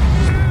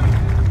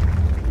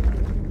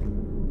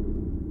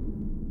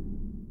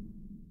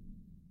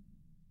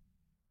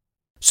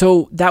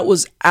 So that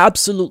was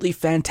absolutely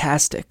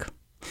fantastic.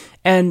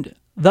 And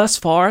thus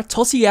far,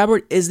 Tulsi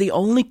Gabbard is the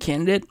only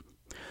candidate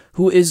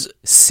who is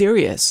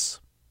serious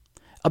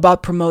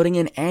about promoting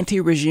an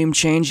anti-regime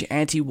change,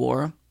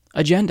 anti-war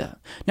agenda.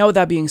 Now, with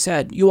that being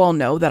said, you all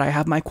know that I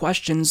have my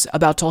questions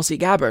about Tulsi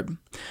Gabbard.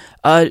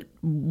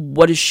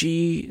 What does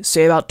she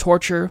say about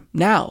torture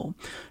now?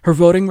 Her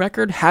voting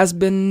record has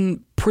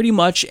been pretty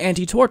much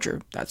anti-torture.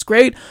 That's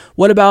great.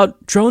 What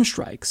about drone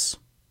strikes?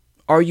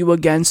 are you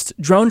against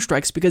drone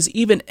strikes? Because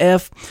even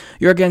if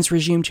you're against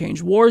regime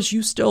change wars,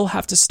 you still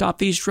have to stop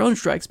these drone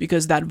strikes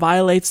because that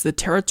violates the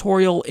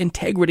territorial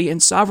integrity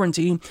and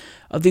sovereignty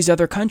of these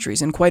other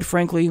countries. And quite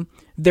frankly,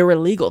 they're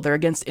illegal. They're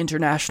against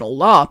international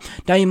law.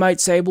 Now you might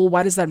say, well,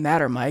 why does that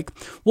matter, Mike?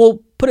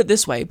 Well, put it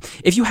this way.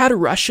 If you had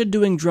Russia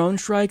doing drone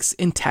strikes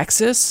in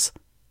Texas,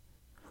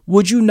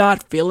 would you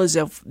not feel as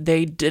if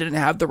they didn't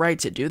have the right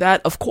to do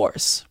that? Of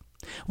course.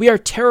 We are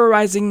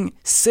terrorizing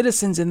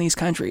citizens in these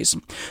countries.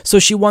 So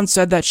she once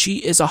said that she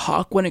is a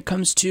hawk when it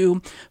comes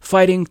to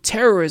fighting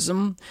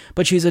terrorism,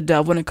 but she's a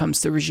dove when it comes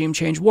to regime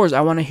change wars.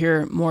 I want to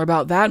hear more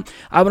about that.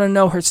 I want to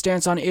know her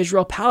stance on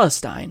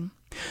Israel-Palestine.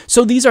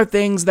 So these are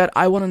things that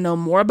I want to know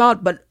more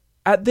about, but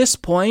at this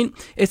point,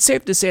 it's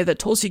safe to say that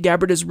Tulsi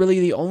Gabbard is really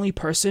the only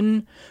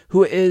person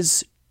who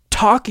is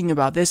talking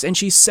about this, and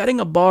she's setting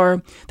a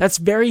bar that's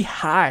very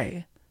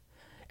high.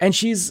 And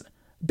she's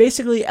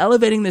basically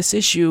elevating this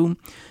issue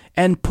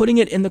and putting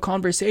it in the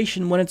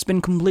conversation when it's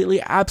been completely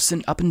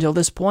absent up until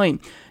this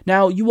point.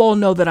 Now, you all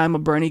know that I'm a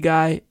Bernie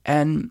guy,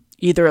 and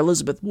either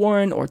Elizabeth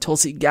Warren or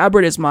Tulsi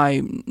Gabbard is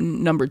my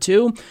number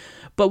two.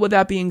 But with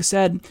that being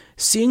said,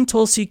 seeing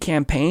Tulsi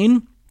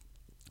campaign,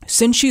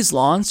 since she's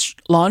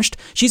launched,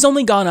 she's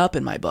only gone up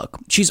in my book.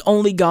 She's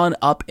only gone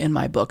up in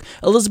my book.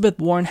 Elizabeth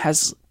Warren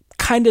has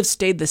kind of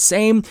stayed the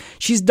same.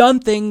 She's done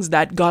things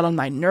that got on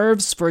my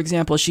nerves. For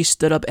example, she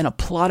stood up and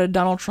applauded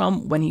Donald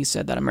Trump when he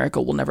said that America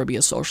will never be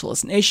a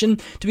socialist nation.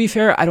 To be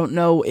fair, I don't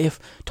know if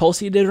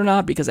Tulsi did or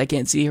not because I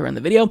can't see her in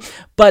the video,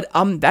 but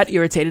that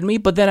irritated me.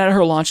 But then at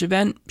her launch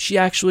event, she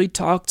actually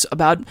talked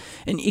about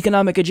an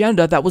economic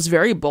agenda that was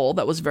very bold,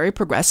 that was very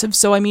progressive.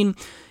 So, I mean,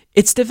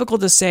 it's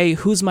difficult to say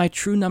who's my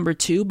true number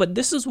two, but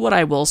this is what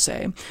I will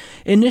say.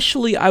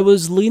 Initially, I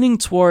was leaning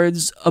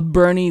towards a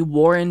Bernie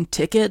Warren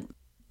ticket,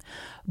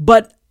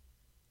 but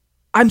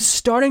I'm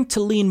starting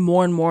to lean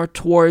more and more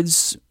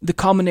towards the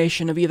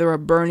combination of either a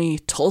Bernie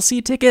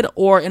Tulsi ticket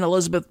or an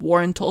Elizabeth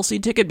Warren Tulsi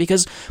ticket,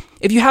 because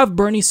if you have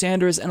Bernie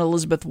Sanders and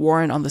Elizabeth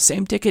Warren on the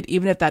same ticket,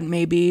 even if that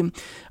may be,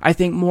 I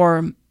think,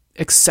 more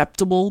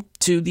acceptable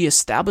to the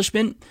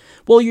establishment,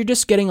 well, you're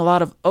just getting a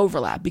lot of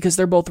overlap because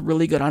they're both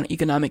really good on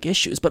economic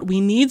issues. But we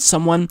need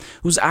someone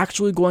who's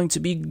actually going to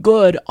be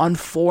good on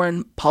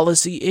foreign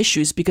policy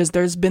issues, because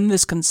there's been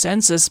this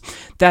consensus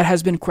that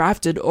has been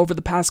crafted over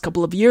the past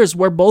couple of years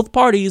where both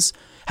parties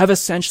have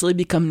essentially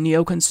become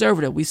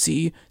neoconservative. We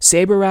see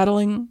saber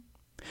rattling.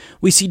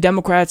 We see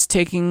Democrats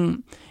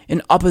taking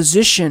an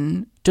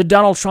opposition to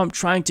Donald Trump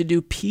trying to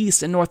do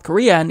peace in North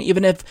Korea, and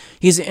even if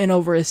he's in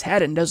over his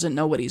head and doesn't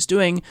know what he's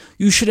doing,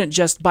 you shouldn't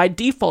just by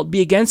default be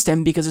against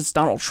him because it's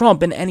Donald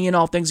Trump and any and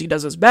all things he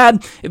does is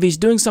bad. If he's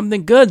doing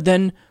something good,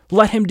 then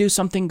let him do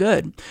something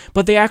good.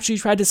 But they actually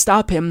tried to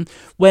stop him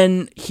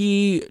when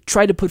he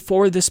tried to put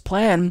forward this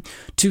plan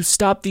to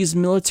stop these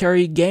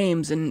military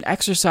games and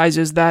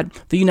exercises that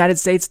the United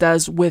States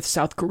does with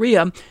South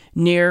Korea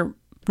near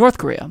North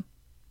Korea.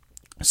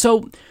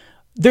 So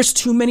there's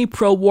too many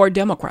pro-war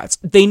Democrats.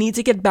 They need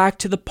to get back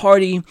to the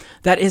party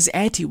that is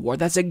anti-war,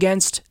 that's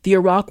against the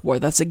Iraq war,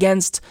 that's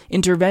against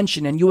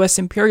intervention and U.S.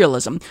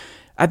 imperialism.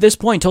 At this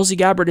point, Tulsi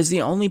Gabbard is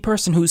the only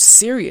person who's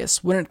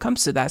serious when it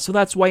comes to that. So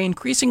that's why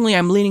increasingly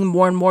I'm leaning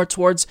more and more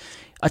towards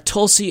a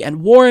Tulsi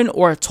and Warren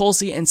or a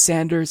Tulsi and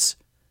Sanders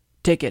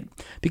ticket.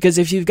 Because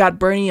if you've got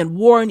Bernie and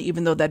Warren,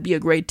 even though that'd be a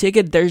great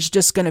ticket, there's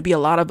just going to be a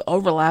lot of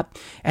overlap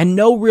and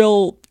no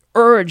real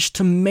urge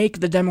to make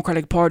the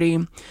Democratic Party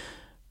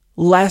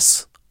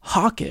less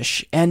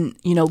hawkish and,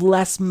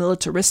 less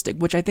militaristic,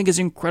 which I think is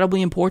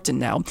incredibly important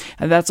now.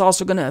 And that's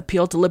also going to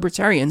appeal to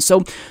libertarians.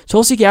 So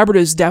Tulsi Gabbard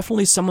is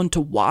definitely someone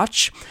to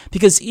watch,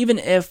 because even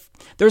if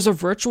there's a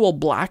virtual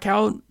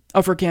blackout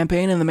of her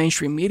campaign in the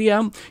mainstream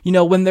media,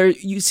 when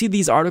you see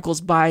these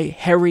articles by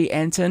Harry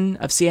Anton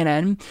of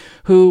CNN,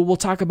 who will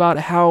talk about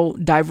how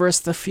diverse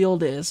the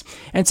field is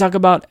and talk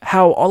about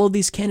how all of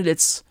these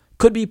candidates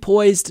could be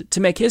poised to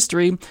make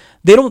history,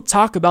 they don't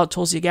talk about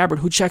Tulsi Gabbard,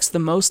 who checks the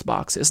most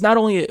boxes. Not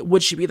only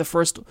would she be the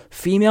first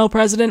female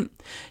president,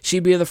 she'd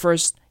be the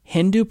first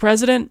Hindu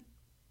president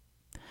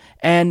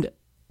and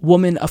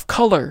woman of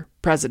color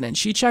president.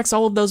 She checks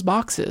all of those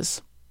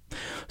boxes.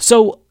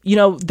 So,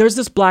 there's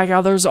this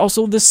blackout, there's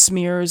also the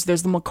smears,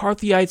 there's the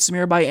McCarthyite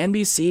smear by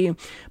NBC,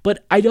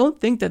 but I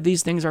don't think that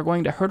these things are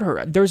going to hurt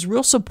her. There's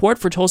real support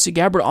for Tulsi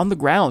Gabbard on the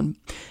ground,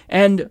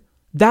 and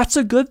that's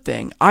a good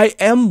thing. I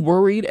am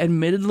worried,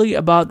 admittedly,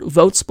 about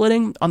vote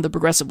splitting on the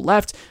progressive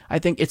left. I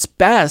think it's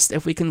best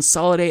if we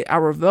consolidate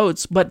our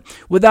votes. But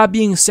with that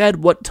being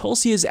said, what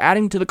Tulsi is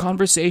adding to the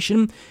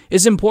conversation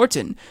is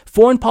important.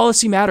 Foreign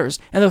policy matters.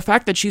 And the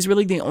fact that she's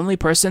really the only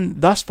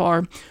person thus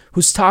far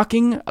who's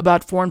talking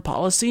about foreign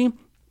policy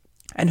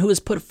and who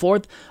has put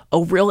forth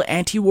a real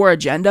anti-war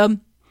agenda,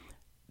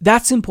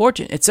 that's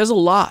important. It says a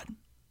lot.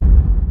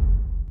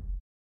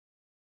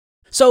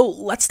 So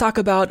let's talk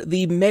about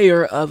the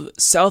mayor of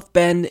South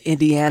Bend,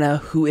 Indiana,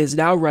 who is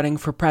now running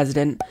for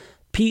president,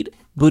 Pete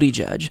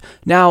Buttigieg.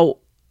 Now,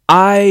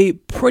 I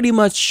pretty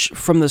much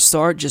from the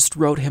start just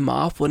wrote him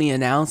off when he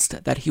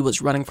announced that he was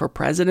running for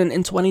president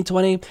in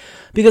 2020,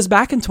 because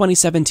back in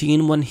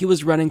 2017, when he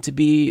was running to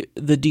be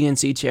the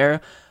DNC chair,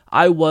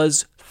 I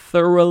was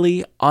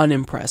thoroughly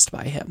unimpressed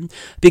by him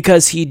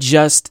because he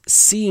just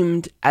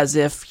seemed as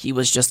if he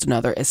was just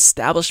another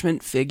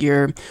establishment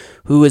figure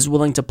who is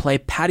willing to play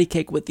patty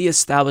cake with the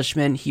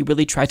establishment. He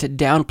really tried to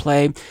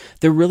downplay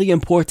the really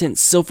important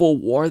civil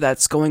war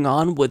that's going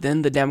on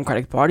within the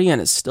Democratic Party and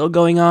is still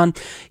going on.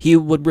 He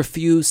would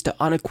refuse to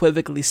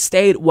unequivocally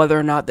state whether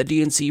or not the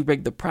DNC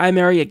rigged the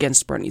primary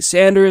against Bernie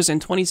Sanders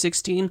in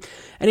 2016,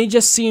 and he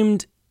just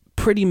seemed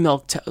pretty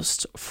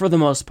milquetoast for the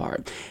most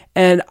part.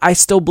 And I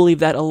still believe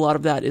that a lot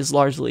of that is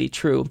largely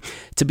true,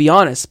 to be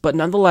honest. But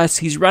nonetheless,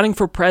 he's running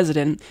for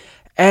president,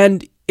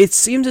 and it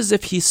seems as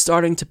if he's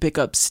starting to pick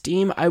up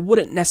steam. I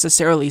wouldn't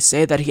necessarily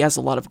say that he has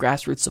a lot of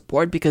grassroots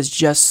support because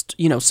just,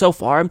 so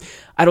far,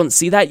 I don't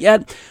see that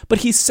yet. But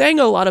he's saying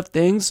a lot of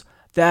things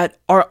that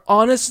are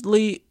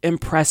honestly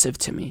impressive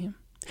to me.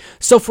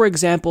 So, for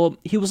example,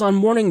 he was on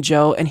Morning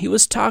Joe, and he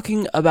was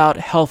talking about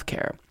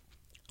healthcare.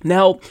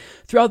 Now,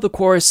 throughout the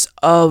course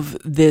of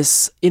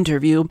this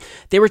interview,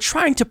 they were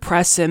trying to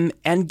press him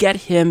and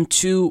get him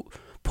to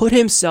put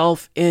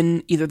himself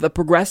in either the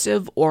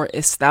progressive or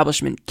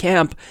establishment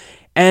camp,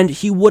 and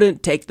he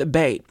wouldn't take the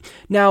bait.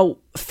 Now,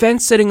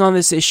 fence-sitting on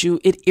this issue,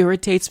 it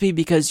irritates me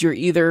because you're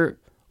either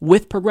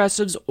with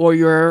progressives or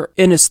you're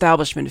an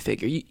establishment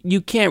figure.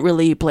 You can't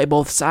really play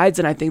both sides,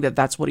 and I think that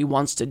that's what he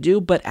wants to do,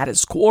 but at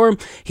his core,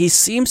 he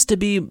seems to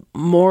be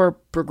more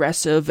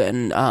progressive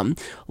and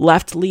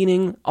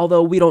left-leaning,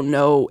 although we don't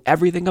know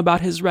everything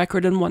about his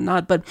record and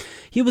whatnot. But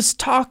he was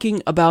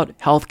talking about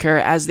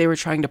healthcare as they were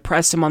trying to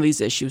press him on these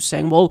issues,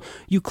 saying, well,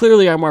 you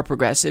clearly are more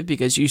progressive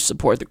because you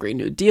support the Green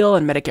New Deal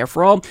and Medicare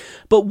for All.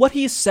 But what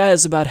he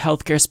says about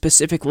healthcare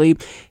specifically,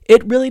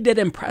 it really did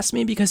impress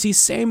me because he's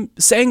saying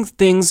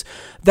things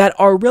that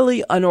are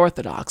really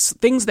unorthodox,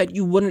 things that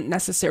you wouldn't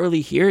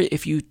necessarily hear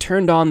if you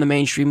turned on the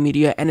mainstream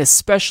media, and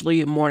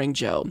especially Morning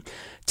Joe.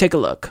 Take a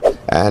look.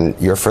 And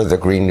you're for the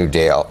Green New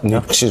Deal.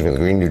 The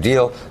Green New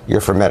Deal.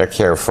 You're for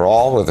Medicare for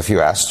All with a few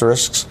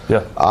asterisks.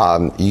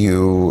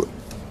 You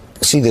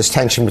see this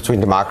tension between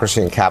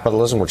democracy and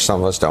capitalism, which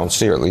some of us don't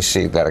see, or at least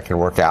see that it can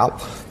work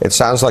out. It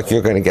sounds like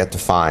you're going to get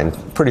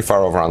defined pretty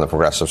far over on the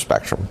progressive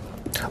spectrum.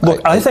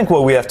 Look, I think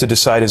what we have to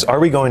decide is, are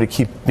we going to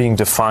keep being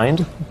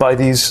defined by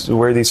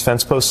where these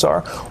fence posts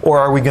are, or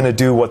are we going to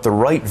do what the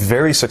right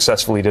very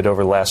successfully did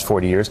over the last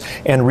 40 years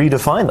and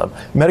redefine them?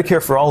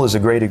 Medicare for All is a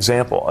great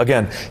example.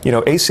 Again,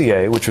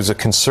 ACA, which was a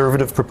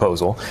conservative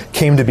proposal,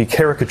 came to be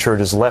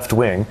caricatured as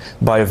left-wing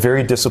by a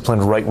very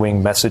disciplined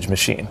right-wing message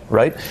machine,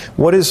 right?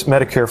 What is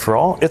Medicare for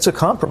All? It's a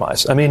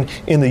compromise. I mean,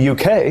 in the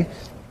UK,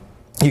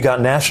 you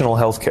got national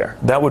health care.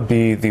 That would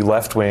be the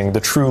left-wing, the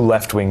true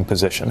left-wing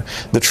position.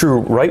 The true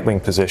right-wing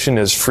position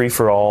is free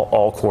for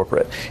all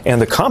corporate. And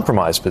the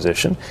compromise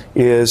position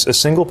is a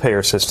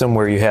single-payer system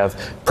where you have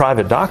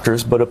private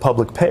doctors but a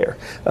public payer.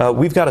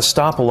 We've got to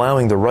stop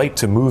allowing the right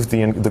to move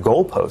the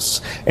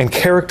goalposts and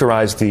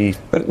characterize the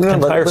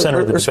entire center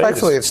of the debate.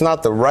 Respectfully, it's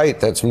not the right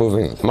that's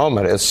moving at the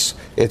moment.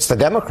 It's the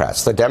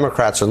Democrats. The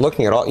Democrats are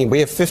looking at all. We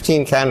have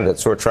 15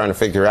 candidates who are trying to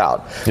figure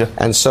out.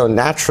 And so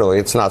naturally,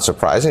 it's not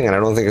surprising, and I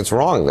don't think it's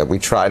wrong that we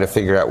try to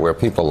figure out where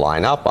people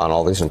line up on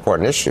all these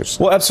important issues.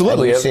 Well,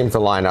 absolutely. And you seem to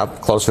line up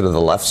closer to the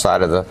left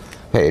side of the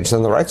page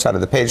than the right side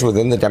of the page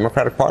within the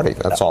Democratic Party.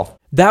 That's all.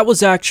 That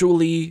was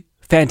actually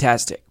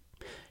fantastic.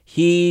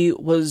 He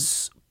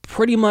was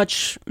pretty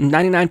much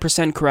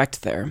 99%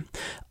 correct there.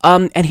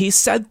 And he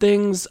said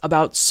things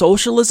about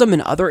socialism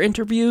in other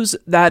interviews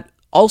that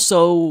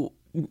also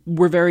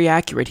were very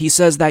accurate. He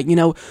says that,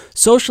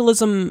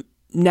 socialism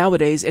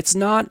nowadays, it's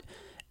not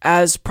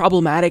as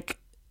problematic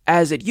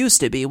as it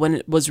used to be when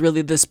it was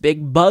really this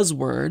big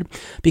buzzword,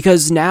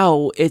 because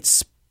now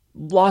it's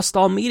lost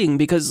all meaning.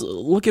 Because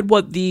look at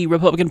what the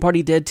Republican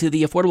Party did to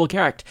the Affordable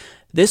Care Act.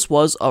 This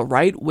was a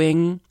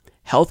right-wing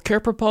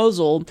healthcare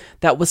proposal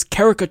that was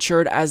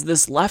caricatured as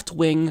this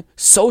left-wing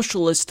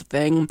socialist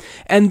thing,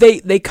 and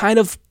they kind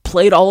of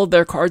played all of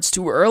their cards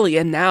too early,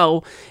 and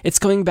now it's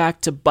coming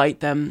back to bite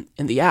them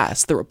in the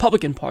ass. The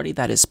Republican Party,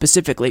 that is,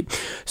 specifically.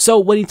 So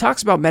when he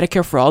talks about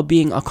Medicare for All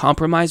being a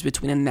compromise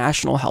between a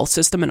national health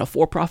system and a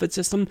for-profit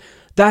system,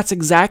 that's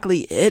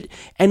exactly it.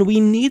 And we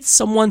need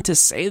someone to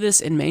say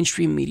this in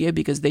mainstream media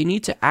because they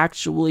need to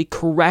actually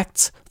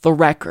correct the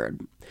record.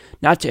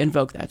 Not to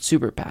invoke that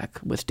super PAC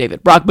with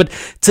David Brock, but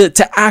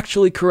to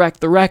actually correct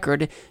the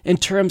record in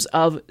terms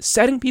of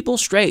setting people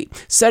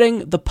straight,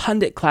 setting the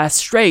pundit class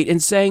straight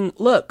and saying,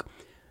 look,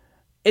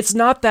 it's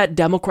not that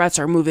Democrats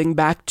are moving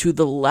back to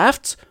the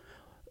left,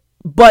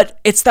 but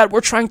it's that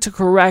we're trying to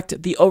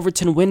correct the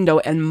Overton window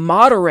and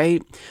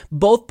moderate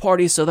both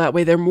parties so that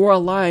way they're more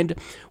aligned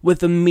with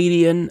the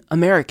median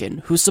American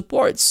who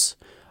supports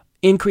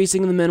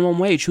increasing the minimum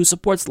wage, who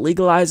supports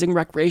legalizing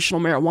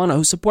recreational marijuana,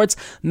 who supports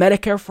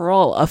Medicare for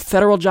all, a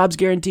federal jobs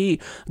guarantee,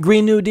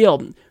 Green New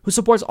Deal, who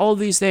supports all of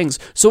these things.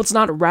 So it's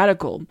not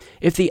radical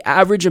if the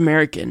average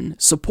American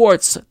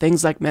supports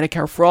things like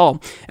Medicare for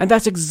all. And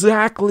that's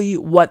exactly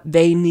what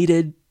they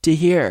needed to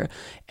hear.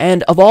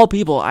 And of all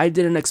people, I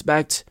didn't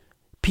expect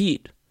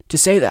Pete to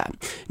say that.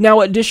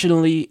 Now,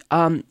 additionally,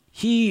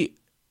 he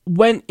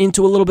went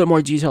into a little bit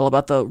more detail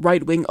about the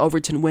right-wing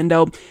Overton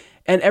window,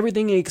 and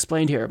everything he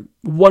explained here,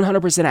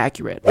 100%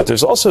 accurate. But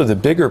there's also the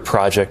bigger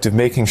project of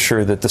making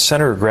sure that the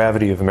center of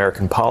gravity of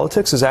American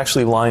politics is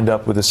actually lined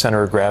up with the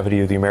center of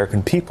gravity of the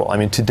American people. I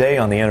mean, today,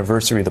 on the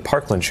anniversary of the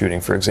Parkland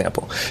shooting, for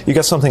example, you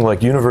got something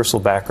like universal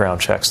background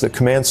checks that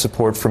command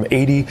support from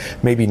 80,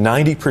 maybe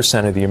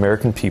 90% of the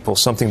American people,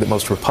 something that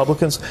most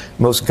Republicans,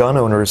 most gun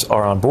owners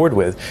are on board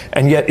with.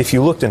 And yet, if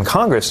you looked in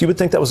Congress, you would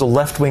think that was a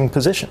left-wing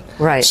position.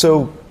 Right.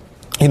 So,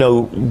 you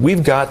know,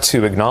 we've got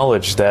to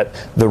acknowledge that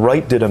the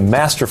right did a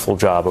masterful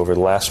job over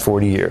the last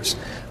 40 years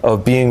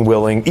of being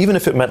willing, even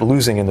if it meant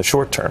losing in the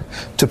short term,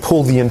 to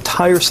pull the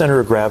entire center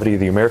of gravity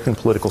of the American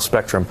political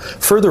spectrum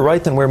further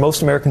right than where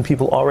most American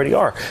people already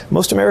are.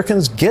 Most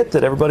Americans get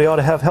that everybody ought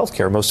to have health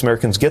care. Most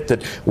Americans get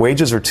that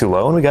wages are too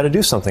low, and we got to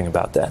do something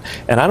about that.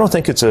 And I don't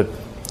think it's a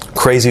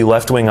crazy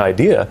left-wing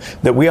idea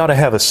that we ought to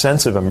have a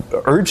sense of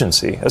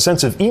urgency, a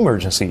sense of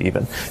emergency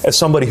even, as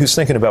somebody who's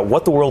thinking about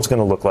what the world's going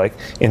to look like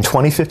in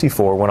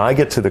 2054 when I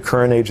get to the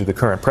current age of the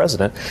current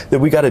president, that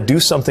we got to do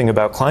something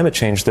about climate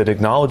change that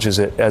acknowledges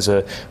it as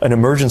an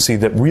emergency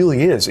that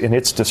really is, in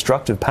its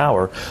destructive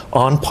power,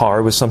 on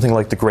par with something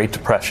like the Great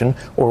Depression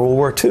or World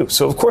War II.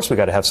 So, of course, we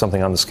got to have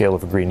something on the scale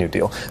of a Green New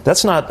Deal.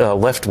 That's not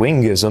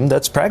left-wingism,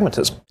 that's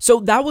pragmatism. So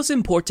that was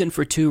important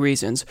for two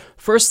reasons.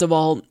 First of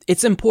all,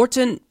 it's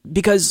important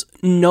because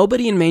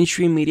nobody in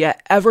mainstream media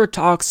ever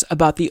talks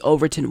about the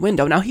Overton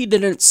window. Now, he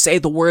didn't say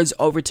the words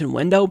Overton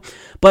window,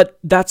 but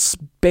that's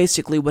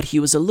basically what he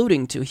was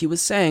alluding to. He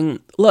was saying,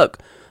 look,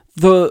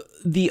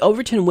 the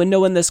Overton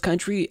window in this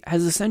country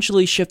has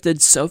essentially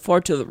shifted so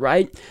far to the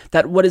right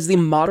that what is the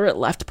moderate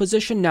left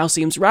position now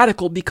seems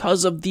radical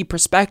because of the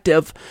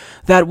perspective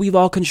that we've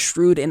all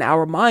construed in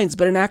our minds.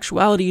 But in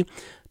actuality,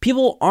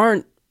 people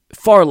aren't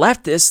far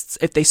leftists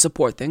if they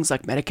support things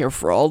like Medicare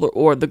for all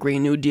or the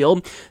Green New Deal.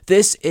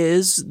 This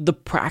is the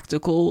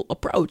practical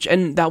approach.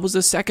 And that was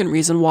the second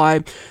reason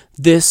why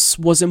this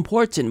was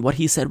important. What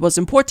he said was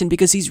important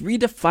because he's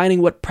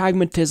redefining what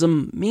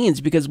pragmatism means,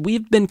 because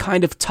we've been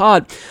kind of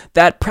taught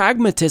that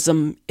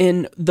pragmatism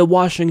in the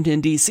Washington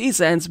D.C.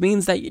 sense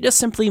means that you just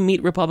simply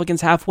meet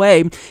Republicans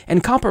halfway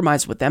and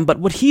compromise with them. But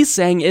what he's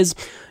saying is,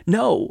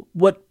 no,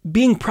 what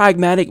being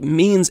pragmatic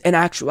means in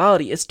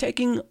actuality is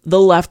taking the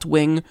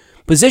left-wing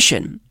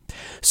position.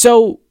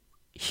 So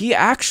he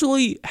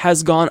actually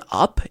has gone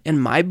up in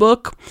my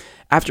book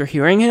after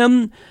hearing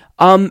him.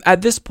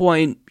 At this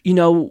point, you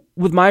know,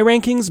 with my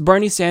rankings,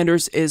 Bernie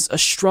Sanders is a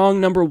strong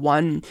number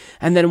one.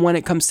 And then when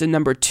it comes to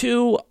number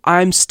two,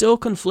 I'm still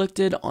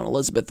conflicted on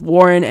Elizabeth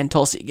Warren and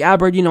Tulsi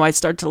Gabbard. You know, I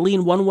start to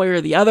lean one way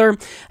or the other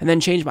and then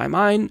change my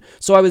mind.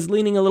 So I was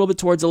leaning a little bit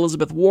towards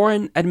Elizabeth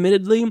Warren,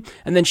 admittedly.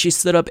 And then she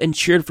stood up and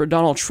cheered for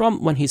Donald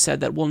Trump when he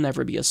said that we'll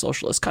never be a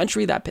socialist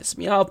country. That pissed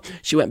me off.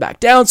 She went back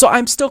down. So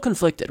I'm still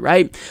conflicted,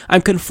 right?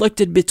 I'm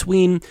conflicted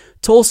between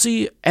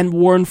Tulsi and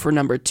Warren for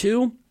number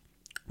two.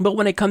 But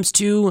when it comes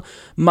to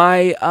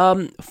my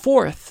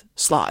fourth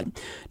slot,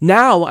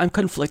 now I'm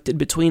conflicted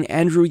between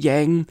Andrew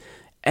Yang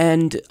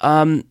and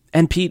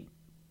Pete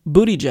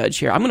Buttigieg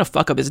here. I'm gonna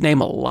fuck up his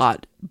name a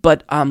lot,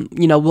 but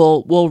you know,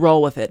 we'll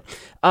roll with it.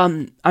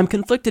 I'm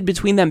conflicted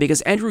between them because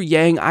Andrew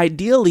Yang,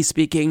 ideally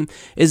speaking,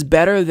 is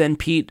better than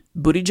Pete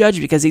Buttigieg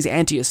because he's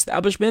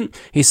anti-establishment.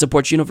 He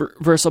supports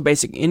universal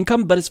basic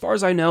income, but as far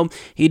as I know,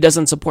 he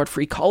doesn't support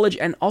free college,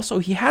 and also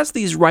he has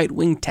these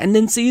right-wing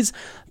tendencies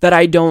that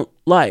I don't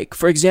like.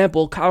 For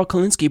example, Kyle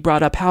Kalinske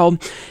brought up how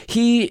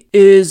he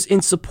is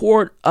in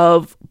support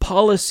of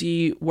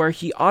policy where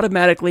he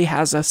automatically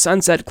has a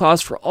sunset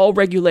clause for all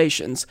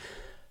regulations.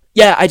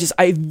 Yeah,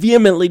 I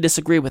vehemently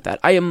disagree with that.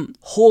 I am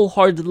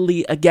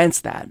wholeheartedly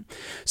against that.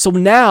 So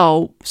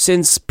now,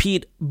 since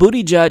Pete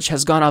Buttigieg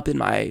has gone up in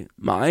my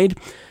mind,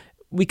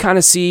 we kind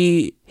of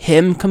see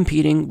him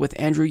competing with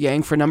Andrew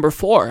Yang for number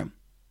 4.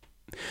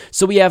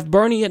 So we have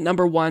Bernie at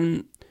number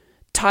 1,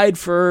 tied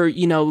for,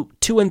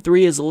 2 and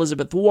 3 is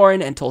Elizabeth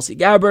Warren and Tulsi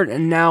Gabbard,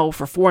 and now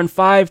for 4 and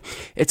 5,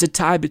 it's a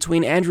tie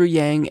between Andrew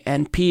Yang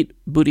and Pete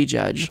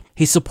Buttigieg.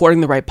 He's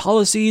supporting the right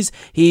policies,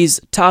 he's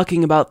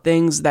talking about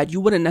things that you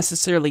wouldn't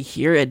necessarily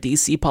hear a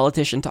DC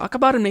politician talk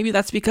about, and maybe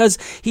that's because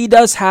he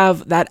does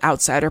have that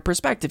outsider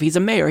perspective. He's a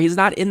mayor, he's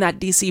not in that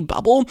DC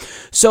bubble,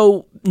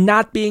 so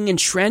not being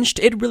entrenched,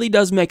 it really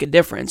does make a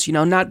difference.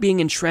 Not being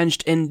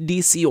entrenched in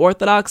DC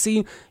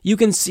orthodoxy, you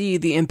can see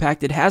the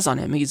impact it has on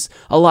him. He's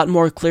a lot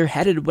more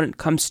clear-headed headed when it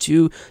comes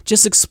to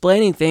just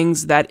explaining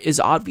things that is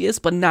obvious,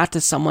 but not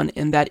to someone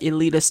in that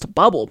elitist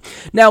bubble.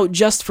 Now,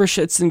 just for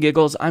shits and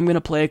giggles, I'm going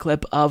to play a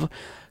clip of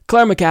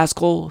Claire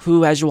McCaskill,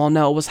 who, as you all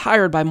know, was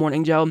hired by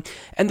Morning Joe,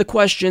 and the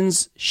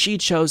questions she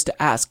chose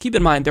to ask. Keep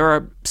in mind, there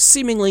are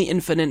seemingly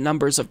infinite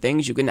numbers of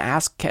things you can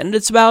ask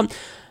candidates about.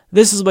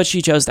 This is what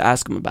she chose to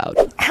ask them about.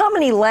 How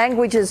many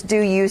languages do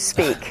you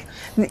speak?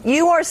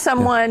 You are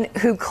someone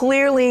who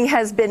clearly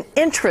has been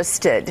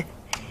interested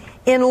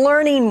in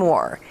learning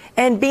more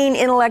and being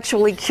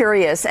intellectually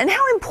curious. And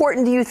how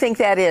important do you think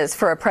that is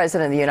for a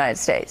president of the United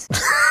States?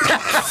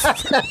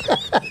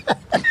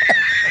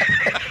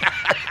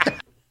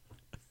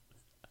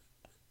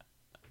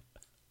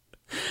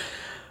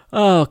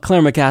 Oh,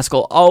 Claire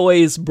McCaskill,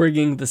 always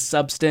bringing the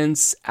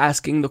substance,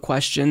 asking the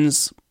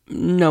questions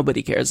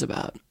nobody cares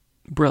about.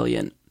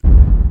 Brilliant.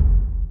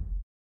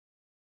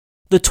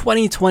 The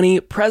 2020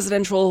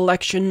 presidential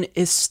election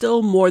is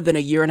still more than a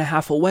year and a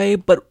half away,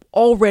 but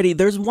already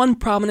there's one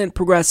prominent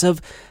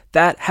progressive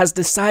that has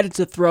decided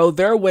to throw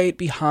their weight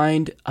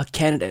behind a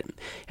candidate.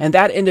 And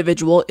that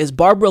individual is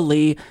Barbara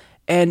Lee,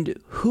 and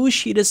who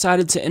she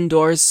decided to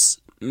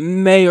endorse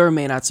may or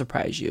may not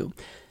surprise you.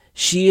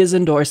 She is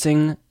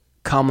endorsing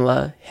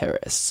Kamala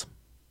Harris.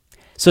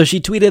 So she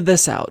tweeted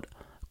this out,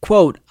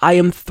 quote, "I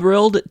am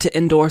thrilled to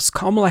endorse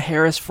Kamala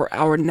Harris for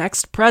our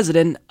next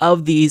president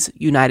of these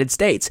United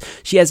States.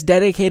 She has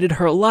dedicated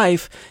her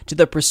life to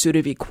the pursuit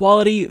of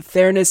equality,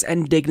 fairness,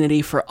 and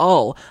dignity for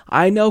all.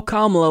 I know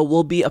Kamala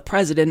will be a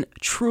president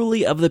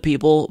truly of the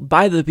people,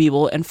 by the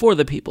people, and for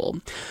the people."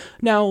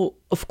 Now,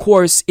 of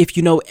course, if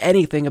you know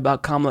anything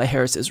about Kamala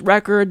Harris's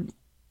record,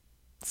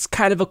 it's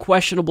kind of a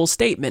questionable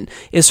statement.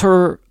 Is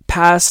her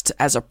past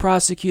as a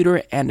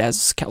prosecutor and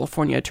as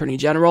California Attorney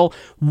General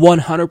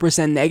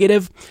 100%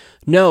 negative?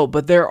 No,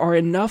 but there are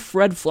enough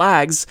red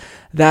flags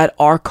that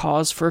are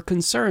cause for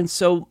concern.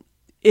 So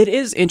it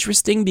is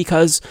interesting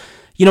because,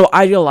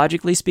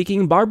 ideologically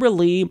speaking, Barbara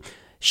Lee,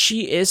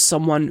 she is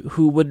someone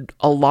who would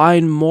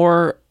align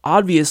more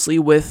obviously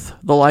with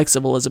the likes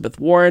of Elizabeth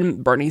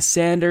Warren, Bernie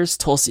Sanders,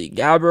 Tulsi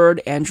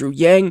Gabbard, Andrew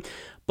Yang,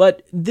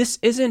 but this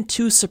isn't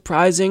too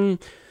surprising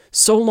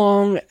so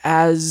long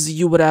as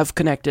you would have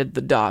connected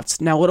the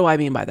dots. Now, what do I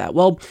mean by that?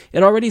 Well,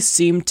 it already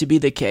seemed to be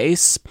the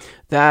case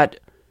that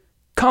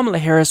Kamala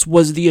Harris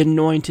was the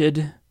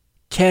anointed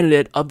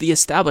candidate of the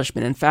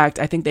establishment. In fact,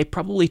 I think they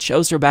probably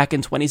chose her back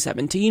in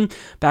 2017,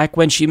 back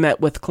when she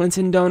met with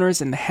Clinton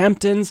donors in the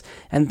Hamptons,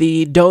 and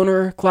the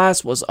donor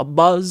class was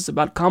abuzz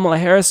about Kamala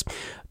Harris.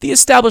 The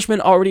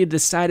establishment already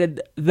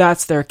decided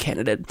that's their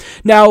candidate.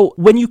 Now,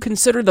 when you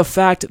consider the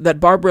fact that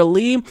Barbara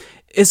Lee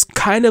is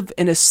kind of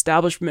an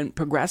establishment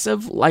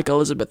progressive like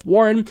Elizabeth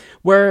Warren,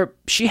 where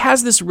she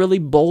has this really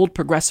bold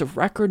progressive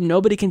record,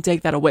 nobody can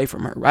take that away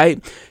from her,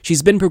 right?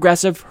 She's been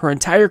progressive her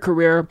entire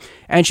career,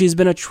 and she's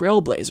been a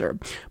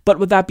trailblazer. But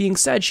with that being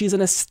said, she's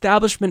an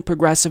establishment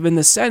progressive in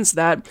the sense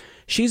that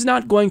she's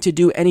not going to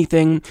do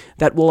anything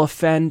that will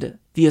offend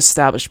the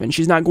establishment.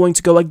 She's not going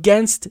to go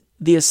against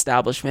the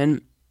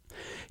establishment.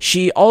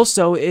 She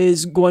also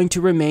is going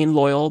to remain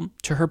loyal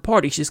to her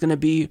party. She's going to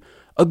be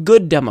a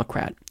good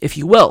Democrat, if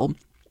you will.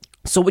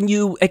 So when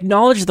you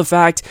acknowledge the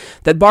fact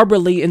that Barbara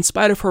Lee, in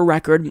spite of her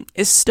record,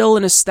 is still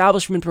an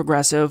establishment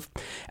progressive,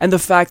 and the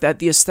fact that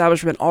the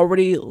establishment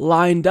already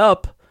lined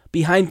up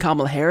behind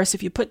Kamala Harris,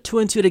 if you put two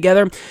and two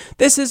together,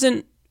 this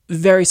isn't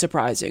very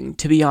surprising,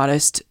 to be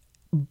honest.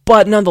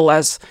 But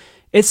nonetheless,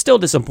 it's still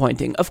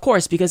disappointing, of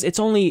course, because it's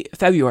only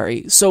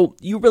February, so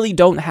you really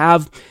don't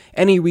have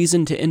any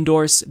reason to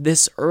endorse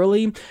this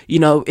early.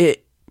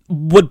 It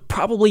would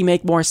probably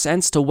make more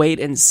sense to wait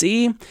and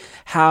see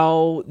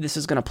how this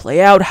is going to play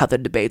out, how the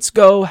debates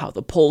go, how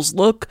the polls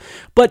look.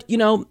 But,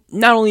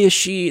 not only is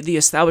she the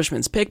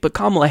establishment's pick, but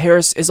Kamala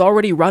Harris is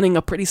already running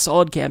a pretty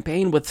solid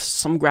campaign with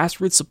some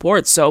grassroots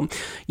support. So,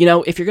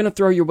 if you're going to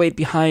throw your weight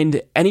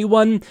behind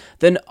anyone,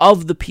 then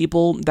of the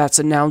people that's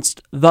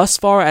announced thus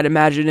far, I'd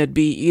imagine it'd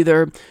be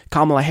either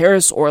Kamala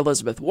Harris or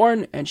Elizabeth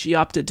Warren, and she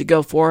opted to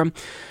go for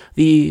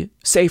the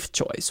safe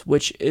choice,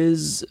 which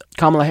is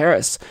Kamala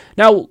Harris.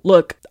 Now,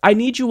 look, I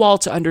need you all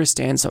to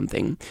understand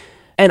something,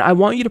 and I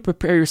want you to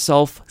prepare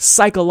yourself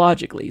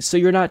psychologically so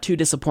you're not too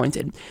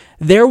disappointed.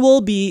 There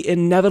will be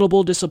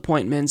inevitable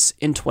disappointments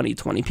in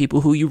 2020.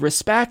 People who you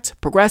respect,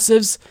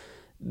 progressives,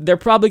 they're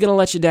probably going to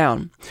let you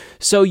down.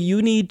 So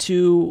you need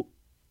to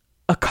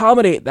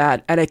accommodate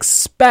that and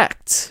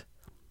expect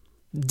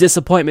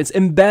disappointments.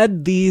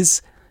 Embed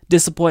these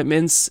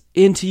disappointments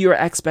into your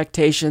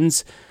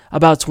expectations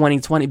about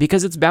 2020,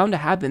 because it's bound to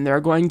happen. There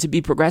are going to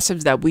be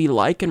progressives that we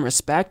like and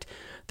respect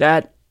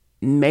that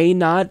may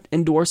not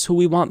endorse who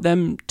we want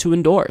them to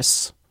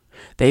endorse.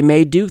 They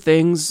may do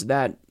things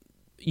that,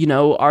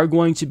 are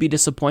going to be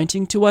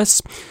disappointing to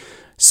us.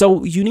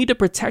 So you need to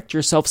protect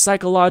yourself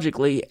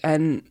psychologically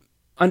and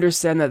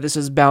understand that this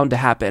is bound to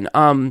happen.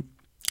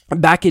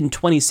 Back in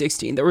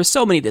 2016, there were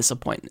so many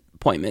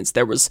disappointments.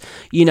 There was,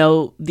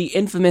 the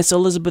infamous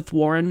Elizabeth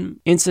Warren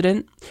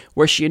incident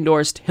where she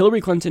endorsed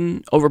Hillary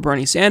Clinton over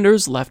Bernie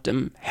Sanders, left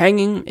him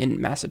hanging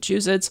in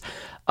Massachusetts.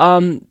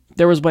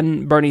 There was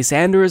when Bernie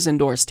Sanders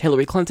endorsed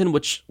Hillary Clinton,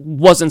 which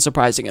wasn't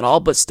surprising at all,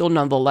 but still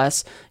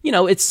nonetheless,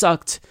 it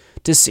sucked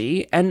to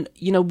see, and,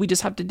 we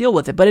just have to deal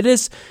with it. But it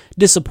is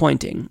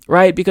disappointing,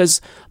 right? Because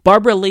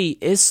Barbara Lee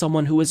is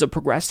someone who is a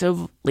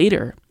progressive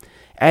leader,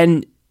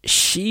 and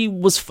she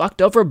was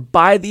fucked over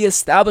by the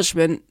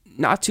establishment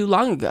not too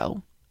long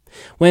ago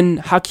when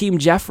Hakeem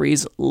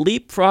Jeffries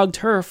leapfrogged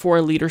her for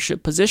a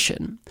leadership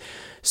position.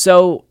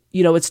 So,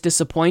 it's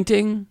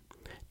disappointing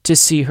to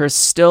see her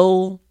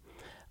still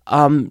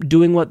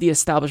doing what the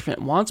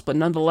establishment wants, but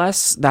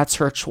nonetheless, that's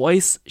her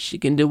choice. She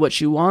can do what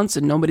she wants,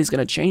 and nobody's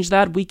going to change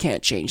that. We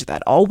can't change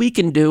that. All we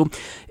can do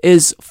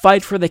is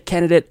fight for the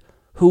candidate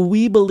who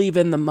we believe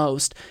in the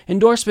most.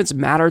 Endorsements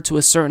matter to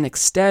a certain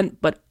extent,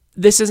 but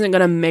this isn't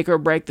going to make or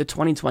break the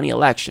 2020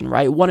 election,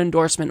 right? One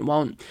endorsement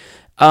won't.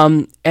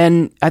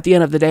 And at the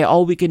end of the day,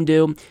 all we can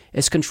do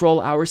is control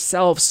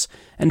ourselves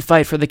and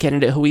fight for the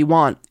candidate who we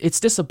want.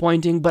 It's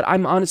disappointing, but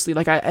I'm honestly,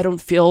 I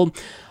don't feel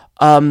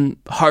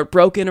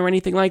heartbroken or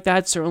anything like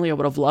that. Certainly, I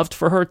would have loved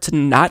for her to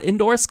not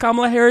endorse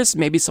Kamala Harris,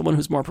 maybe someone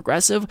who's more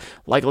progressive,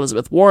 like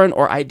Elizabeth Warren,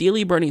 or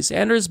ideally Bernie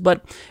Sanders.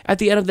 But at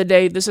the end of the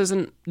day, this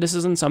isn't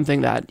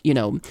something that,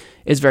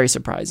 is very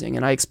surprising.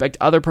 And I expect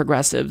other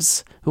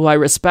progressives who I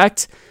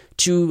respect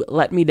to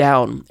let me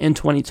down in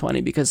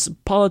 2020, because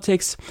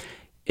politics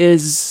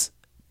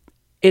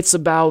it's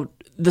about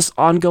this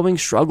ongoing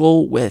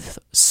struggle with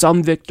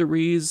some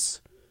victories,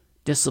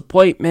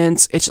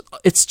 disappointments.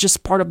 It's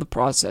just part of the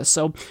process.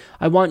 So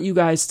I want you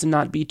guys to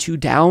not be too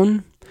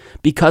down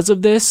because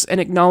of this, and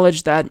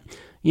acknowledge that,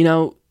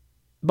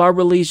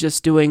 Barbara Lee's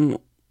just doing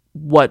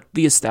what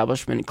the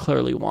establishment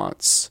clearly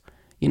wants.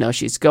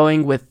 She's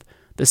going with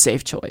the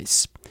safe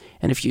choice.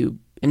 And if you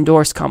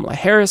endorse Kamala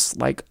Harris,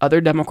 like other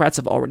Democrats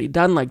have already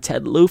done, like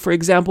Ted Lieu, for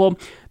example,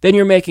 then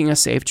you're making a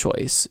safe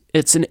choice.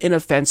 It's an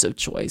inoffensive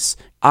choice.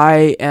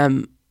 I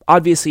am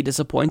obviously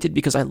disappointed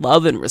because I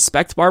love and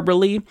respect Barbara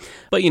Lee,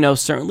 but,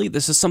 certainly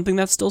this is something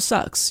that still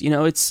sucks.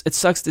 It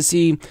sucks to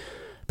see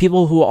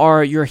people who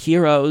are your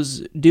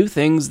heroes do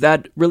things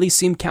that really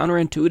seem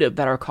counterintuitive,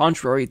 that are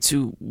contrary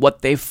to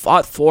what they've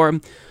fought for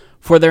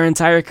their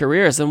entire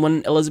careers. And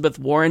when Elizabeth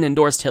Warren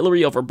endorsed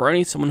Hillary over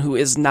Bernie, someone who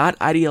is not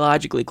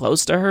ideologically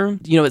close to her,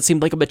 it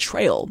seemed like a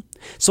betrayal.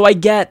 So I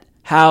get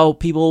how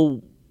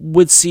people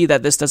would see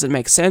that this doesn't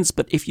make sense,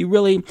 but if you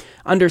really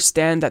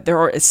understand that there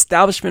are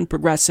establishment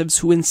progressives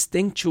who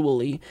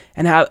instinctually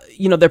and have,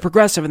 they're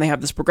progressive and they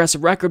have this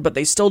progressive record, but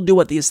they still do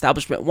what the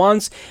establishment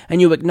wants,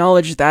 and you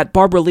acknowledge that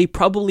Barbara Lee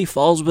probably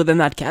falls within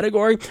that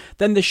category,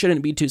 then this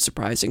shouldn't be too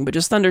surprising. But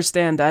just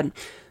understand that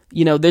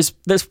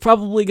there's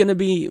probably going to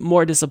be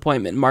more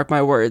disappointment, mark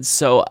my words.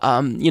 So,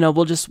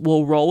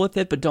 we'll roll with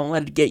it, but don't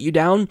let it get you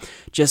down.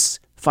 Just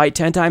fight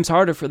 10 times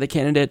harder for the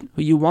candidate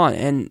who you want.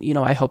 And,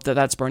 I hope that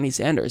that's Bernie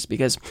Sanders,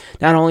 because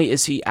not only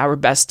is he our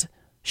best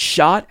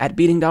shot at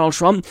beating Donald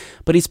Trump,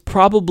 but he's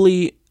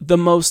probably the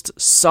most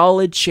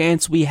solid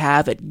chance we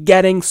have at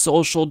getting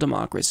social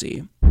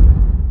democracy.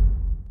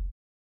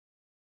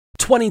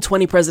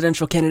 2020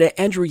 presidential candidate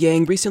Andrew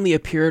Yang recently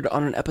appeared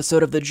on an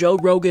episode of the Joe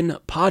Rogan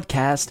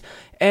podcast,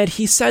 and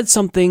he said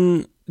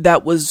something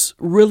that was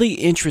really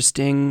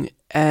interesting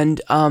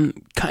and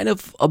kind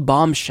of a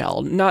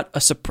bombshell. Not a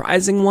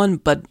surprising one,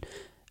 but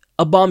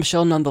a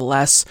bombshell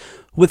nonetheless,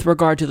 with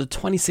regard to the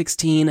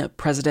 2016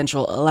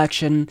 presidential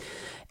election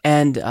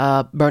and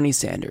Bernie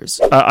Sanders.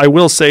 I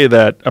will say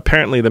that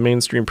apparently the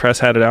mainstream press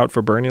had it out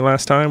for Bernie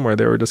last time, where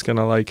they were just going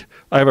to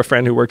I have a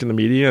friend who worked in the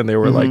media, and they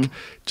were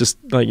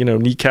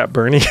kneecap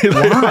Bernie.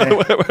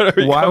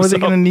 Why were they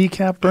going to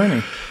kneecap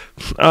Bernie?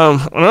 I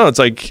don't know. It's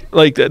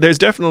like there's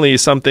definitely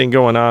something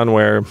going on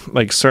where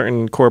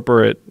certain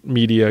corporate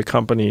media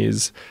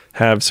companies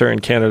have certain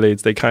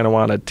candidates they kind of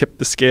want to tip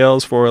the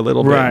scales for a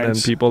little bit, and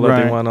then people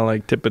that they want to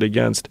tip it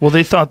against. Well,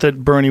 they thought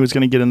that Bernie was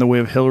going to get in the way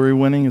of Hillary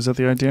winning. Is that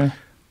the idea?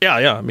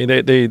 Yeah. I mean,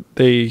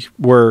 they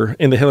were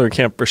in the Hillary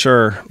camp for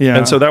sure. Yeah.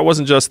 And so that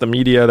wasn't just the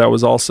media, that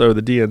was also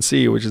the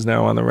DNC, which is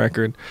now on the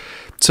record.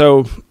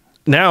 So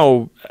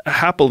now,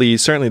 happily,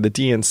 certainly the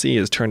DNC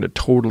has turned a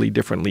totally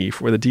different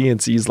leaf, where the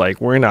DNC is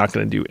we're not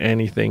going to do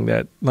anything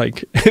that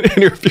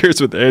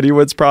interferes with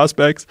anyone's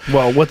prospects.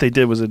 Well, what they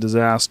did was a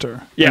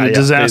disaster. Yeah, a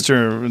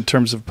disaster in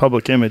terms of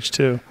public image,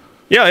 too.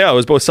 Yeah, it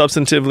was both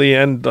substantively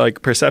and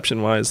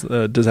perception-wise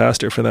a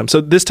disaster for them.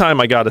 So this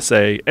time, I got to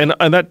say, and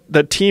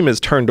that team is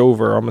turned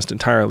over almost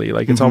entirely.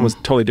 It's almost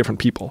totally different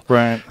people.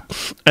 Right.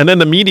 And then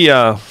the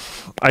media,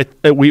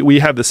 we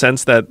have the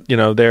sense that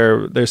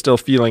they're still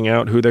feeling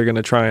out who they're going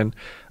to try and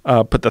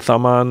put the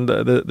thumb on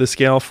the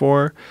scale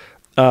for.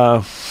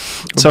 So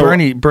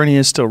Bernie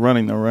is still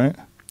running though, right?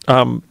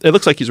 It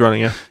looks like he's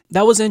running, yeah.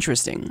 That was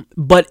interesting,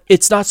 but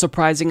it's not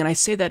surprising, and I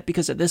say that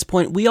because at this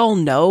point we all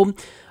know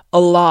a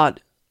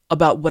lot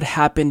about what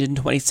happened in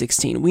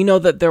 2016. We know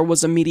that there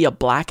was a media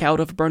blackout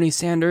of Bernie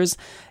Sanders.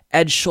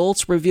 Ed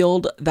Schultz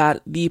revealed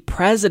that the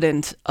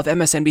president of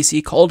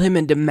MSNBC called him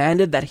and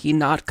demanded that he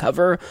not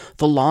cover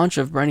the launch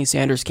of Bernie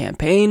Sanders'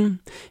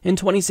 campaign in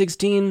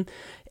 2016.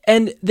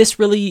 And this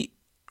really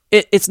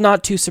It's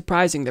not too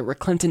surprising. There were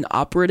Clinton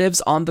operatives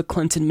on the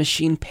Clinton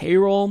machine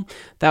payroll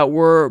that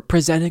were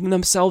presenting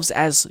themselves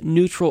as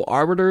neutral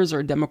arbiters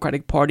or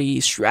Democratic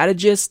Party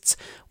strategists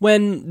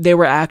when they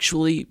were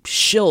actually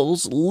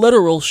shills,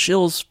 literal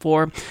shills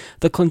for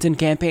the Clinton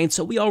campaign.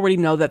 So we already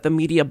know that the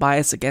media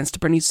bias against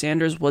Bernie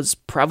Sanders was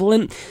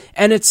prevalent,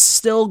 and it's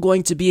still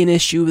going to be an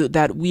issue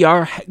that we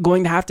are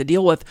going to have to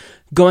deal with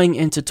going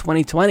into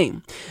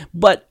 2020.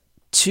 But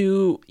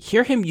to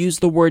hear him use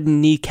the word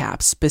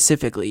kneecap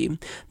specifically,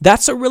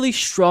 that's a really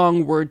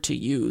strong word to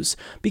use,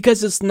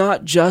 because it's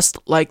not just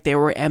like they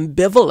were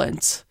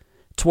ambivalent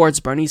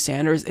towards Bernie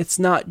Sanders. It's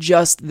not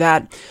just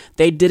that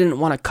they didn't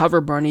want to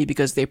cover Bernie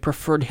because they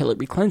preferred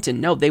Hillary Clinton.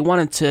 No, they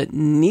wanted to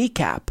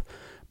kneecap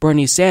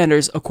Bernie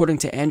Sanders, according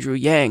to Andrew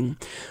Yang,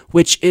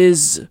 which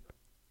is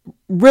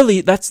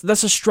really, that's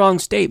a strong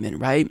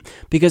statement, right?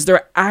 Because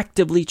they're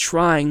actively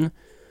trying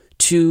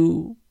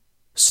to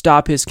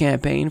stop his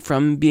campaign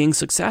from being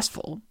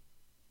successful.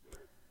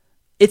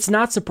 It's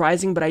not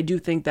surprising, but I do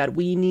think that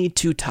we need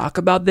to talk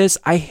about this.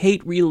 I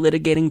hate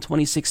relitigating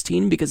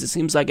 2016 because it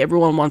seems like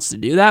everyone wants to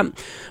do that.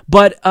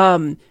 But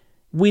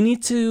we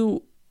need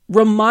to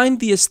remind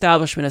the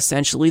establishment,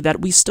 essentially,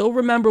 that we still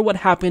remember what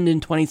happened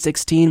in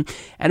 2016,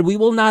 and we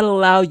will not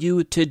allow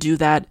you to do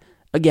that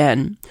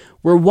again.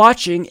 We're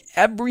watching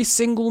every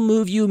single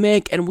move you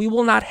make, and we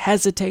will not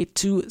hesitate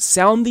to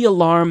sound the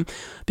alarm,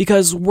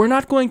 because we're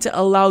not going to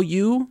allow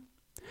you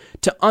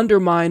to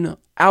undermine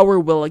our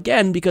will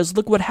again, because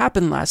look what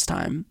happened last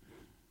time.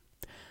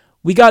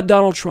 We got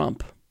Donald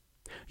Trump.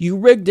 You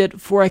rigged it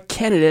for a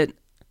candidate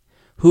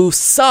who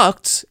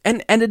sucked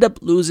and ended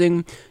up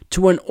losing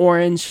to an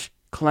orange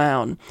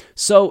clown.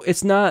 So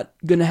it's not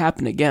going to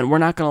happen again. We're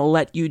not going to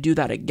let you do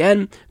that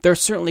again. They're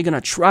certainly going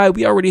to try.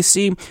 We already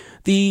see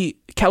the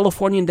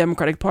Californian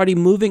Democratic Party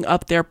moving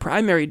up their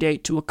primary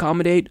date to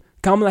accommodate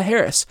Kamala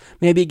Harris,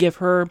 maybe give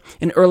her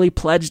an early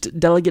pledged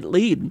delegate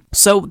lead.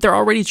 So they're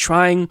already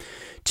trying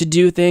to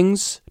do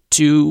things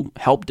to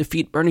help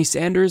defeat Bernie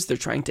Sanders. They're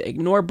trying to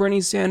ignore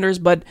Bernie Sanders,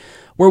 but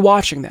we're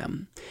watching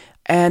them.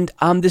 And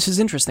this is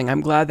interesting.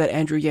 I'm glad that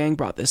Andrew Yang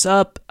brought this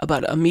up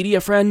about a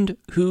media friend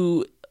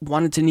who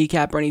wanted to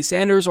kneecap Bernie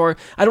Sanders, or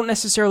I don't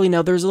necessarily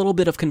know. There's a little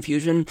bit of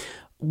confusion.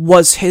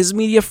 Was his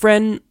media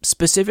friend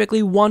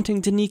specifically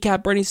wanting to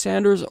kneecap Bernie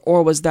Sanders,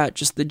 or was that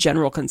just the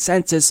general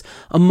consensus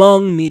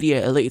among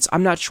media elites?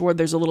 I'm not sure.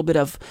 There's a little bit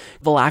of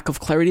the lack of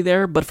clarity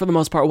there, but for the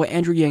most part, what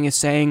Andrew Yang is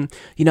saying,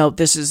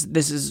 this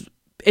is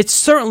it's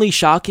certainly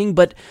shocking,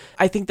 but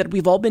I think that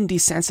we've all been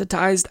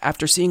desensitized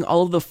after seeing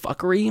all of the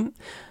fuckery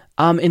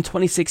in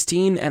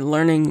 2016 and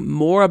learning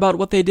more about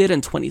what they did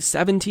in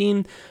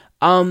 2017.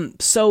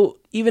 So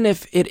even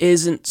if it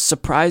isn't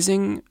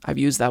surprising, I've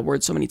used that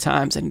word so many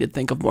times, I need to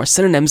think of more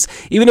synonyms.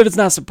 Even if it's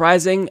not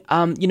surprising,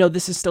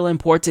 this is still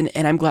important,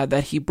 and I'm glad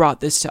that he brought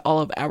this to all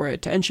of our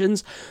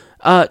attentions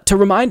to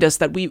remind us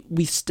that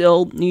we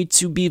still need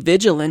to be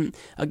vigilant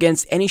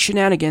against any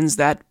shenanigans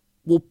that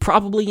will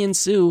probably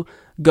ensue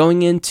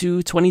going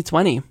into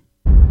 2020.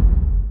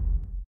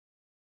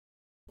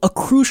 A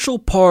crucial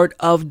part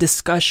of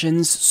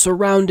discussions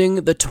surrounding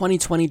the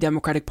 2020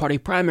 Democratic Party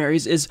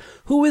primaries is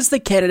who is the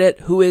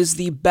candidate who is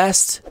the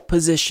best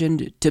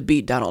positioned to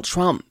beat Donald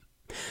Trump.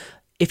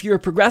 If you're a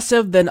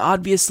progressive, then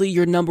obviously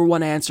your number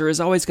one answer is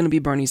always going to be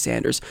Bernie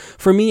Sanders.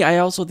 For me, I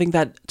also think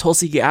that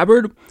Tulsi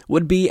Gabbard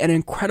would be an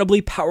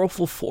incredibly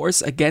powerful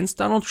force against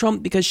Donald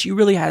Trump, because she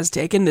really has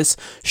taken this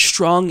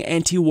strong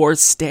anti-war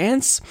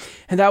stance,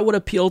 and that would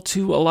appeal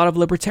to a lot of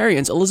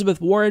libertarians.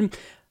 Elizabeth Warren,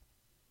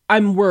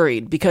 I'm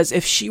worried, because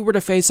if she were to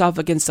face off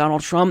against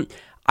Donald Trump,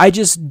 I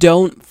just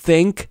don't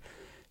think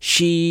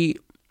she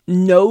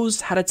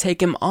knows how to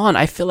take him on.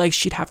 I feel like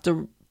she'd have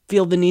to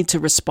feel the need to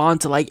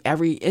respond to like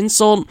every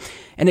insult,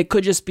 and it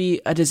could just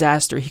be a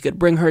disaster. He could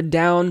bring her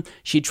down.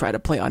 She'd try to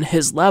play on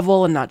his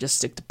level and not just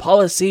stick to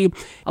policy.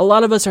 A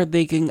lot of us are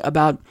thinking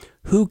about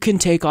who can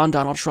take on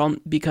Donald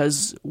Trump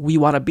because we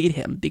want to beat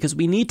him, because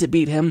we need to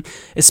beat him,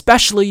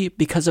 especially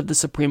because of the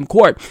Supreme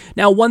Court.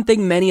 Now, one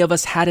thing many of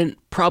us hadn't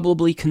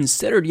probably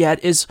considered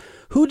yet is,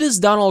 who does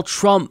Donald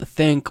Trump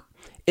think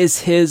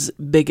is his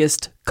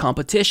biggest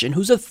competition?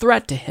 Who's a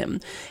threat to him?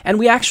 And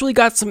we actually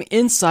got some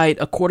insight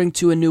according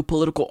to a new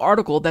Political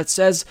article that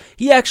says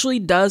he actually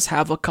does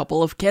have a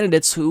couple of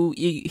candidates who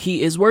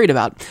he is worried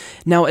about.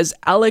 Now, as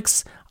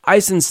Alex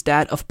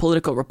Eisenstadt of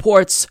Politico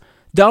reports,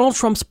 Donald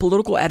Trump's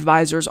political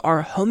advisors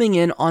are homing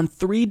in on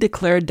 3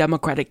 declared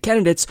Democratic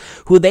candidates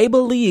who they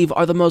believe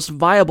are the most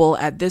viable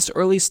at this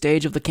early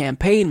stage of the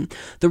campaign.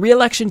 The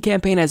re-election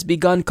campaign has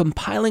begun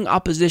compiling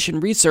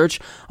opposition research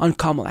on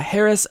Kamala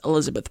Harris,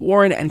 Elizabeth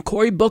Warren, and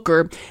Cory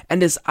Booker,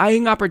 and is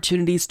eyeing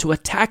opportunities to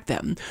attack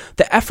them.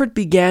 The effort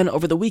began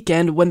over the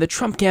weekend when the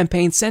Trump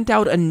campaign sent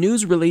out a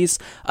news release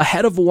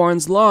ahead of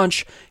Warren's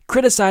launch,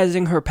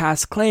 criticizing her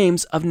past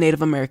claims of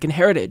Native American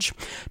heritage.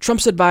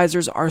 Trump's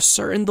advisors are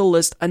certain the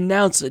list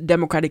announced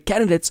Democratic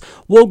candidates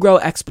will grow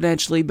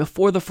exponentially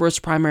before the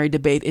first primary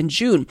debate in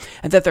June,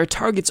 and that their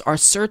targets are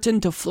certain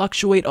to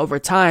fluctuate over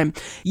time.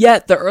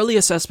 Yet, the early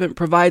assessment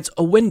provides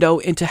a window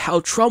into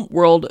how Trump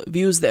world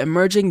views the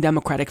emerging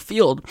Democratic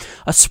field,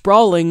 a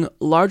sprawling,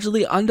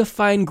 largely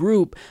undefined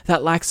group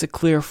that lacks a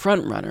clear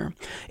frontrunner.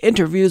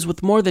 Interviews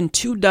with more than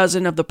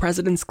 24 of the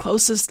president's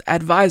closest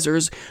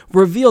advisors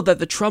revealed that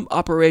the Trump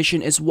operation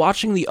is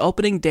watching the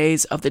opening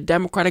days of the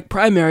Democratic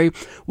primary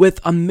with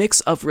a mix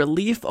of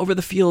relief over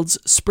the field's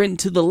sprint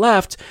to the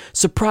left,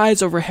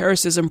 surprise over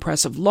Harris's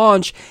impressive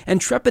launch, and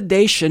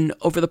trepidation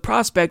over the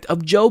prospect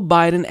of Joe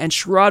Biden and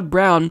Sherrod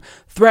Brown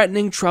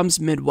threatening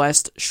Trump's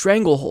Midwest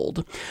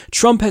stranglehold.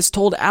 Trump has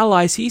told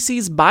allies he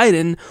sees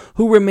Biden,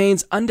 who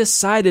remains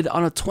undecided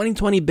on a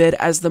 2020 bid,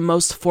 as the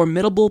most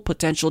formidable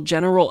potential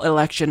general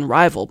election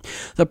rival.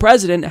 The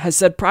president has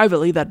said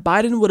privately that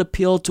Biden would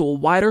appeal to a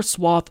wider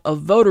swath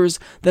of voters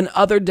than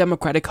other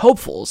Democratic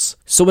hopefuls.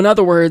 So in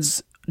other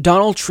words,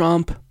 Donald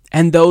Trump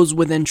and those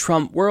within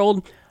Trump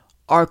world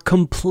are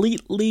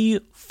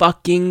completely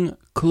fucking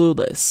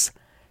clueless.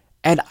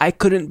 And I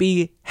couldn't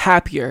be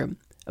happier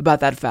about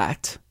that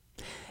fact.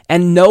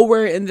 And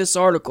nowhere in this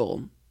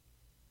article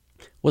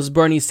was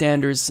Bernie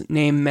Sanders'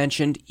 name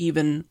mentioned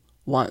even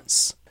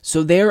once.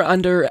 So they're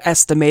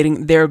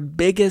underestimating their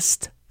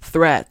biggest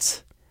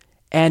threat,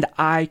 and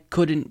I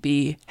couldn't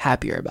be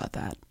happier about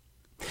that.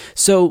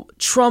 So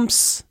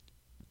Trump's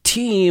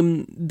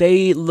team,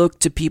 they look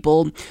to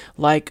people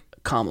like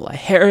Kamala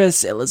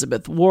Harris,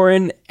 Elizabeth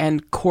Warren,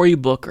 and Cory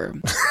Booker.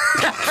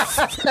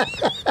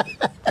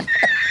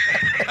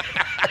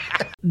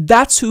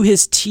 That's who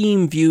his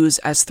team views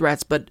as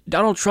threats, but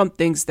Donald Trump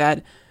thinks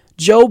that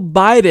Joe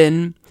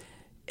Biden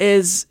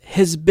is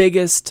his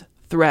biggest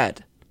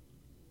threat.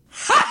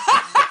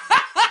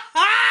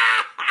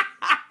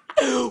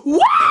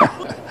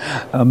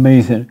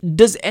 Amazing.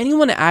 Does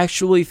anyone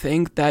actually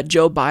think that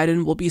Joe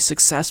Biden will be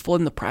successful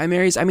in the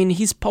primaries? I mean,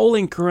 he's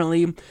polling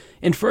currently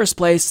in first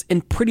place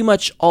in pretty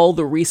much all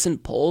the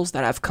recent polls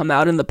that have come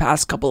out in the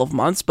past couple of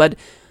months, but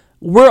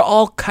we're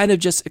all kind of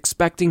just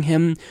expecting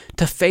him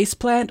to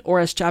faceplant,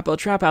 or as Chapo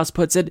Trap House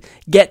puts it,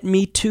 get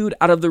me too'd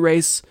out of the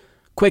race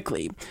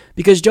quickly.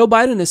 Because Joe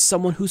Biden is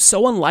someone who's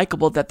so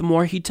unlikable that the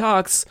more he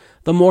talks,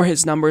 the more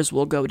his numbers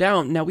will go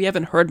down. Now, we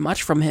haven't heard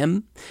much from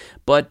him,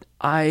 but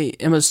I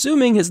am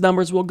assuming his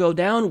numbers will go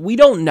down. We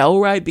don't know,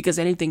 right? Because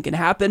anything can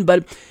happen,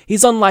 but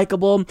he's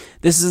unlikable.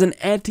 This is an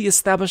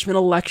anti-establishment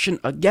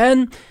election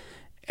again,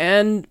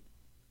 and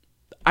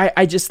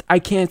I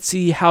can't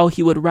see how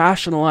he would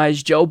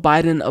rationalize Joe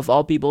Biden, of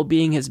all people,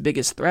 being his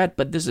biggest threat,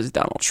 but this is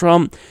Donald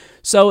Trump,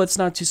 so it's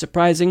not too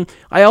surprising.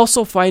 I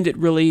also find it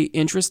really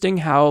interesting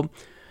how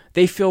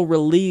they feel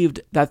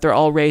relieved that they're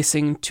all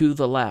racing to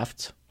the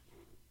left.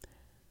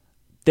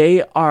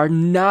 They are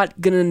not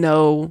going to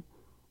know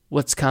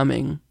what's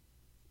coming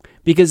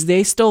because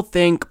they still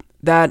think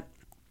that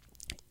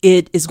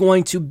it is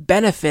going to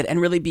benefit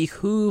and really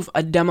behoove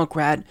a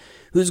Democrat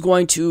who's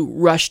going to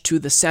rush to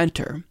the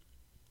center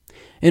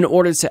in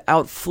order to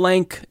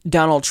outflank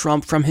Donald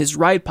Trump from his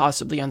right,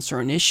 possibly on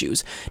certain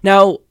issues.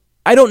 Now,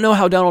 I don't know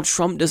how Donald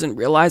Trump doesn't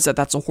realize that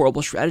that's a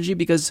horrible strategy,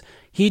 because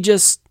he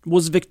just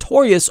was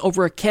victorious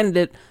over a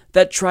candidate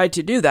that tried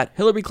to do that.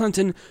 Hillary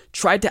Clinton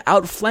tried to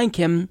outflank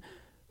him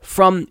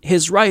from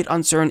his right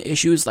on certain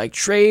issues like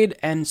trade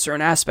and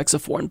certain aspects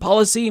of foreign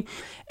policy,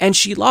 and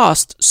she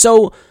lost.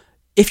 So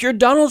if you're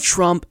Donald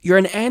Trump, you're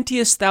an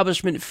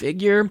anti-establishment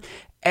figure,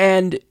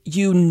 and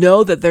you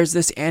know that there's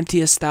this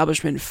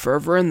anti-establishment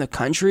fervor in the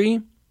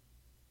country,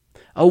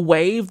 a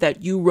wave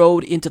that you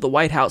rode into the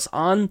White House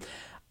on.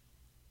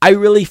 I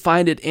really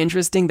find it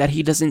interesting that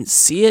he doesn't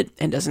see it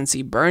and doesn't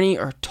see Bernie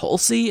or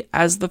Tulsi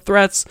as the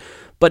threats,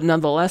 but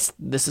nonetheless,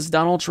 this is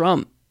Donald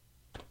Trump.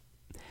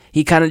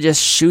 He kind of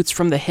just shoots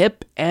from the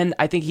hip, and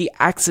I think he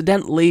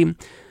accidentally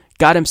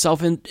got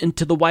himself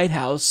into the White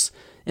House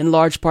in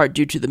large part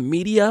due to the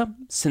media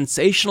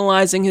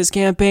sensationalizing his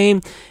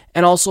campaign,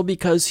 and also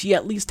because he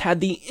at least had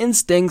the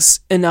instincts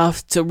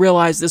enough to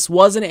realize this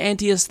was an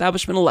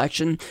anti-establishment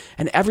election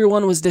and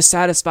everyone was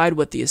dissatisfied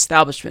with the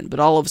establishment. But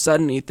all of a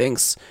sudden he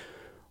thinks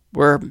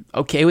we're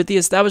okay with the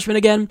establishment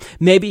again.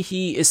 Maybe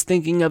he is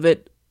thinking of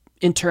it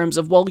in terms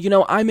of, well,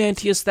 I'm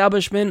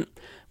anti-establishment,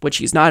 which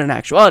he's not in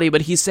actuality,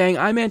 but he's saying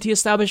I'm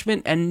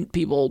anti-establishment and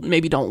people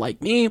maybe don't like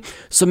me,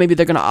 so maybe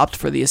they're going to opt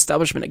for the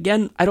establishment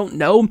again. I don't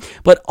know,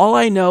 but all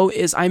I know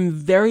is I'm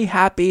very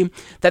happy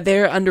that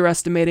they're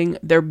underestimating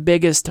their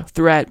biggest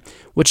threat,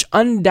 which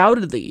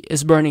undoubtedly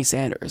is Bernie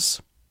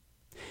Sanders.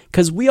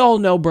 Because we all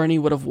know Bernie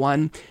would have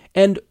won,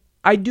 and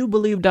I do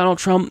believe Donald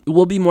Trump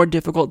will be more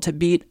difficult to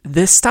beat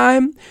this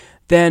time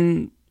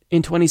than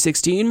in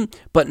 2016,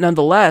 but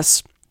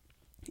nonetheless,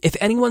 if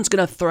anyone's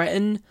going to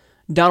threaten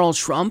Donald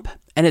Trump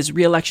and his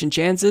re-election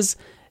chances,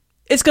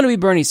 it's going to be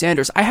Bernie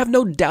Sanders. I have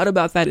no doubt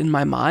about that in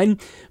my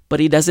mind, but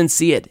he doesn't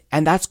see it.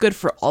 And that's good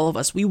for all of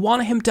us. We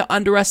want him to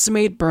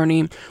underestimate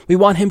Bernie. We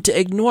want him to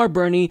ignore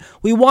Bernie.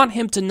 We want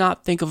him to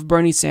not think of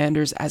Bernie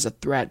Sanders as a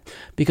threat.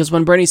 Because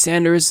when Bernie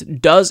Sanders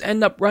does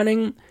end up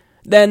running,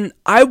 then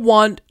I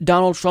want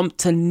Donald Trump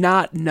to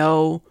not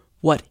know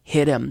what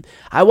hit him.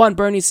 I want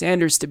Bernie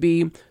Sanders to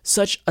be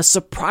such a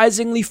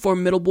surprisingly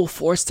formidable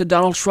force to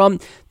Donald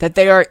Trump that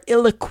they are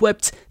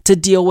ill-equipped to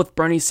deal with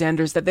Bernie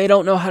Sanders, that they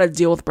don't know how to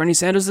deal with Bernie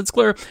Sanders. It's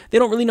clear they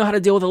don't really know how to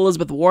deal with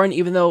Elizabeth Warren,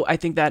 even though I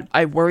think that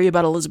I worry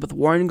about Elizabeth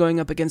Warren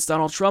going up against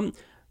Donald Trump.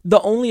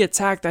 The only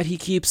attack that he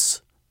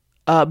keeps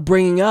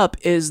bringing up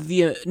is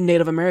the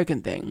Native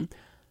American thing.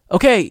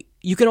 Okay,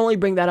 you can only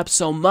bring that up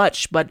so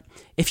much, but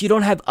if you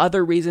don't have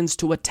other reasons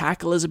to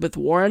attack Elizabeth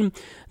Warren,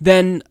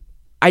 then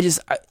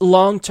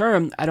long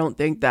term, I don't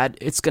think that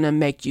it's going to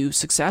make you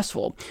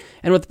successful.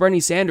 And with Bernie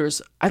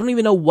Sanders, I don't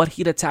even know what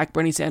he'd attack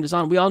Bernie Sanders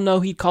on. We all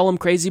know he'd call him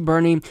Crazy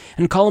Bernie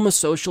and call him a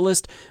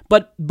socialist,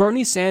 but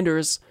Bernie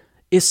Sanders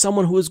is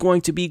someone who is going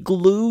to be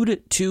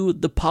glued to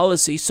the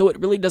policy, so it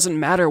really doesn't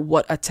matter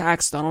what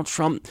attacks Donald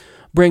Trump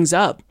brings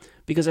up,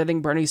 because I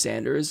think Bernie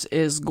Sanders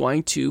is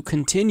going to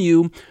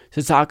continue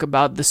to talk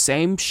about the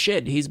same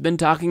shit he's been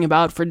talking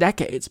about for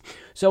decades.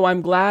 So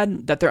I'm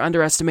glad that they're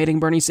underestimating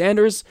Bernie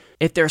Sanders.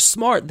 If they're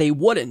smart, they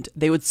wouldn't.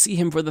 They would see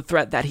him for the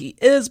threat that he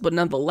is, but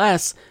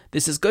nonetheless,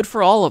 this is good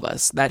for all of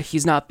us that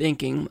he's not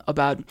thinking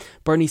about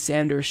Bernie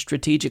Sanders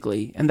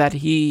strategically and that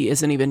he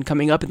isn't even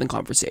coming up in the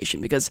conversation,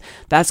 because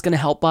that's going to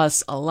help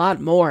us a lot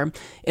more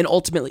in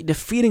ultimately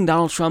defeating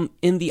Donald Trump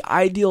in the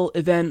ideal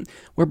event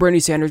where Bernie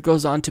Sanders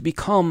goes on to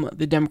become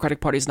the Democratic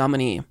Party's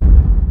nominee.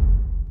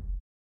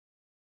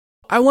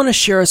 I want to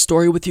share a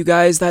story with you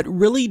guys that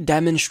really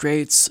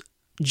demonstrates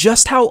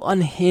just how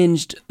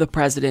unhinged the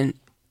president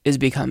is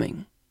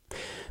becoming.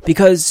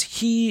 Because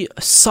he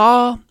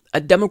saw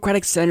a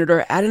Democratic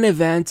senator at an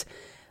event,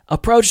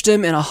 approached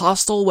him in a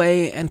hostile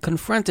way, and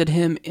confronted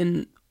him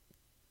in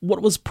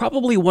what was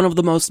probably one of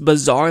the most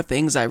bizarre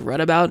things I've read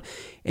about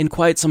in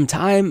quite some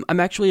time. I'm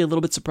actually a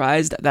little bit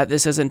surprised that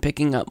this isn't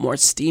picking up more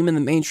steam in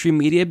the mainstream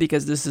media,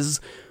 because this is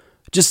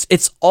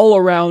it's all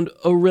around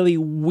a really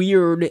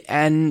weird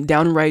and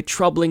downright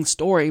troubling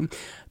story.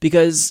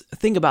 Because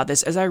think about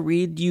this, as I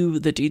read you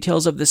the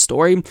details of this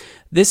story,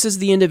 this is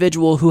the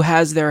individual who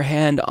has their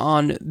hand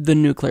on the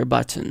nuclear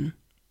button.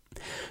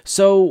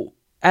 So,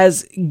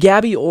 as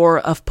Gabby Orr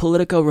of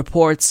Politico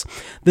reports,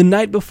 the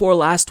night before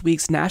last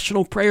week's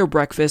National Prayer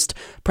Breakfast,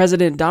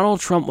 President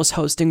Donald Trump was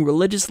hosting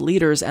religious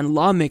leaders and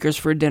lawmakers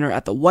for dinner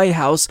at the White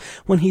House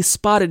when he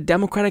spotted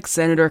Democratic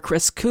Senator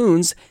Chris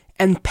Coons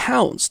and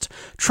pounced.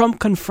 Trump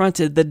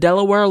confronted the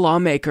Delaware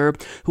lawmaker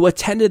who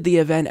attended the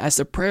event as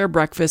the prayer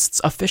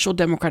breakfast's official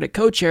Democratic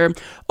co-chair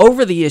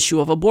over the issue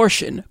of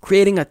abortion,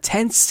 creating a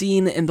tense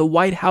scene in the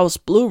White House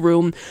Blue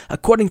Room,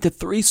 according to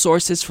 3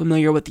 sources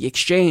familiar with the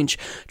exchange.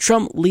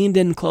 Trump leaned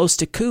in close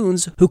to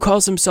Coons, who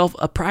calls himself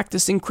a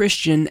practicing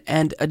Christian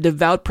and a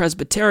devout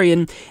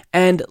Presbyterian,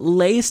 and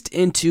laced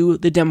into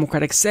the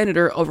Democratic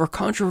senator over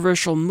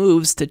controversial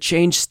moves to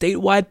change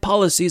statewide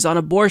policies on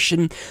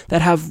abortion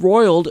that have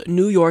roiled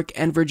New York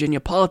and Virginia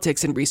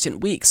politics in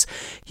recent weeks.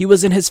 He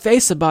was in his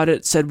face about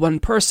it, said one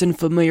person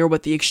familiar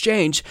with the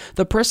exchange.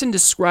 The person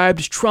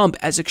described Trump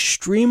as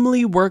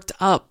extremely worked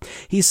up.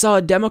 He saw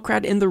a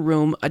Democrat in the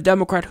room, a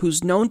Democrat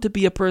who's known to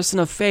be a person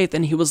of faith,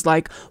 and he was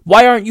like,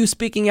 "Why aren't you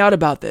speaking out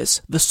about this?"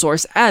 The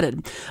source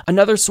added.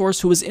 Another source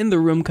who was in the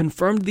room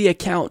confirmed the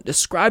account,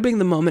 describing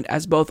the moment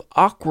as both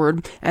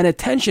awkward and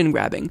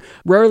attention-grabbing.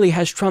 Rarely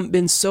has Trump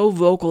been so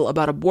vocal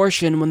about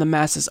abortion when the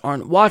masses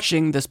aren't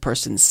watching, this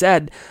person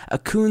said. A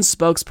Coons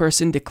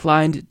spokesperson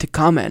declined to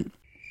comment.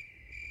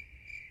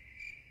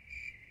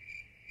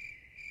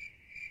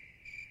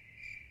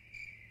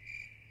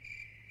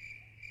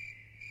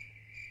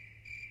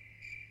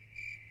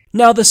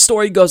 Now, the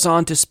story goes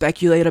on to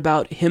speculate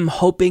about him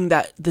hoping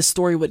that the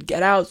story would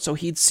get out so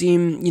he'd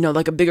seem,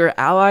 like a bigger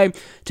ally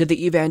to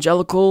the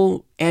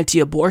evangelical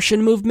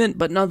anti-abortion movement,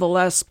 but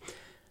nonetheless,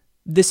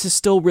 this is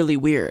still really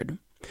weird.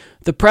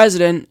 The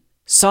president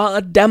saw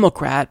a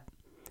Democrat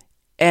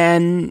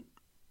and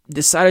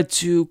decided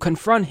to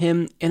confront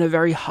him in a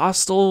very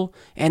hostile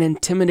and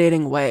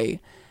intimidating way.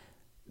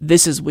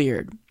 This is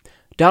weird.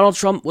 Donald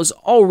Trump was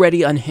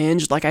already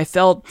unhinged, like I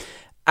felt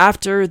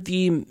after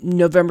the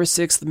November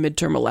 6th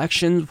midterm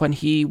elections when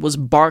he was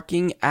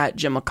barking at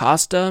Jim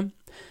Acosta.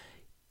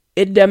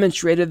 It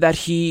demonstrated that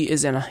he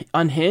is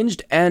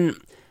unhinged, and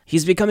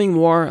he's becoming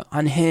more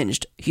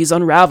unhinged. He's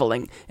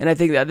unraveling. And I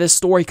think that this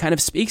story kind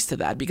of speaks to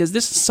that, because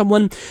this is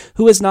someone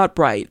who is not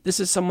bright. This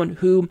is someone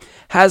who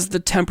has the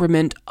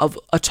temperament of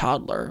a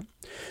toddler.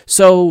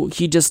 So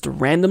he just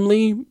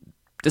randomly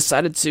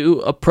decided to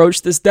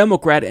approach this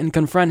Democrat and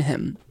confront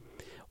him.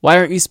 Why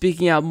aren't you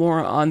speaking out more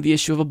on the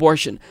issue of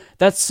abortion?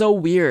 That's so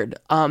weird.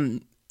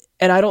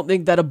 And I don't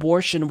think that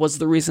abortion was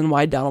the reason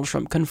why Donald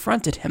Trump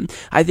confronted him.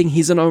 I think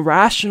he's an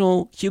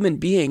irrational human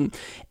being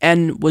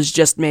and was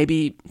just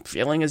maybe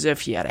feeling as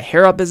if he had a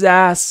hair up his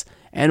ass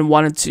and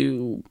wanted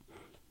to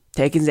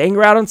take his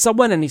anger out on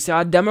someone, and he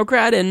saw a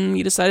Democrat and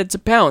he decided to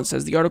pounce,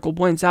 as the article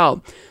points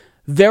out.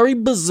 Very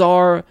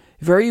bizarre,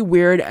 very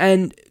weird,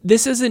 and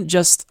this isn't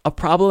just a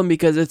problem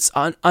because it's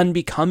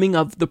unbecoming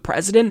of the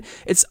president.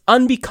 It's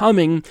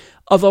unbecoming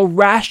of a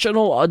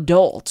rational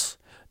adult.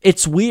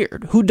 It's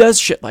weird. Who does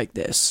shit like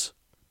this?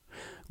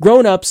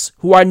 Grown-ups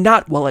who are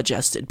not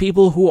well-adjusted.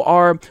 People who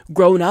are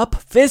grown up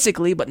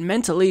physically, but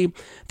mentally,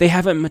 they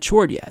haven't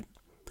matured yet.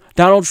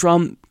 Donald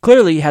Trump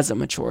clearly hasn't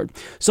matured.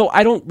 So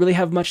I don't really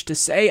have much to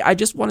say. I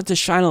just wanted to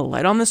shine a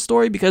light on this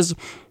story because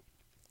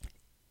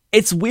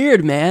it's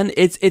weird, man.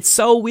 It's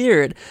so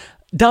weird.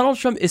 Donald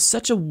Trump is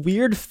such a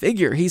weird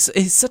figure. He's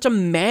such a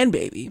man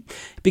baby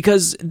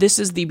because this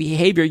is the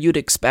behavior you'd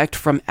expect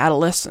from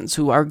adolescents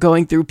who are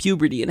going through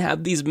puberty and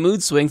have these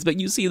mood swings.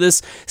 But you see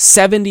this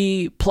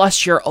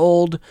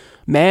 70-plus-year-old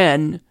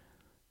man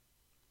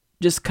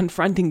just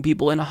confronting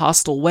people in a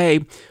hostile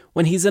way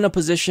when he's in a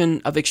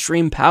position of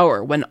extreme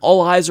power, when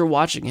all eyes are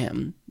watching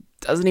him.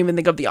 Doesn't even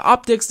think of the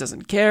optics,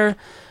 doesn't care.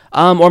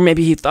 Or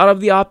maybe he thought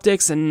of the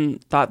optics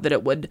and thought that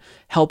it would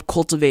help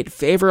cultivate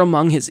favor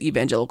among his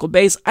evangelical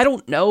base. I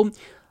don't know.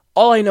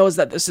 All I know is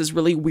that this is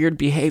really weird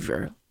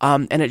behavior.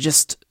 And it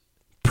just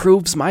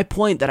proves my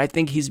point that I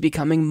think he's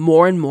becoming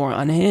more and more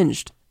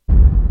unhinged.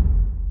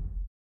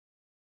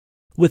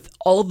 With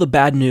all of the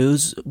bad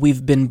news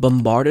we've been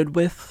bombarded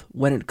with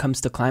when it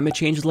comes to climate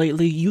change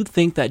lately, you'd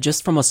think that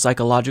just from a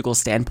psychological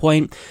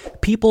standpoint,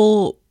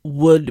 people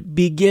would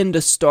begin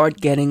to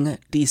start getting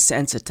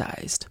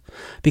desensitized.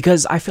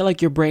 Because I feel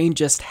like your brain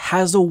just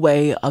has a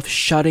way of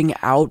shutting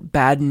out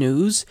bad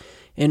news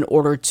in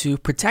order to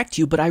protect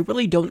you. But I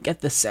really don't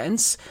get the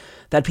sense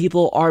that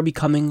people are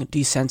becoming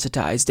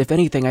desensitized. If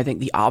anything, I think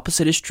the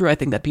opposite is true. I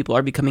think that people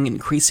are becoming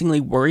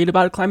increasingly worried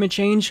about climate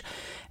change.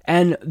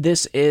 And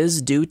this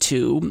is due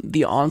to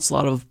the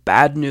onslaught of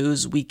bad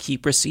news we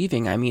keep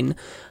receiving. I mean,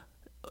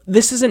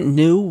 this isn't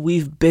new.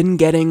 We've been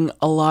getting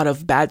a lot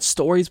of bad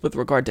stories with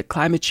regard to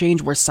climate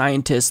change where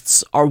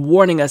scientists are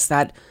warning us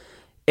that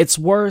it's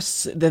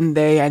worse than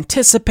they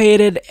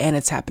anticipated and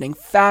it's happening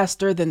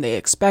faster than they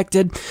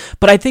expected.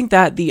 But I think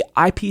that the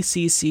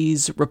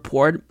IPCC's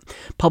report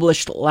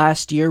published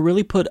last year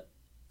really put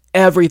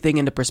everything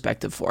into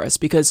perspective for us,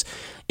 because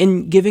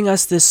in giving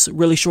us this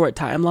really short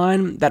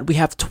timeline that we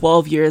have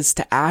 12 years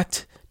to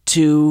act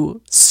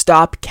to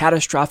stop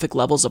catastrophic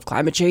levels of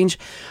climate change,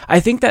 I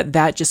think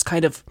that just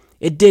kind of,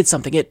 it did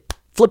something. It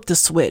flipped a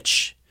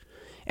switch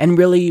and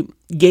really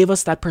gave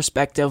us that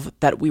perspective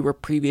that we were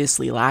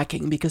previously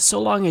lacking. Because so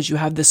long as you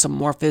have this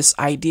amorphous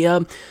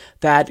idea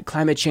that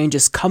climate change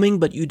is coming,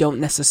 but you don't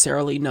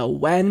necessarily know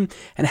when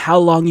and how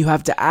long you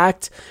have to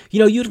act,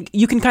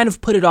 you can kind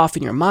of put it off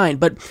in your mind.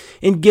 But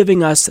in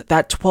giving us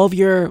that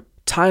 12-year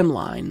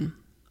timeline,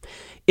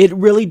 it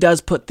really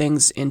does put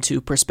things into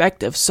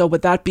perspective. So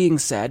with that being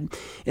said,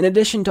 in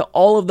addition to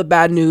all of the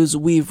bad news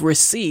we've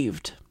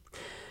received,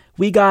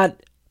 we got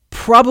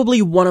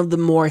probably one of the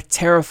more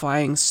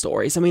terrifying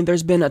stories. I mean,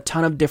 there's been a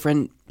ton of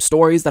different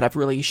stories that have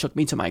really shook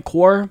me to my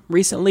core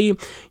recently.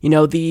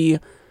 The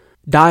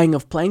dying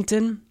of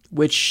plankton,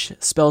 which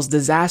spells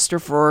disaster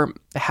for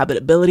the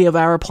habitability of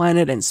our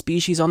planet and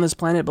species on this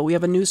planet. But we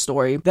have a new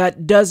story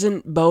that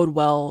doesn't bode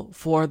well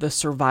for the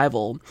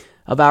survival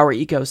of our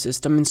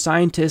ecosystem. And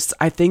scientists,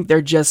 I think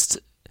they're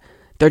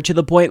to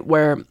the point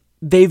where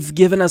they've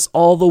given us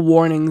all the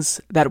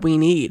warnings that we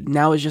need.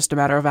 Now is just a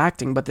matter of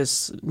acting. But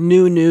this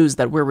new news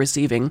that we're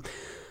receiving,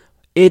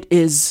 it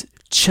is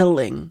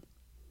chilling,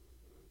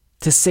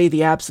 to say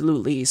the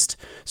absolute least.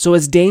 So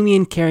as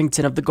Damian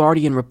Carrington of The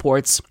Guardian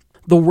reports,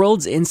 the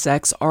world's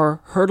insects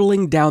are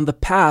hurtling down the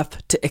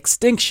path to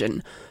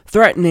extinction,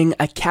 threatening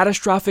a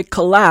catastrophic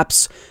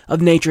collapse of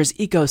nature's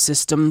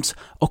ecosystems,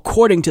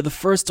 according to the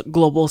first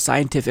global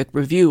scientific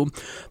review.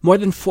 More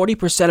than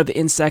 40% of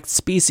insect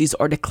species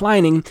are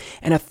declining,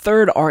 and a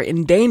third are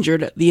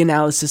endangered, the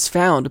analysis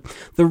found.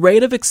 The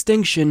rate of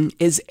extinction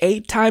is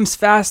 8 times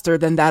faster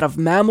than that of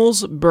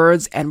mammals,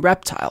 birds, and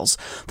reptiles.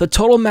 The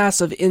total mass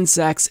of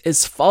insects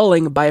is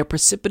falling by a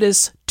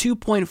precipitous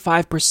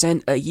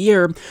 2.5% a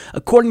year,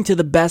 according to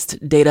the best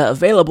data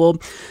available,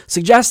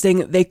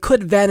 suggesting they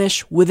could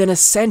vanish within a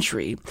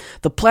century.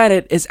 The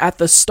planet is at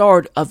the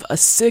start of a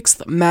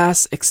 6th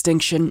mass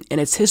extinction in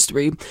its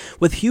history,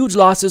 with huge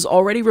losses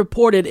already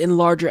reported in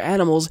larger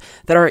animals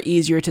that are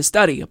easier to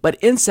study. But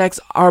insects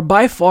are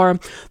by far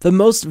the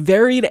most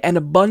varied and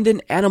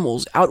abundant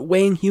animals,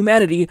 outweighing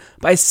humanity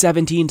by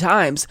 17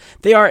 times.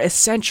 They are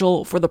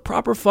essential for the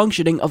proper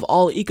functioning of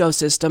all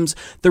ecosystems,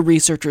 the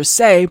researchers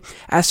say,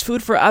 as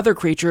food for other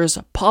creatures,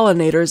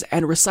 pollinators,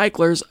 and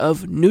recyclers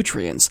of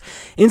nutrients.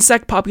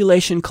 Insect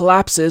population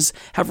collapses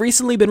have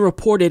recently been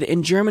reported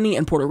in Germany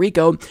and Puerto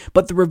Rico,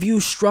 but the review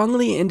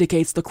strongly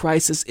indicates the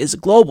crisis is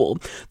global.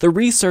 The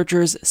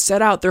researchers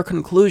set out their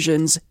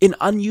conclusions in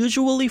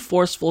unusually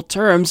forceful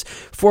terms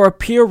for a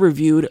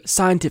peer-reviewed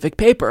scientific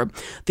paper.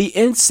 The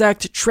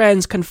insect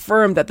trends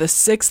confirm that the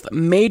 6th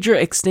major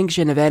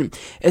extinction event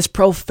is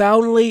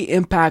profoundly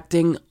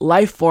impacting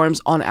life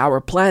forms on our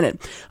planet.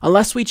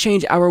 Unless we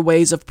change our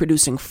ways of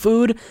producing producing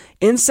food,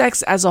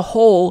 insects as a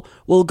whole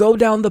will go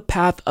down the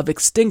path of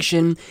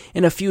extinction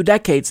in a few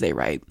decades, they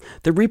write.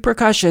 The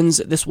repercussions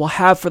this will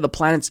have for the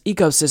planet's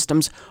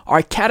ecosystems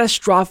are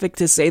catastrophic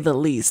to say the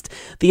least.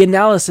 The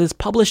analysis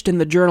published in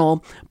the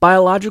journal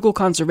Biological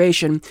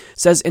Conservation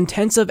says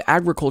intensive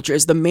agriculture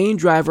is the main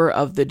driver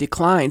of the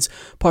declines,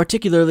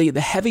 particularly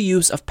the heavy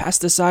use of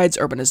pesticides,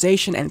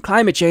 urbanization, and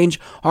climate change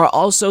are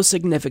also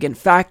significant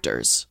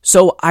factors.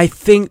 So I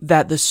think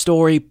that the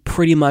story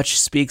pretty much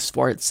speaks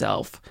for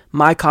itself.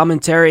 My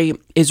commentary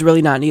is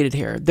really not needed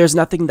here. There's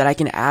nothing that I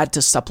can add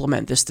to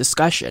supplement this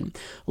discussion.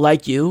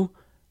 Like you,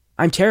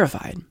 I'm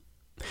terrified.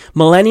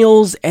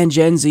 Millennials and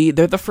Gen Z,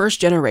 they're the first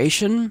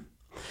generation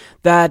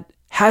that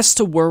has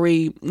to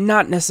worry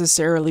not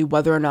necessarily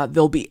whether or not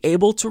they'll be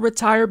able to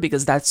retire,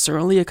 because that's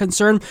certainly a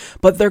concern,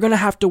 but they're going to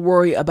have to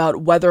worry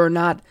about whether or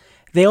not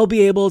they'll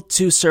be able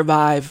to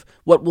survive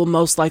what will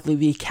most likely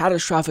be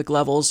catastrophic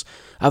levels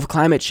of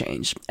climate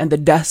change and the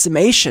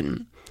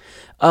decimation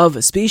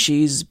of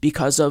species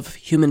because of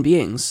human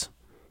beings.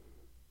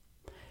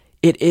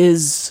 It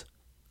is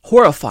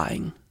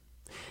horrifying,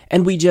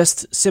 and we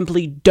just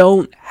simply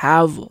don't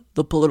have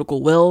the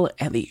political will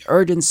and the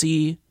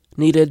urgency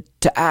needed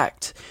to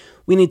act.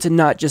 We need to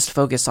not just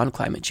focus on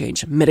climate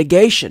change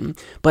mitigation,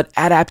 but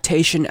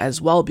adaptation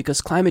as well,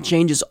 because climate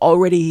change is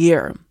already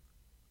here.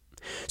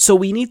 So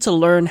we need to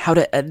learn how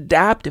to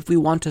adapt if we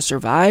want to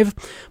survive,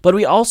 but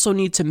we also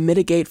need to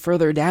mitigate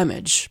further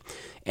damage.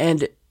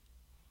 And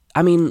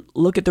I mean,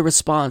 look at the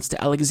response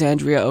to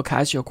Alexandria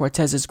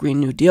Ocasio-Cortez's Green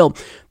New Deal.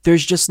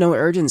 There's just no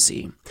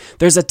urgency.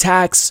 There's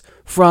attacks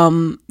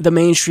from the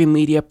mainstream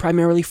media,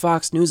 primarily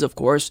Fox News, of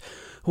course,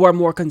 who are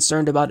more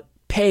concerned about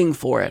paying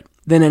for it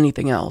than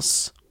anything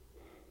else.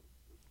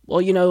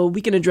 Well, you know,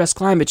 we can address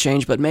climate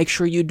change, but make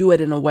sure you do it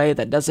in a way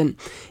that doesn't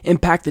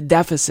impact the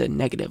deficit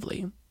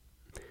negatively.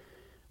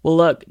 Well,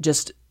 look,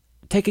 just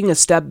taking a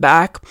step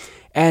back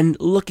and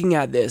looking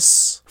at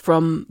this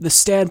from the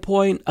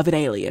standpoint of an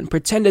alien.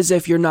 Pretend as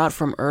if you're not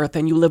from Earth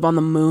and you live on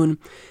the moon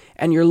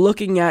and you're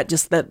looking at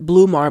just that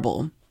blue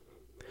marble.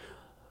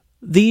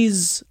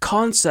 These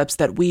concepts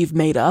that we've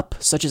made up,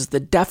 such as the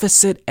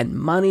deficit and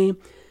money,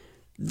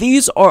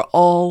 these are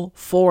all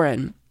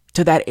foreign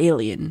to that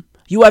alien.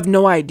 You have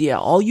no idea.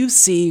 All you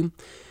see,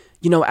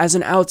 as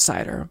an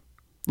outsider,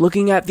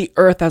 looking at the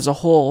Earth as a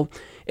whole,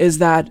 is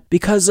that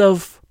because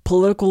of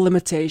political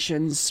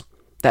limitations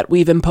that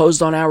we've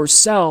imposed on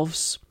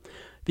ourselves,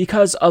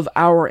 because of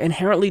our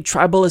inherently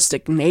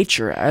tribalistic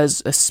nature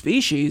as a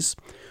species,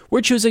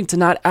 we're choosing to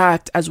not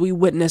act as we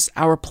witness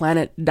our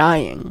planet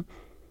dying.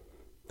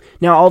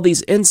 Now, all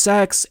these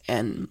insects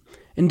and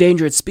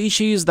endangered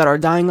species that are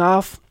dying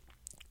off,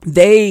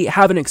 they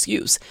have an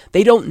excuse.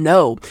 They don't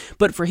know.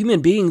 But for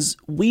human beings,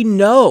 we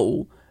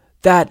know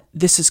that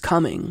this is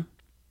coming.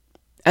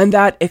 And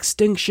that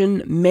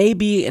extinction may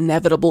be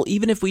inevitable,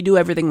 even if we do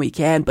everything we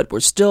can, but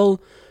we're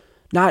still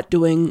not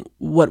doing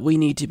what we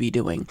need to be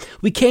doing.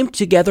 We came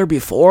together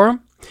before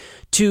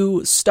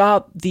to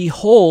stop the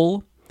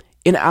hole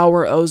in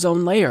our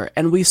ozone layer,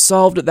 and we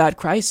solved that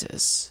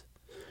crisis.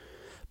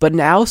 But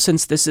now,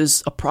 since this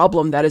is a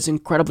problem that is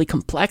incredibly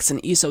complex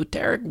and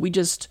esoteric,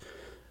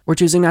 we're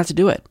choosing not to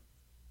do it.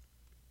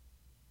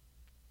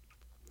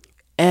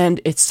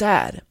 And it's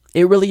sad.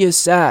 It really is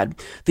sad.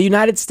 The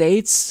United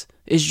States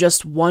is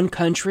just one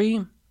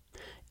country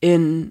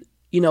in,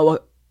 an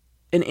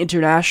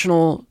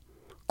international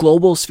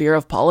global sphere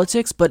of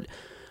politics, but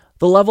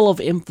the level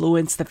of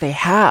influence that they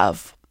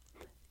have,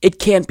 it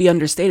can't be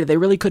understated. They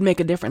really could make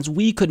a difference.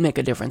 We could make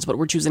a difference, but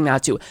we're choosing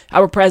not to.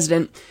 Our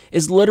president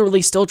is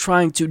literally still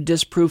trying to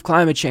disprove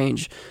climate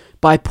change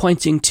by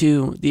pointing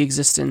to the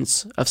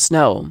existence of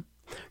snow.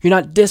 You're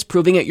not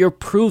disproving it, you're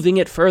proving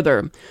it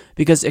further,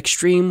 because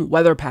extreme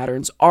weather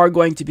patterns are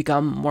going to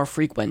become more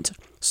frequent.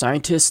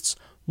 Scientists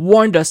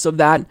warned us of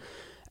that,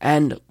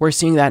 and we're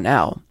seeing that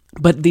now.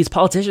 But these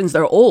politicians,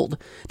 they're old.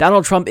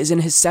 Donald Trump is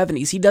in his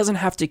 70s. He doesn't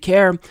have to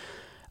care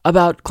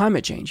about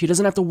climate change. He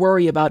doesn't have to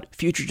worry about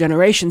future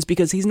generations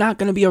because he's not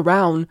going to be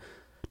around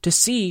to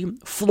see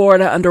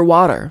Florida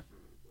underwater.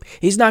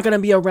 He's not going to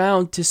be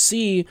around to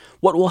see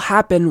what will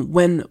happen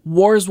when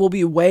wars will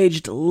be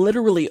waged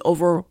literally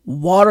over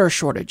water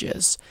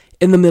shortages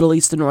in the Middle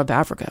East and North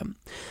Africa.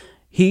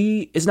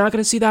 He is not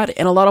going to see that,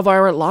 and a lot of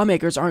our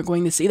lawmakers aren't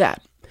going to see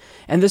that.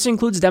 And this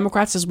includes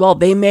Democrats as well.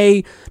 They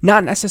may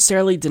not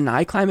necessarily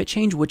deny climate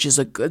change, which is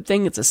a good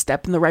thing. It's a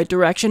step in the right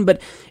direction.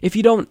 But if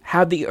you don't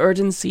have the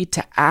urgency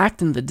to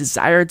act and the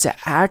desire to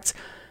act,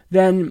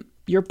 then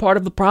you're part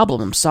of the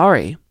problem. I'm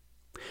sorry.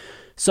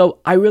 So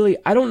I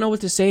don't know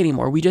what to say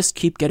anymore. We just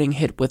keep getting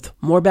hit with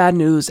more bad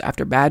news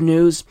after bad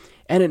news,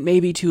 and it may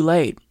be too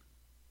late.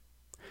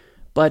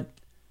 But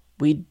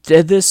we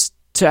did this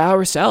to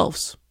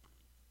ourselves.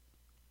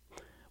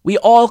 We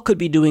all could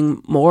be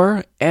doing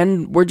more,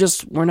 and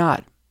we're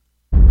not.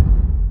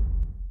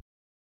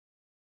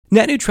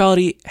 Net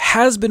neutrality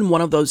has been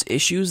one of those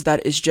issues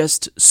that is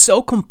just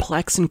so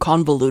complex and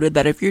convoluted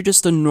that if you're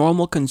just a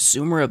normal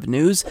consumer of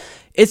news,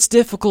 it's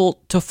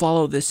difficult to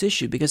follow this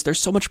issue because there's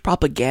so much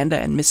propaganda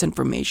and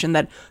misinformation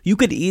that you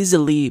could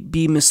easily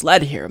be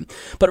misled here.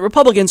 But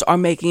Republicans are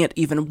making it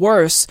even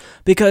worse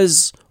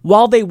because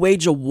while they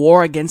wage a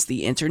war against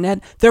the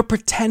internet, they're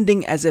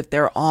pretending as if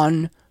they're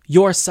on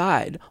your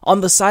side,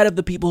 on the side of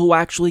the people who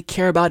actually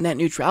care about net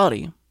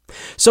neutrality.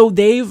 So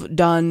they've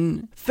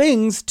done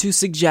things to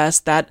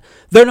suggest that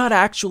they're not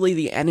actually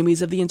the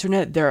enemies of the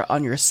internet, they're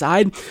on your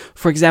side.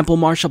 For example,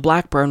 Marsha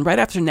Blackburn, right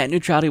after net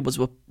neutrality was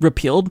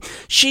repealed,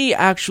 she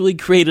actually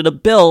created a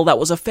bill that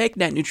was a fake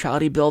net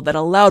neutrality bill that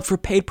allowed for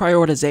paid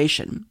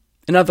prioritization.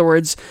 In other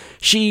words,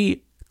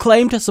 she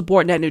claimed to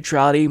support net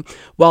neutrality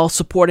while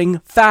supporting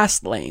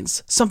fast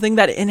lanes, something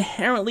that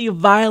inherently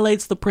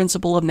violates the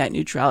principle of net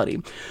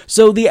neutrality.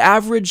 So the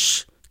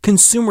average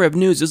consumer of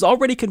news is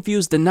already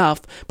confused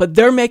enough, but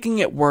they're making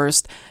it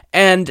worse.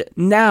 And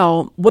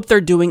now what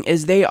they're doing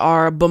is they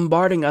are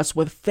bombarding us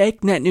with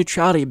fake net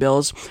neutrality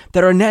bills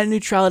that are net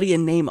neutrality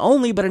in name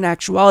only, but in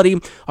actuality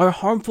are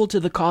harmful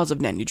to the cause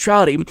of net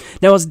neutrality.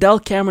 Now, as Del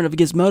Cameron of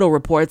Gizmodo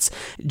reports,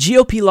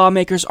 GOP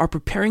lawmakers are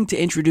preparing to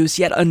introduce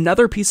yet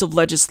another piece of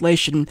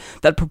legislation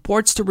that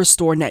purports to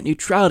restore net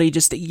neutrality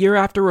just a year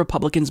after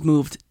Republicans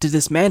moved to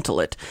dismantle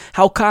it.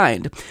 How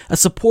kind. A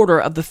supporter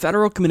of the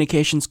Federal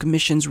Communications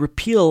Commission's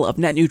repeal of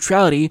net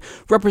neutrality,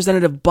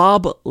 Representative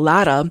Bob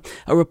Latta,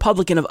 a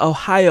Republican of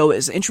Ohio,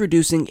 is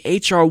introducing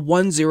H.R.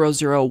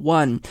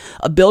 1001,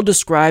 a bill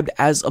described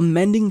as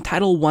amending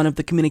Title I of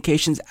the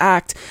Communications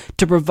Act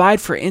to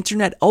provide for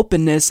internet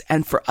openness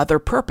and for other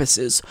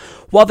purposes.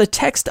 While the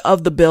text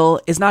of the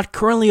bill is not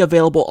currently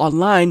available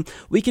online,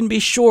 we can be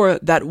sure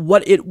that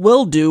what it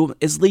will do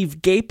is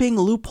leave gaping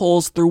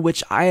loopholes through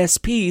which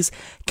ISPs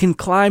can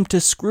climb to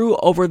screw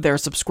over their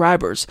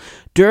subscribers.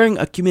 During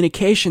a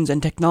Communications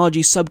and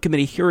Technology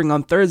Subcommittee hearing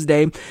on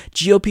Thursday,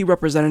 GOP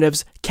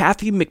Representatives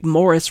Kathy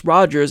McMorris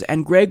Rogers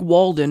and Greg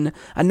Walden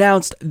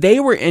announced they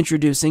were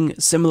introducing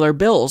similar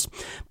bills.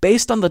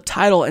 Based on the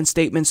title and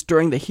statements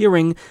during the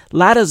hearing,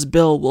 Latta's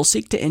bill will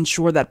seek to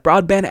ensure that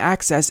broadband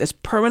access is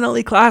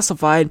permanently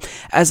classified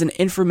as an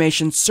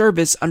information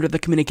service under the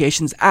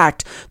Communications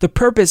Act, the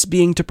purpose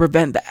being to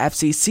prevent the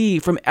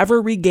FCC from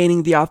ever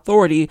regaining the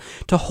authority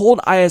to hold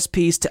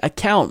ISPs to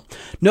account.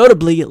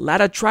 Notably,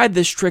 Latta tried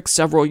this trick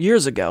several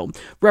years ago.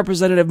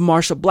 Representative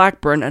Marsha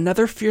Blackburn,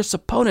 another fierce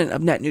opponent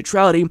of net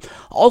neutrality,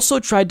 also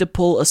tried to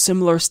pull a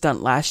similar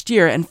stunt last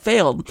year and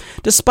failed.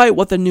 Despite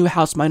what the new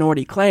House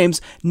minority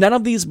claims, none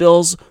of these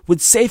bills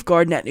would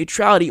safeguard net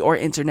neutrality or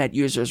internet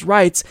users'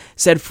 rights,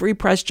 said Free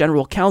Press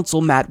General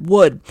Counsel Matt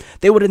Wood.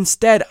 They would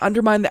instead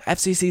undermine the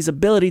FCC's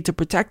ability to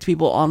protect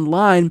people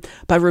online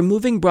by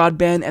removing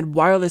broadband and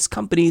wireless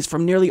companies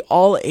from nearly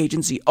all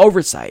agency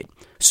oversight.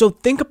 So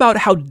think about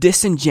how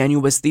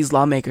disingenuous these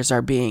lawmakers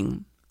are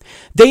being.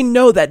 They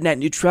know that net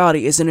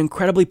neutrality is an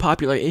incredibly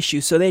popular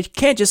issue, so they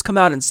can't just come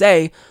out and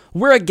say,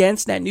 we're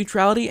against net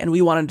neutrality and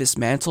we want to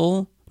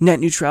dismantle net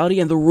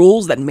neutrality and the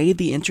rules that made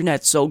the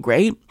internet so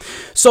great.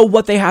 So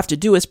what they have to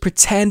do is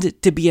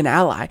pretend to be an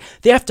ally.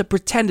 They have to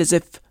pretend as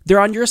if they're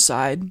on your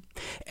side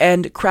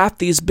and craft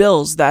these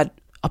bills that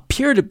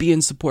appear to be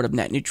in support of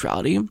net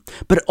neutrality,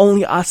 but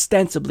only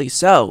ostensibly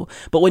so.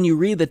 But when you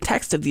read the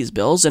text of these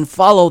bills and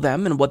follow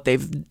them and what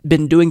they've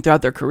been doing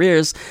throughout their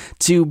careers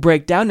to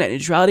break down net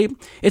neutrality,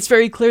 it's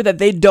very clear that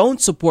they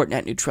don't support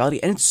net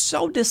neutrality. And it's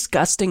so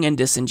disgusting and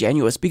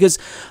disingenuous because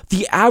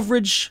the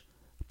average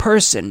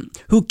person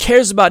who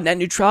cares about net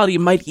neutrality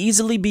might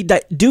easily be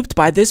duped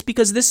by this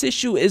because this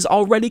issue is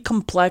already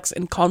complex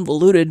and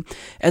convoluted,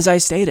 as I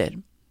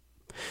stated.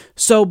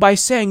 So by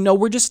saying, no,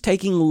 we're just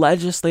taking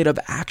legislative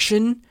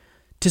action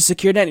to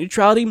secure net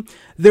neutrality,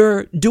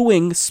 they're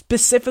doing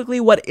specifically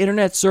what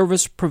internet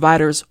service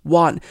providers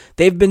want.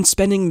 They've been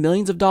spending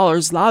millions of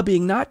dollars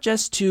lobbying not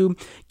just to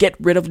get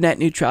rid of net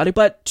neutrality,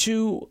 but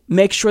to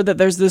make sure that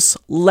there's this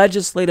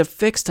legislative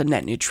fix to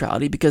net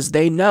neutrality because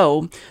they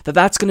know that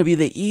that's going to be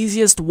the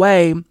easiest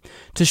way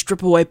to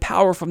strip away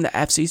power from the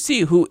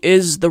FCC, who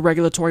is the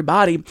regulatory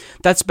body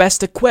that's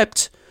best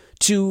equipped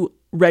to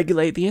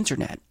regulate the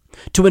internet,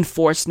 to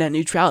enforce net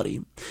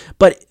neutrality.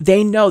 But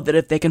they know that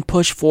if they can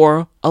push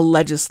for a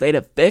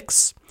legislative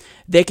fix,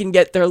 they can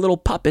get their little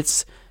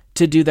puppets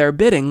to do their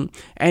bidding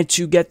and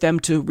to get them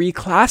to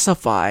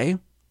reclassify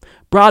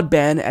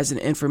broadband as an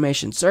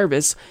information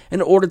service in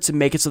order to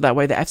make it so that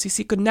way the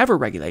FCC could never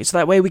regulate. So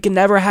that way we can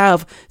never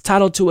have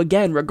Title II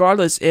again,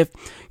 regardless if,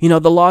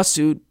 the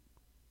lawsuit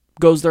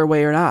goes their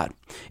way or not.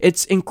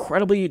 It's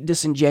incredibly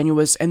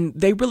disingenuous, and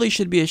they really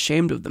should be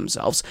ashamed of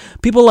themselves.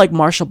 People like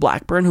Marsha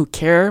Blackburn, who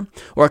care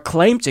or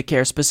claim to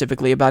care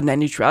specifically about net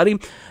neutrality,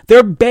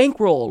 they're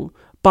bankrolled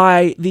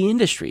by the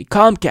industry,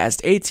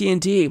 Comcast,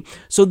 AT&T.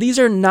 So these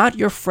are not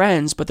your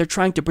friends, but they're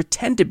trying to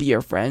pretend to be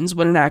your friends,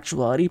 when in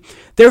actuality,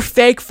 they're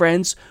fake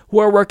friends who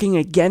are working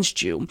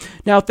against you.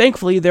 Now,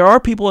 thankfully, there are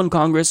people in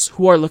Congress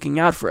who are looking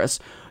out for us.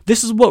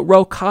 This is what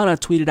Khanna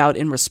tweeted out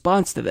in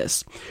response to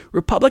this.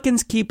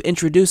 Republicans keep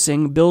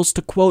introducing bills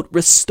to, quote,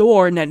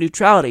 restore net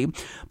neutrality,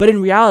 but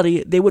in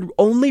reality, they would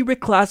only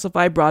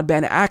reclassify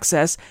broadband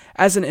access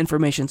as an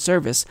information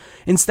service.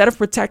 Instead of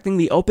protecting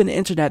the open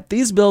internet,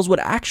 these bills would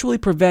actually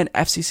prevent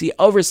FCC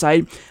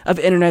oversight of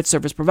internet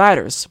service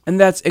providers. And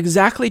that's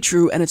exactly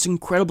true, and it's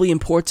incredibly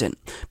important.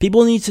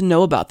 People need to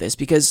know about this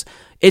because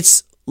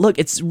it's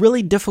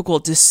really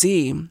difficult to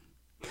see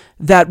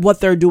that what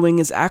they're doing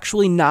is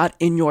actually not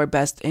in your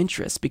best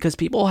interest because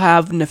people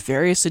have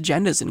nefarious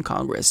agendas in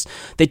Congress.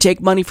 They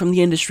take money from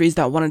the industries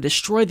that want to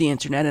destroy the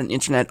internet and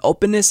internet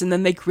openness, and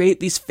then they create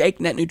these fake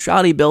net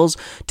neutrality bills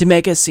to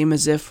make it seem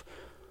as if,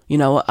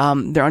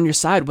 they're on your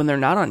side when they're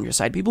not on your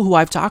side. People who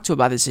I've talked to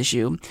about this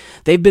issue,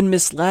 they've been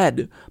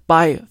misled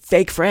by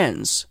fake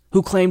friends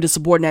who claim to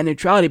support net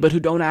neutrality but who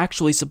don't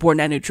actually support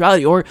net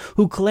neutrality, or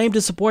who claim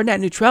to support net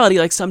neutrality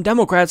like some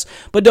Democrats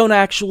but don't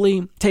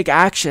actually take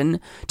action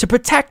to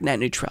protect net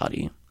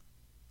neutrality.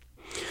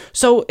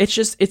 So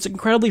it's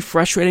incredibly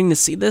frustrating to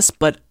see this,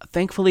 but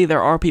thankfully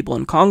there are people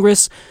in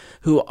Congress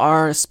who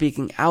are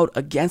speaking out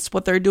against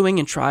what they're doing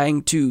and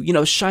trying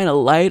to, shine a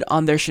light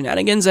on their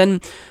shenanigans.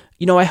 And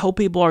I hope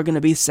people are going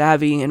to be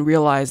savvy and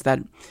realize that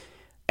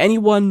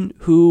anyone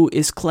who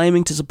is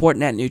claiming to support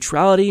net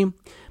neutrality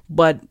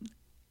but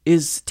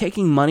is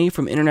taking money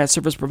from internet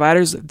service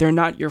providers, they're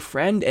not your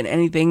friend, and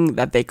anything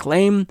that they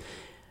claim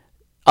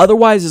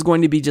otherwise is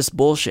going to be just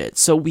bullshit.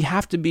 So we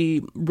have to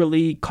be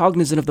really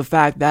cognizant of the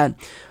fact that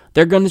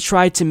they're going to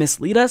try to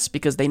mislead us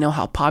because they know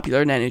how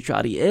popular net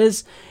neutrality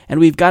is, and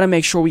we've got to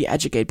make sure we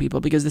educate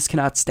people because this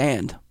cannot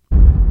stand.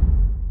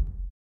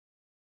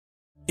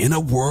 In a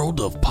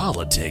world of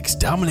politics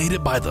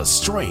dominated by the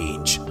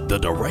strange, the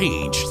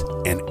deranged,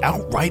 and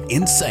outright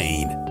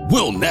insane,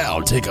 we'll now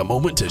take a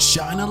moment to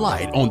shine a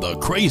light on the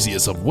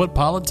craziest of what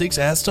politics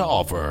has to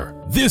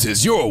offer. This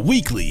is your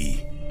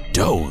weekly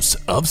dose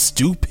of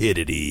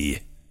stupidity.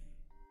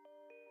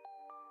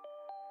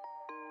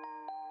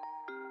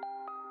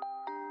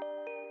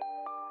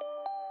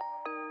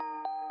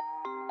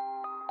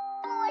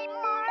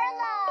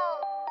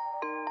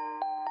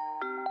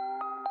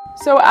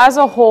 So as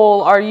a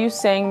whole, are you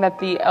saying that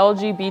the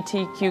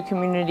LGBTQ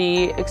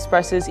community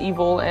expresses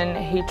evil and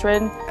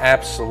hatred?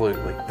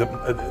 Absolutely.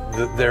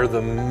 They're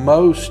the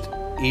most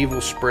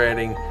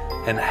evil-spreading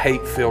and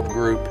hate-filled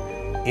group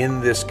in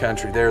this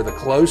country. They're the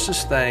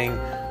closest thing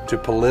to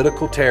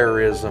political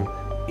terrorism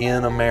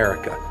in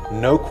America.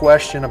 No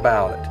question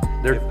about it.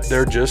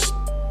 They're just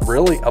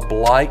really a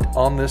blight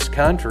on this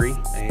country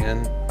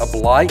and a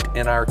blight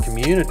in our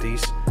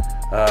communities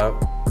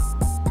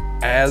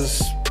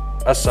as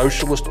a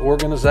socialist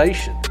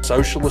organization.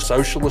 Socialist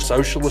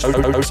organization.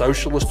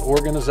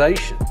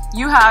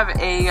 You have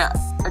a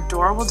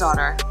adorable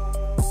daughter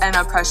and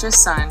a precious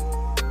son.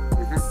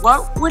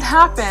 What would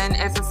happen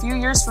if a few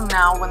years from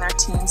now, when they're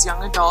teens,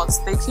 young adults,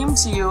 they came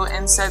to you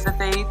and said that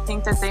they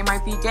think that they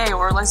might be gay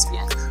or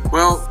lesbian?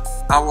 Well,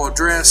 I will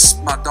address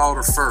my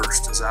daughter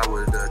first, as I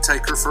would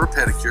take her for a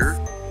pedicure,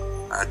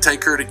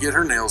 take her to get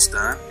her nails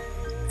done,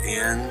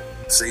 and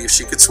see if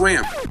she could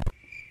swim.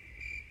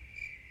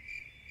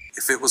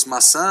 If it was my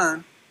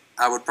son,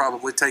 I would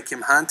probably take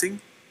him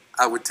hunting,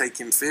 I would take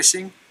him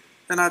fishing,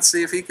 and I'd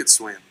see if he could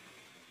swim.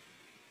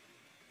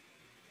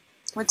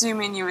 What do you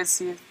mean you would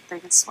see if they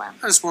could swim?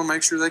 I just want to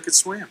make sure they could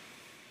swim.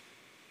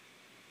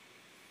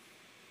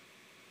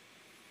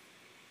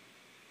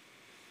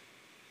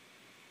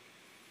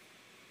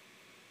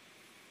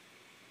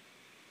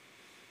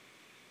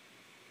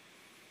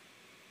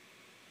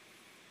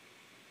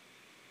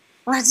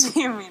 What do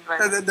you mean by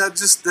that?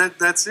 That's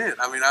it.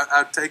 I mean,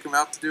 I'd take them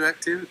out to do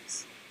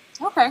activities.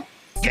 Okay.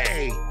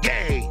 Gay,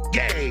 gay,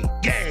 gay,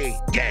 gay,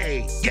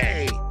 gay,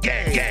 gay, gay,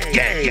 gay, gay,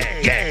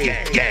 gay,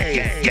 gay, gay,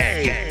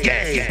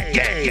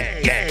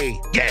 gay,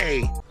 gay,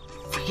 gay.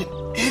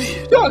 Freaking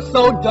idiot. You're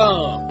so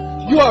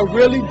dumb. You are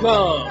really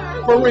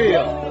dumb. For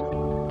real.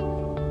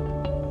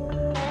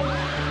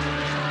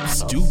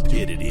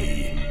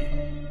 Stupidity.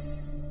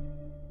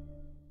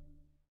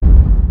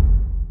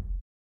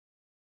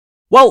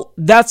 Well,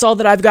 that's all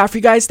that I've got for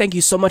you guys. Thank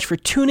you so much for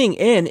tuning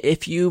in.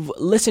 If you've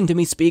listened to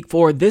me speak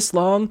for this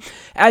long,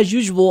 as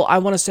usual, I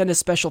want to send a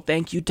special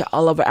thank you to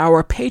all of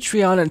our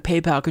Patreon and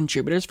PayPal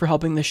contributors for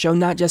helping the show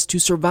not just to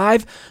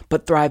survive,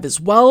 but thrive as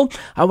well.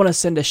 I want to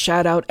send a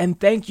shout out and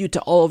thank you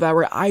to all of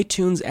our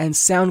iTunes and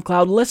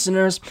SoundCloud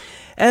listeners.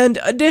 And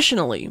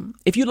additionally,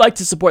 if you'd like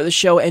to support the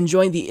show and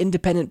join the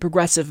independent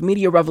progressive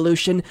media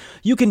revolution,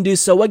 you can do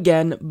so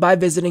again by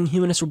visiting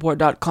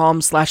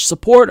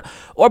humanistreport.com/support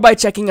or by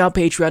checking out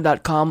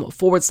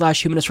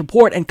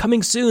patreon.com/humanistreport. And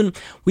coming soon,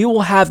 we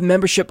will have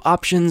membership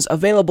options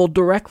available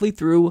directly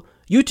through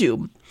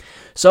YouTube.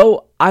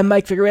 So I'm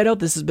Mike Figueredo.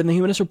 This has been the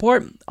Humanist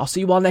Report. I'll see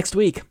you all next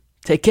week.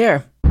 Take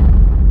care.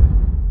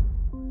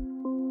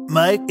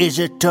 Mike is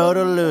a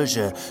total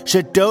loser,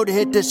 so don't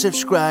hit the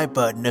subscribe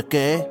button,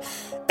 okay?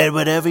 And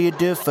whatever you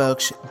do,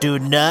 folks, do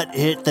not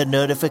hit the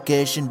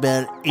notification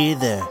bell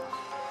either.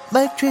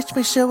 Mike treats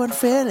me so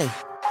unfairly.